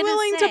you'd was be gonna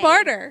willing say- to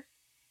barter.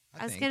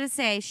 I was think. going to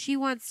say, she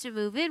wants to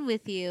move in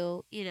with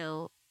you,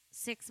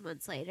 6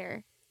 months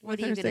later. What With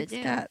are you her going to 6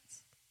 do?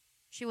 cats.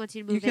 She wants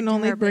you to move You can into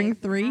only her bring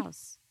big 3?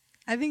 house.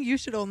 I think you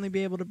should only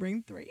be able to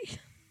bring 3.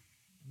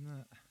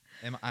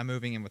 Am I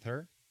moving in with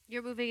her?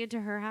 You're moving into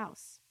her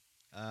house.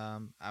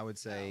 I would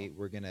say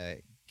we're gonna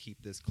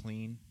keep this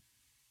clean,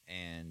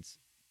 and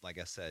like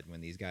I said,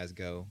 when these guys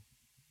go,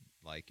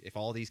 like if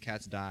all these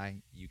cats die,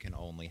 you can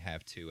only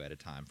have 2 at a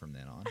time from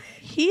then on.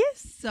 He is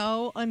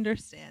so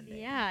understanding.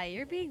 Yeah,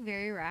 you're being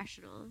very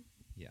rational.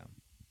 Yeah,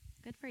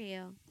 Good for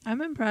you.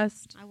 I'm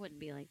impressed. I wouldn't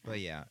be like that. but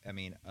yeah, I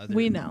mean, other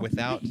We know.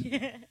 without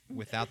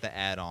the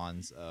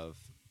add-ons of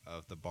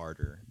the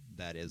barter,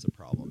 that is a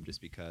problem. Just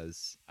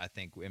because I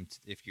think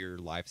if your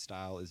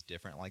lifestyle is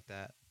different like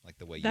that, like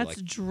the way you That's like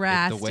the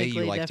drastically way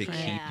you like different.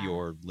 to keep Yeah.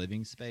 your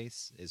living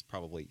space is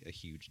probably a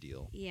huge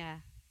deal. Yeah.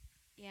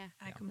 Yeah.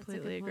 I Yeah. completely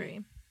That's a good agree.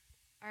 point.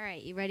 All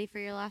right, you ready for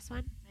your last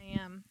one? I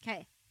am.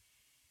 Okay.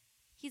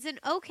 He's an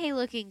okay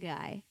looking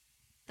guy.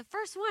 The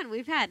first one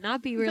we've had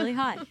not be really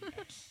hot.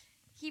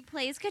 He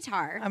plays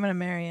guitar. I'm gonna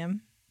marry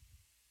him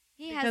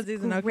He because has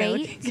he's an okay great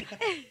looking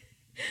guy.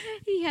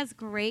 He has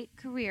great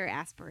career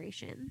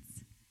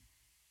aspirations.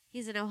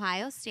 He's an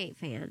Ohio State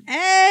fan.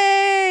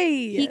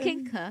 Hey! He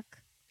can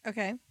cook,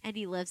 Okay. and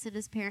he lives in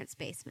his parents'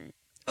 basement.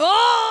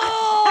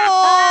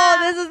 Oh,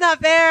 this is not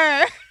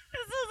fair.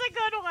 This is a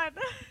good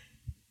one.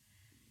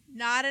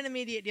 Not an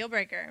immediate deal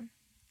breaker.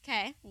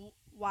 Okay.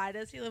 Why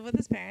does he live with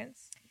his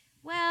parents?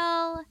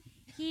 Well,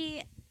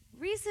 he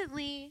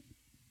recently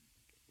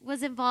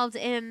was involved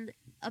in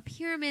a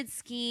pyramid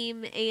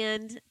scheme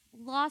and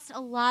lost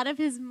a lot of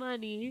his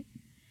money.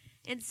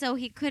 And so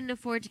he couldn't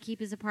afford to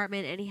keep his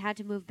apartment, and he had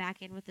to move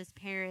back in with his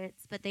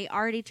parents. But they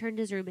already turned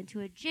his room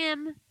into a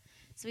gym,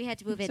 so he had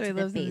to move So into he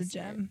the lives in the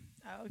basement. gym.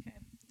 Oh, okay.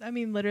 I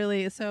mean,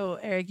 literally. So,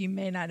 Eric, you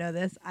may not know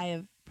this. I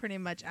have pretty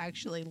much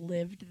actually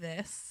lived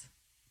this.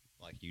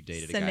 Like you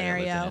dated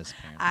Scenario. a guy that lived in his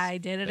parents' I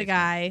dated a basement.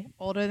 guy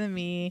older than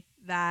me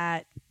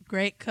that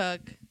great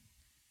cook,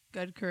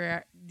 good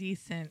career,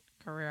 decent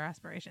career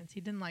aspirations.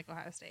 He didn't like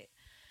Ohio State,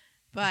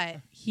 but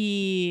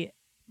he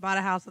bought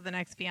a house with an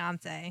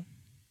ex-fiance.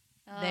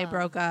 They Oh,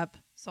 broke up,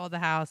 sold the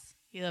house.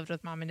 He lived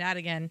with mom and dad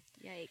again.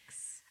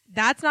 Yikes.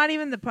 That's not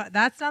even the part.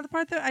 That's not the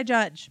part that I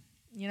judge.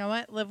 You know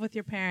what? Live with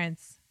your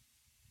parents.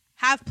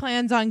 Have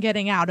plans on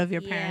getting out of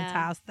your parents'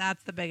 Yeah. house.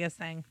 That's the biggest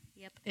thing.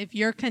 Yep. If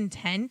you're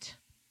content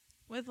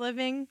with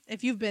living,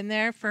 if you've been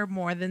there for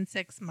more than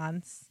 6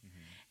 months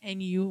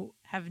and you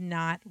have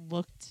not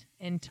looked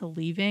into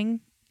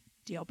leaving,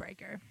 deal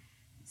breaker.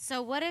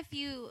 So what if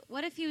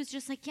he was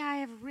just like, yeah, I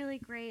have a really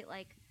great,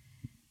 like,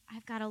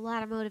 I've got a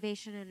lot of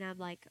motivation and I'm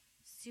like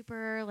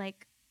super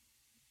like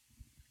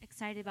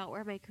excited about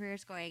where my career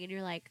is going, and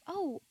you're like,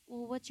 oh,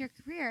 well, what's your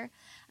career?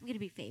 I'm gonna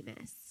be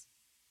famous.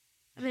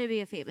 I'm gonna be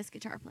a famous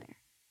guitar player.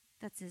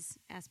 That's his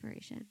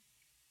aspiration.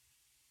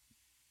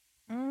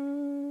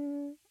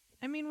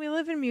 I mean, we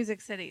live in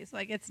music cities.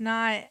 Like, it's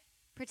not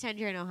Pretend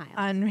you're in Ohio.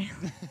 unreal.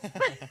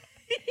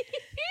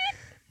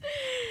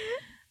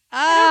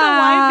 I don't know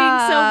why I'm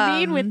being so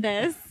mean with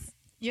this.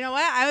 You know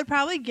what? I would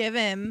probably give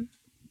him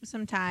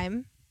some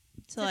time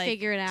to like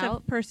figure it to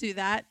out. pursue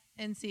that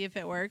and see if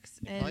it works.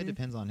 It probably And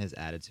depends on his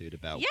attitude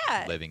about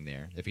Yeah. living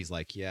there. If he's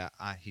like, yeah,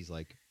 I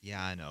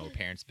know,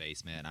 parents'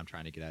 basement. I'm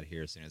trying to get out of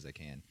here as soon as I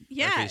can. Or if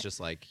Yeah. he's just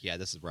like, yeah,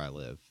 this is where I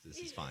live. This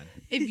is fine.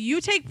 if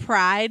you take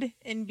pride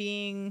in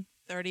being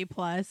 30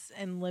 plus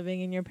and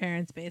living in your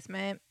parents'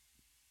 basement,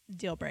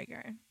 deal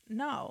breaker.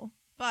 No.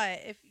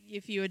 But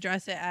if you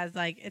address it as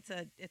like it's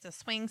a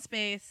swing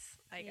space,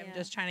 like I'm Yeah.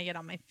 just trying to get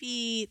on my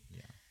feet.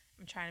 Yeah.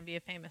 I'm trying to be a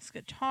famous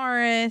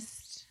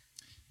guitarist.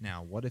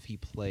 Now, what if he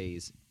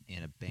plays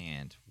in a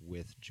band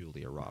with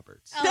Julia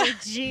Roberts? Oh,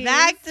 jeez.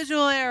 Back to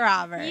Julia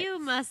Roberts. You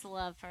must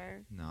love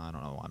her. No, I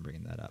don't know why I'm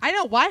bringing that up. I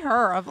know why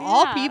her of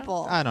all Yeah.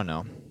 people. I don't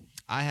know.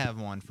 I have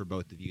one for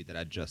both of you that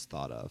I just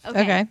thought of.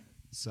 Okay.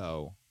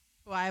 So,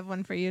 Well, I have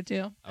one for you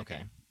too.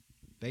 okay.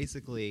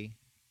 Basically,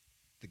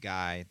 the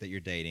guy that you're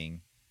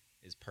dating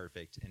is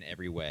perfect in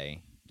every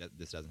way.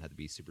 This doesn't have to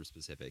be super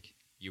specific.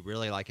 You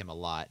really like him a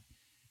lot.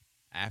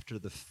 After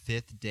the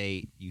 5th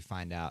date, you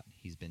find out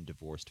he's been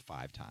divorced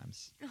 5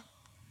 times.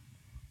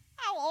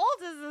 How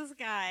old is this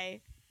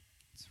guy?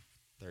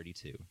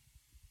 32.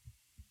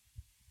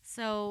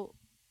 So,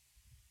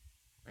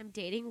 I'm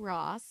dating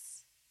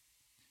Ross.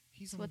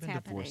 He's So only what's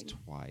been divorced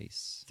happening?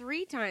 twice.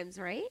 3 times,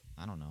 right?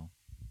 I don't know.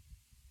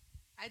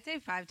 I'd say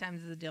 5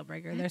 times is a deal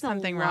breaker. That's There's a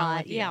something wrong lot.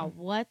 with you. Yeah,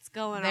 what's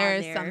going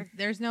There's on there?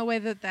 There's no way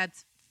that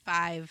that's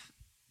 5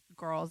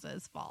 girls'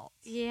 fault.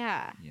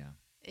 Yeah. Yeah.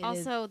 It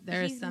Also,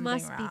 there is he something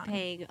must wrong. be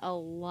paying a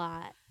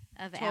lot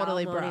of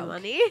Totally alimony broke.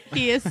 money.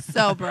 He is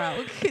so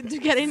broke.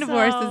 Getting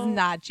divorced So- is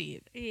not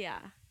cheap. Yeah.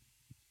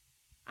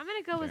 I'm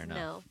going to go Fair with enough.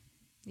 no.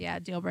 Yeah,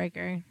 deal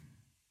breaker.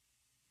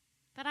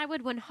 But I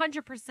would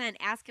 100%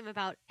 ask him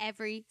about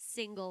every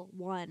single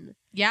one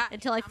Yeah.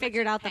 until I how much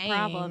figured you're out the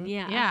problem. paying.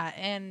 Yeah. Yeah,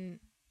 and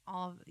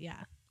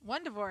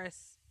one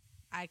divorce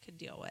I could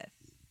deal with.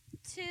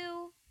 2.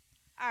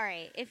 All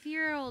right. If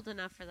you're old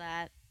enough for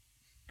that,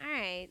 all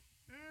right.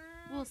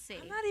 We'll see.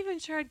 I'm not even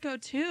sure I'd go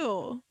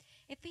 2.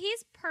 If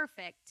he's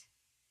perfect,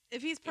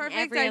 If he's In perfect,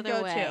 every I'd other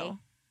go way. 2.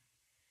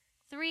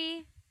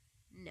 3,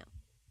 no.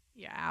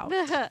 You're out.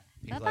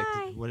 He's Bye-bye.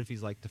 like, what if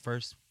he's like, the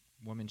first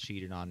woman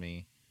cheated on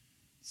me.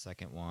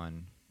 Second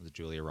one was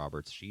Julia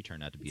Roberts. She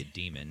turned out to be a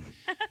demon.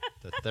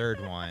 The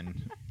third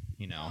one,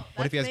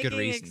 what if he has good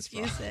reasons for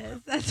it?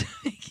 Excuses. That's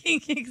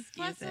making excuses.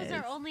 Plus, those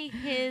are only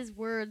his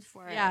words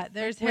for it. Yeah,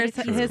 there's Like, what his,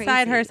 if he's his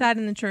side, her crazy? side,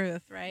 and the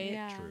truth, right?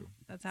 Yeah. True.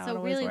 That's how it So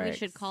always really, works. we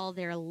should call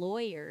their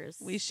lawyers.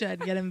 We should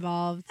get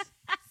involved.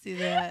 see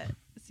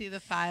the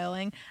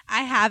filing.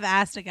 I have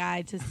asked a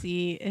guy to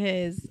see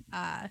his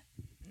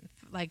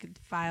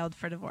filed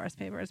for divorce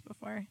papers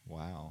before.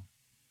 Wow.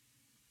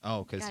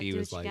 Oh, because Gotta he do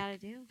was what you like, gotta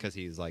do. because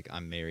he's like,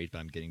 I'm married, but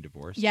I'm getting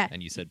divorced. Yeah.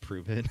 And you said,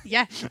 prove it.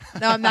 Yeah.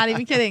 No, I'm not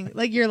even kidding.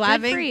 Like, you're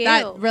laughing. for you.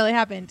 That really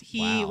happened.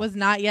 He Wow. was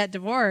not yet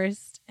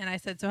divorced. And I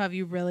said, so have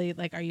you really,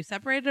 are you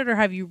separated or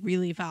have you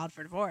really filed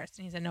for divorce?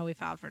 And he said, no, we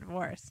filed for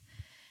divorce.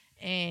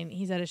 And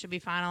he said it should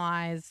be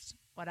finalized,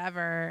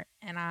 whatever.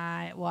 And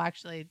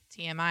actually,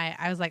 TMI,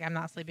 I was like, I'm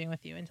not sleeping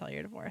with you until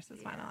your divorce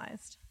is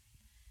finalized.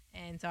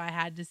 And so I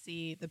had to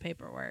see the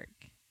paperwork.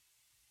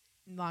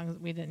 As long as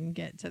we didn't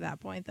get to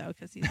that point, though,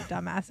 because he's a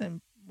dumbass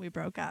and we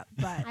broke up.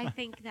 But I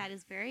think that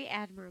is very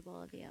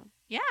admirable of you.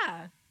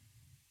 yeah,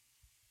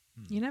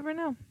 you never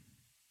know.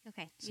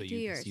 Okay, So you do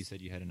yours. you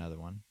said you had another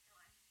one.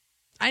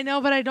 I know,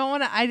 but I don't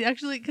want to. I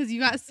actually, because you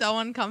got so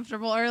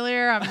uncomfortable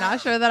earlier, I'm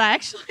not sure that I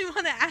actually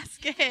want to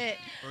ask it.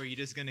 Or are you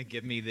just going to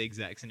give me the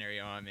exact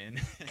scenario I'm in?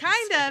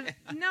 Kind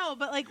of. No,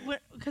 but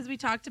because we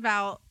talked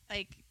about,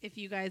 if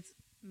you guys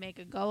make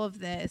a go of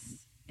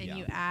this and Yeah.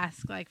 you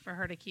ask, for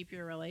her to keep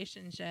your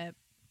relationship,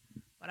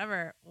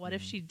 whatever, what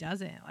if Mhm. she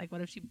doesn't?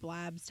 What if she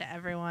blabs to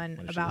everyone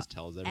What if she about just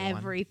tells everyone?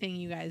 everything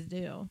you guys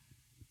do?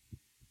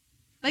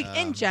 Um,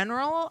 In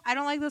general, I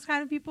don't like those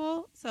kind of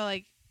people. So,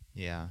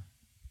 Yeah.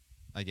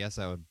 I guess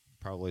that would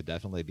probably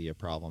definitely be a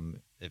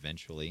problem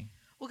eventually.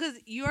 well, because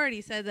you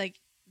already said,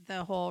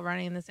 the whole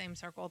running in the same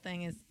circle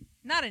thing is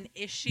not an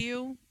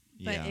issue,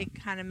 but Yeah. it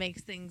kind of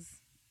makes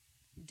things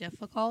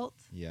difficult.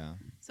 Yeah.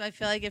 So I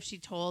feel like if she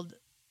told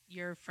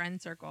your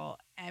friend circle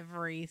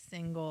every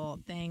single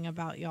thing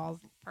about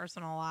y'all's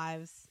personal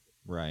lives,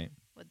 Right.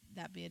 would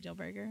that be a deal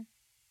breaker?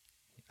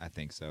 I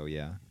think so,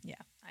 yeah. Yeah,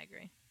 I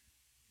agree.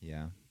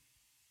 Yeah.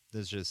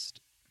 There's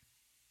just,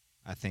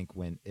 I think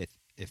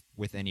if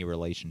with any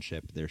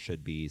relationship, there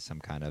should be some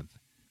kind of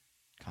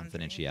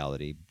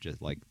confidentiality,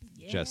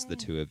 just the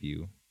two of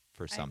you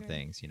for some agree.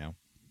 things,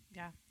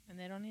 Yeah, and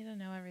they don't need to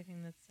know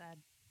everything that's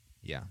said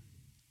Yeah.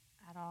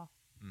 at all.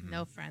 Mhm.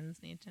 No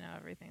friends need to know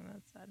everything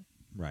that's said.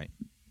 Right.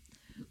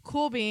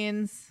 Cool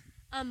beans.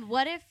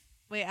 What if?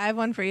 Wait, I have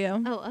one for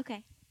you. Oh,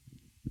 okay.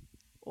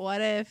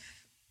 What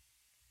if?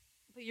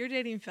 But you're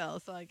dating Phil,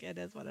 so it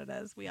is what it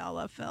is. We all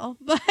love Phil.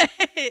 But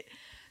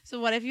so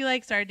what if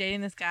you start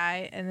dating this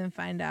guy and then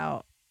find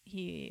out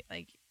he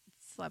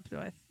slept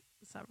with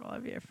several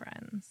of your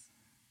friends,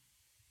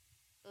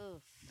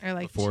 Oof.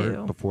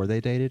 or Before they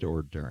dated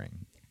or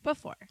during?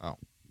 before? Oh.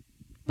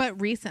 But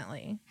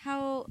recently,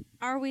 How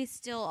are we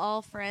still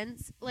all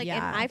friends? Yeah.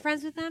 Am I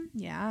friends with them?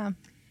 yeah,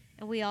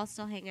 And we all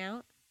still hang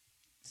out?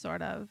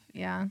 sort of,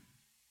 yeah.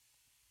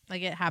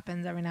 It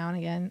happens every now and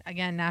again.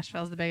 Again,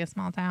 Nashville's the biggest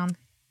small town.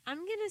 I'm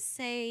going to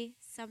say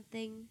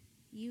something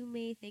you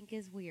may think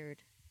is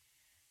weird.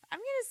 I'm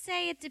going to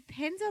say it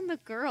depends on the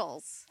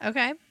girls.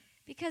 Okay,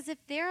 Because if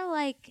they're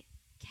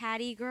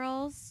catty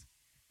girls,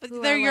 but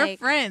who they're are, your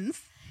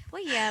friends.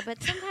 well, yeah,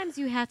 but sometimes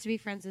you have to be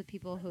friends with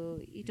people who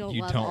you don't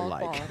You love don't all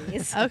like.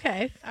 qualities.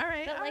 Okay, all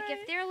right. But all right.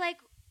 if they're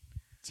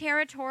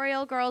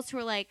territorial girls who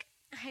are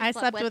I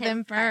slept with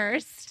him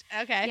first.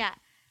 Okay. Yeah.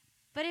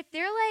 But if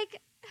they're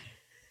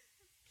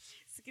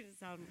it's going to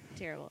sound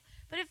terrible.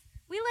 But if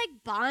we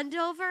bond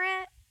over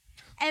it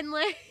and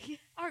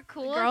are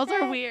cool. Girls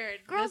with are it, weird.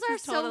 Girls This are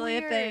is so totally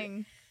weird. a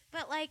thing.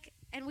 But like,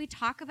 and we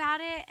talk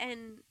about it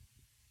and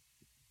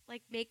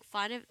like make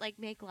fun of, like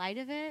make light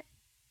of it.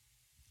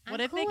 What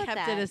I'm if cool they with kept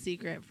that. it a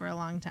secret for a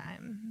long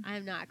time?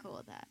 I'm not cool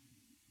with that.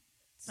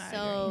 I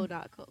So agree.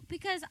 not cool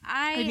because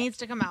It needs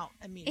to come out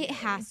immediately. it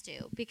has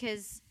to,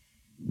 because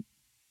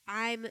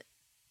I'm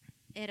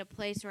at a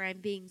place where I'm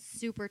being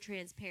super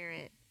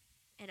transparent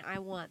and I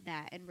want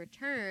that in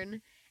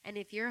return. And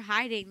if you're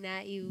hiding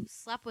that you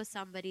slept with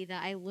somebody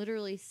that I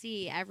literally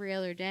see every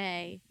other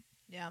day,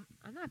 Yeah.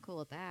 I'm not cool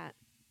with that.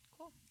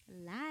 Cool.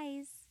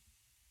 Lies.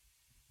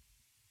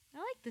 I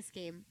like this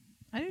game.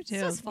 I do too.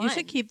 This is You fun.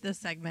 should keep this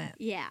segment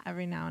Yeah.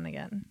 every now and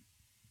again.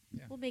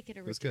 Yeah. We'll make it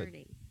a was good.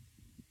 returning.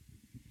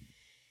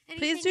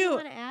 Please Anything you do-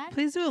 want to add?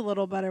 Please do a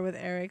little better with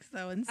Eric's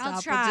though, and I'll stop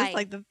with try. just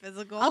like the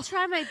physical, I'll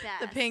try my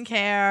best. the pink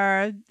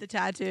hair, the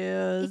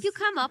tattoos. If you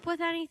come up with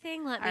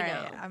anything, let all me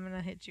right, know. I'm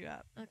gonna hit you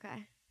up. Okay.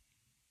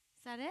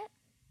 Is that it?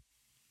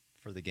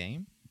 For the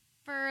game?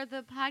 For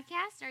the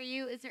podcast,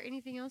 is there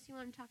anything else you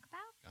want to talk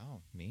about?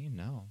 Oh, me?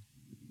 No.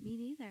 Me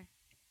neither.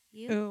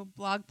 You? Ooh,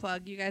 blog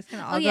plug. You guys can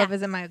all yeah. go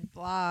visit my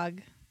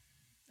blog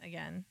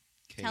again.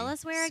 Tell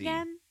us where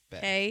again?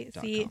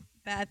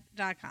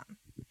 KCBeth.com.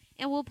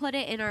 And we'll put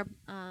it in our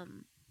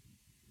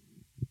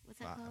what's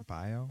that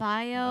called?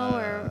 Bio?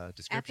 Or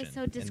Description.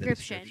 episode In the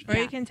description. Or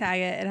Yeah. you can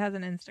tag it. It has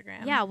an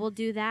Instagram. Yeah, we'll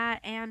do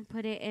that and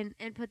put it in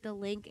and put the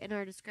link in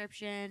our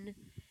description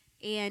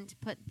and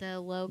put the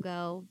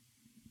logo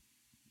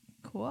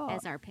Cool.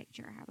 as our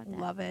picture. How about that?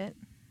 Love it.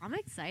 I'm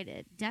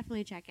excited.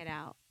 Definitely check it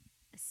out,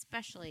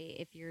 especially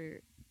if you're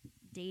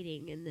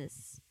dating in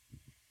this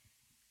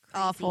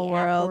crazy Awful app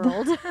world.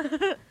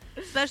 world.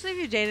 Especially if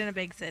you date in a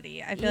big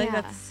city. I feel like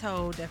Yeah. that's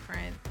so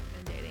different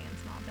than dating in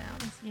small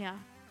towns. Yeah.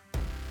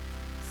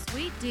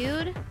 Sweet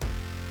dude.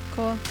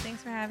 Cool.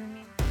 Thanks for having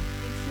me.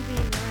 Thanks for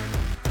being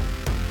on.